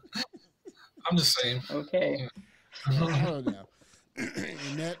 I'm the same. okay. I don't know.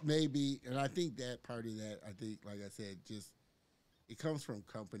 And that may be, and I think that part of that, like I said, just it comes from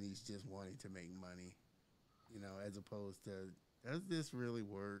companies just wanting to make money, as opposed to, does this really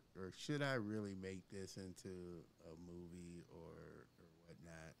work, or should I really make this into a movie or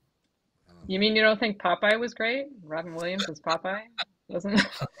whatnot? I don't know. You mean you don't think Popeye was great? Robin Williams as Popeye? Wasn't it?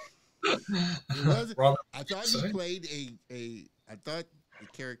 It wasn't. Robert, I thought he played I thought the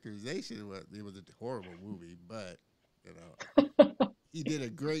characterization was a horrible movie, but he did a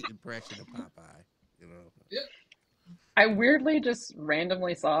great impression of Popeye. Yeah. I weirdly just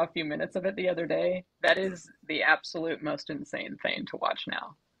randomly saw a few minutes of it the other day. That is the absolute most insane thing to watch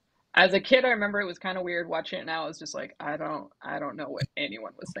now. As a kid, I remember it was kind of weird watching it. Now I was just like, I don't know what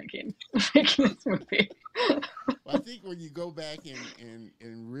anyone was thinking making this movie. Well, I think when you go back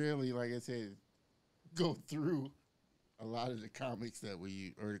and really, like I said, go through a lot of the comics or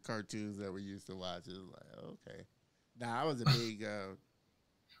the cartoons that we used to watch, it was like, okay. Now I was a big.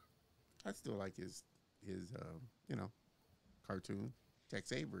 I still like his cartoon,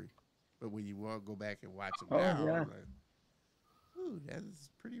 Tex Avery, but when you go back and watch him now, yeah. I was like, ooh, that's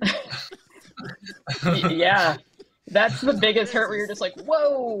pretty racist. Yeah, that's the biggest hurt where you're just like,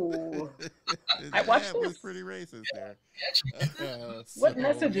 whoa. I watched It was this. pretty racist there. What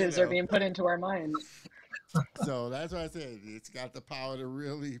messages are being put into our minds? So that's why I said it's got the power to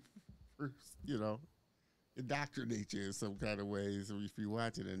really, indoctrinate you in some kind of ways if you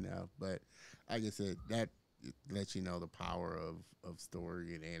watch it enough. But like I said, that lets you know the power of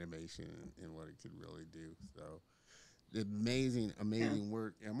story and animation and what it can really do. So amazing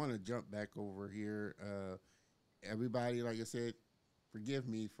work. I'm going to jump back over here. Everybody, like I said, forgive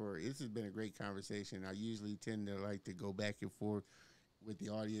me this has been a great conversation. I usually tend to like to go back and forth with the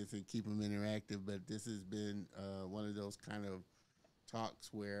audience and keep them interactive, but this has been one of those kind of talks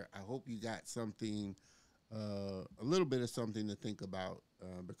where I hope you got something a little bit of something to think about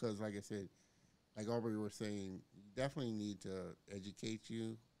because, like I said, like Aubrey was saying, you definitely need to educate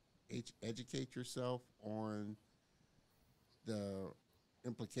yourself on the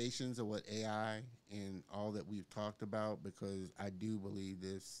implications of what AI and all that we've talked about, because I do believe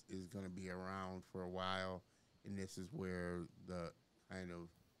this is going to be around for a while, and this is where the kind of,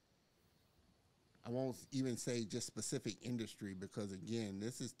 I won't even say just specific industry, because again,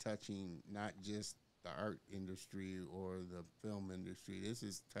 this is touching not just the art industry or the film industry. This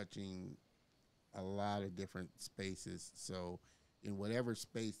is touching a lot of different spaces. So, in whatever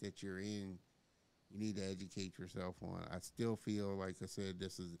space that you're in, you need to educate yourself on. I still feel like I said,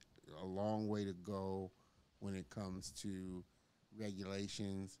 this is a long way to go when it comes to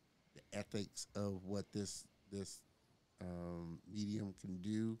regulations, the ethics of what this medium can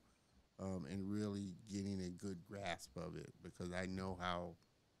do, and really getting a good grasp of it. Because I know how,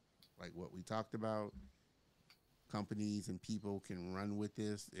 like what we talked about, companies and people can run with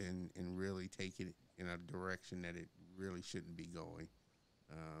this and really take it in a direction that it really shouldn't be going.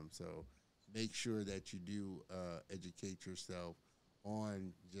 So make sure that you do educate yourself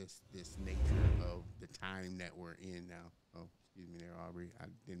on just this nature of the time that we're in now. Oh, excuse me there, Aubrey. I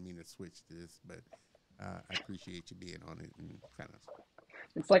didn't mean to switch to this, but I appreciate you being on it and kind of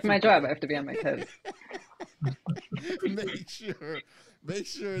It's like my job. I have to be on my toes. make sure make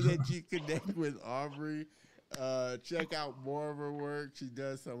sure that you connect with Aubrey. Check out more of her work. She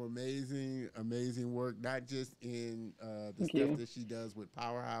does some amazing work, not just in the Thank stuff you. that she does with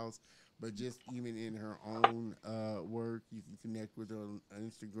Powerhouse, but just even in her own work. You can connect with her on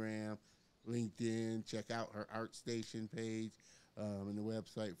Instagram, LinkedIn. Check out her ArtStation page and the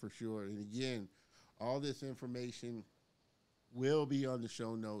website for sure. And again, all this information will be on the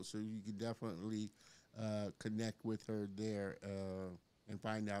show notes, so you can definitely connect with her there and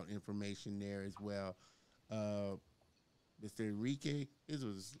find out information there as well. Uh, Mr. Enrique, his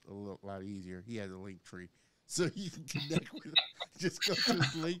was a lot easier. He has a link tree, so you can connect with him. Just go to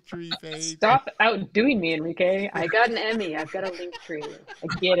his link tree page. Stop outdoing me, Enrique. I got an Emmy. I've got a link tree.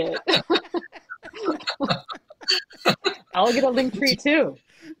 I get it. I'll get a link tree too.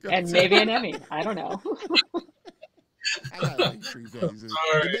 And maybe an Emmy. I don't know. I got a link tree page.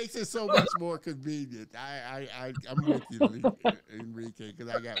 It makes it so much more convenient. I'm with you, Enrique,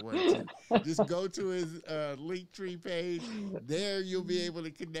 because I got one too. Just go to his link tree page. There you'll be able to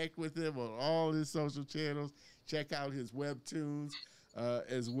connect with him on all his social channels. Check out his webtoons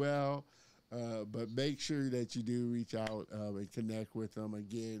as well. But make sure that you do reach out and connect with them.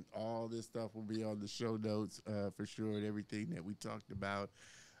 Again, all this stuff will be on the show notes for sure, and everything that we talked about.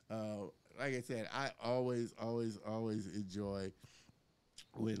 Like I said, I always enjoy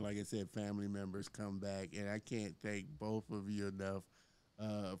when, like I said, family members come back, and I can't thank both of you enough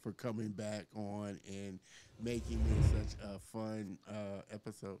for coming back on and making this such a fun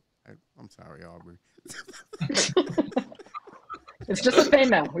episode. I'm sorry, Aubrey. It's just a thing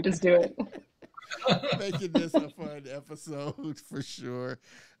now. We just do it. Making this a fun episode for sure.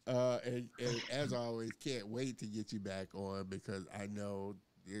 And as always, can't wait to get you back on, because I know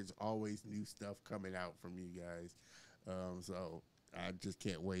there's always new stuff coming out from you guys. So I just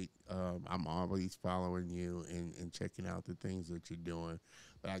can't wait. I'm always following you and checking out the things that you're doing.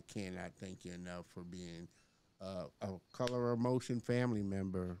 But I cannot thank you enough for being a Color Emotion family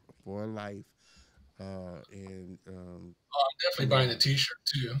member for life. I'm definitely buying a T-shirt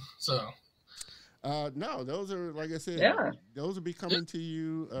too. So no, those are, like I said, Yeah. those will be coming to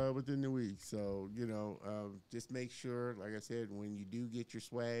you within the week. So, just make sure, like I said, when you do get your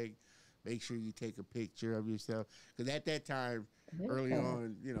swag, make sure you take a picture of yourself. Because at that time, early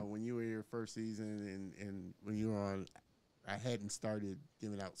on, when you were in your first season and when you were on, I hadn't started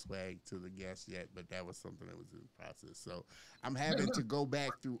giving out swag to the guests yet, but that was something that was in the process. So I'm having to go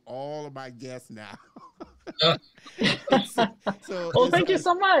back through all of my guests now. Well, thank you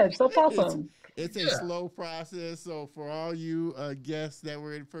so much. That's awesome. It's a slow process. So for all you guests that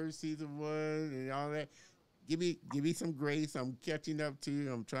were in first season 1 and all that, give me some grace. I'm catching up to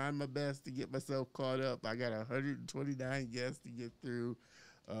you. I'm trying my best to get myself caught up. I got 129 guests to get through,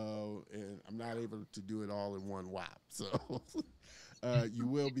 and I'm not able to do it all in one whop. So you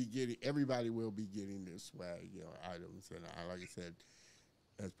will be getting, everybody will be getting their swag, items. And like I said,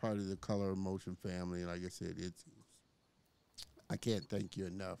 as part of the Color Emotion family, like I said, I can't thank you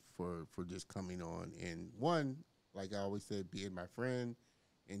enough for just coming on. And one, like I always said, being my friend,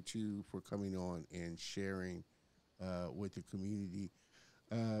 and two, for coming on and sharing with the community.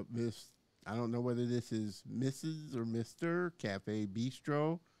 Miss, I don't know whether this is Mrs. or Mr. Cafe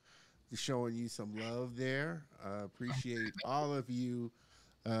Bistro, showing you some love there. Appreciate all of you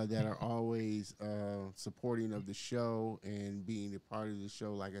that are always supporting of the show and being a part of the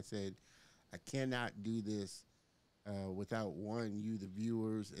show. Like I said, I cannot do this without one, you, the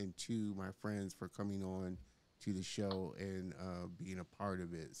viewers, and two, my friends for coming on to the show and being a part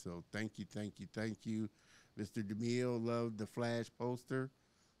of it. So thank you, thank you, thank you. Mr. DeMille, love the Flash poster,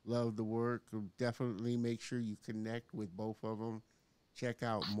 love the work. Definitely make sure you connect with both of them. Check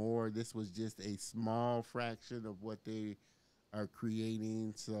out more. This was just a small fraction of what they are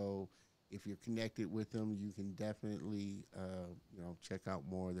creating. So if you're connected with them, you can definitely, check out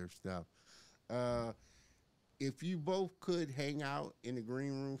more of their stuff. Uh, if you both could hang out in the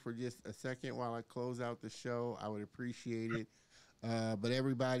green room for just a second while I close out the show, I would appreciate it. But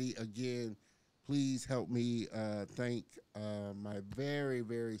everybody, again, please help me thank my very,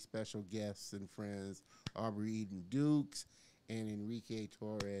 very special guests and friends, Aubrey Eden Dukes and Enrique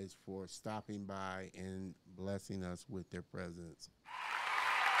Torres, for stopping by and blessing us with their presence.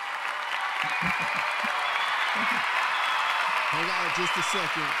 Hang on just a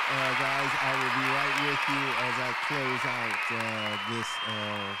second, guys. I will be right with you as I close out this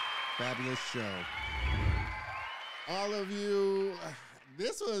fabulous show. All of you,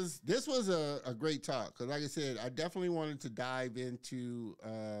 this was a great talk, because like I said, I definitely wanted to dive into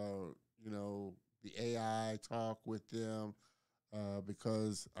the AI talk with them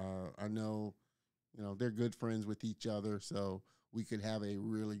because I know they're good friends with each other, so we could have a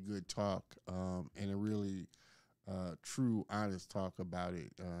really good talk and a really true, honest talk about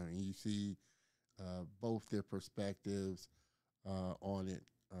it. And you see both their perspectives on it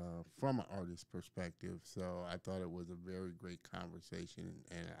from an artist's perspective. So I thought it was a very great conversation,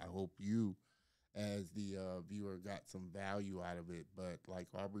 and I hope you, as the viewer, got some value out of it. But like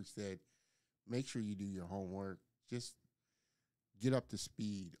Aubrey said, make sure you do your homework. Just get up to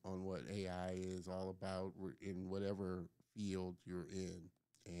speed on what AI is all about in whatever field you're in,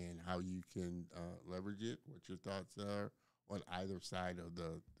 and how you can leverage it, what your thoughts are on either side of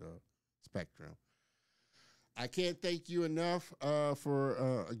the spectrum. I can't thank you enough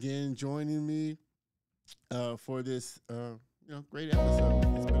for, again, joining me for this great episode.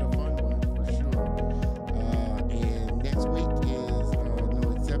 It's been a fun one, for sure. And next week is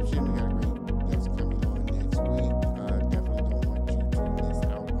no exception. We got a great guest coming on next week. Definitely don't want you to miss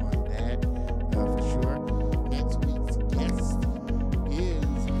out on that, for sure. Next week's guest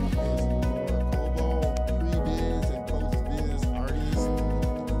is Kobo, pre-biz and post-biz artist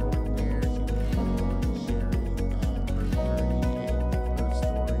extraordinaire. She will be sharing her journey and her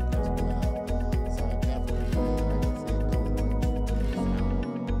story as well. So definitely, like I said, don't want you to miss out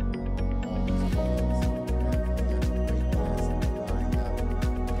on all these videos. We got some great guests lined up in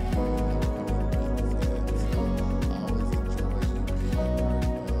the coming weeks. And so I always enjoy you being a part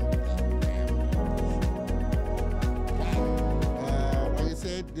of the family, for sure. Wow. Like I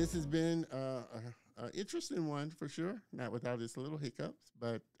said, this has been an interesting one, for sure. Not without its little hiccups,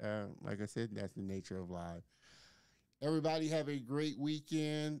 but like I said, that's the nature of live. Everybody have a great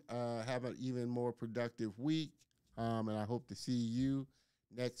weekend. Have an even more productive week. And I hope to see you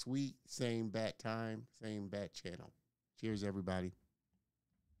next week. Same bat time, same bat channel. Cheers, everybody.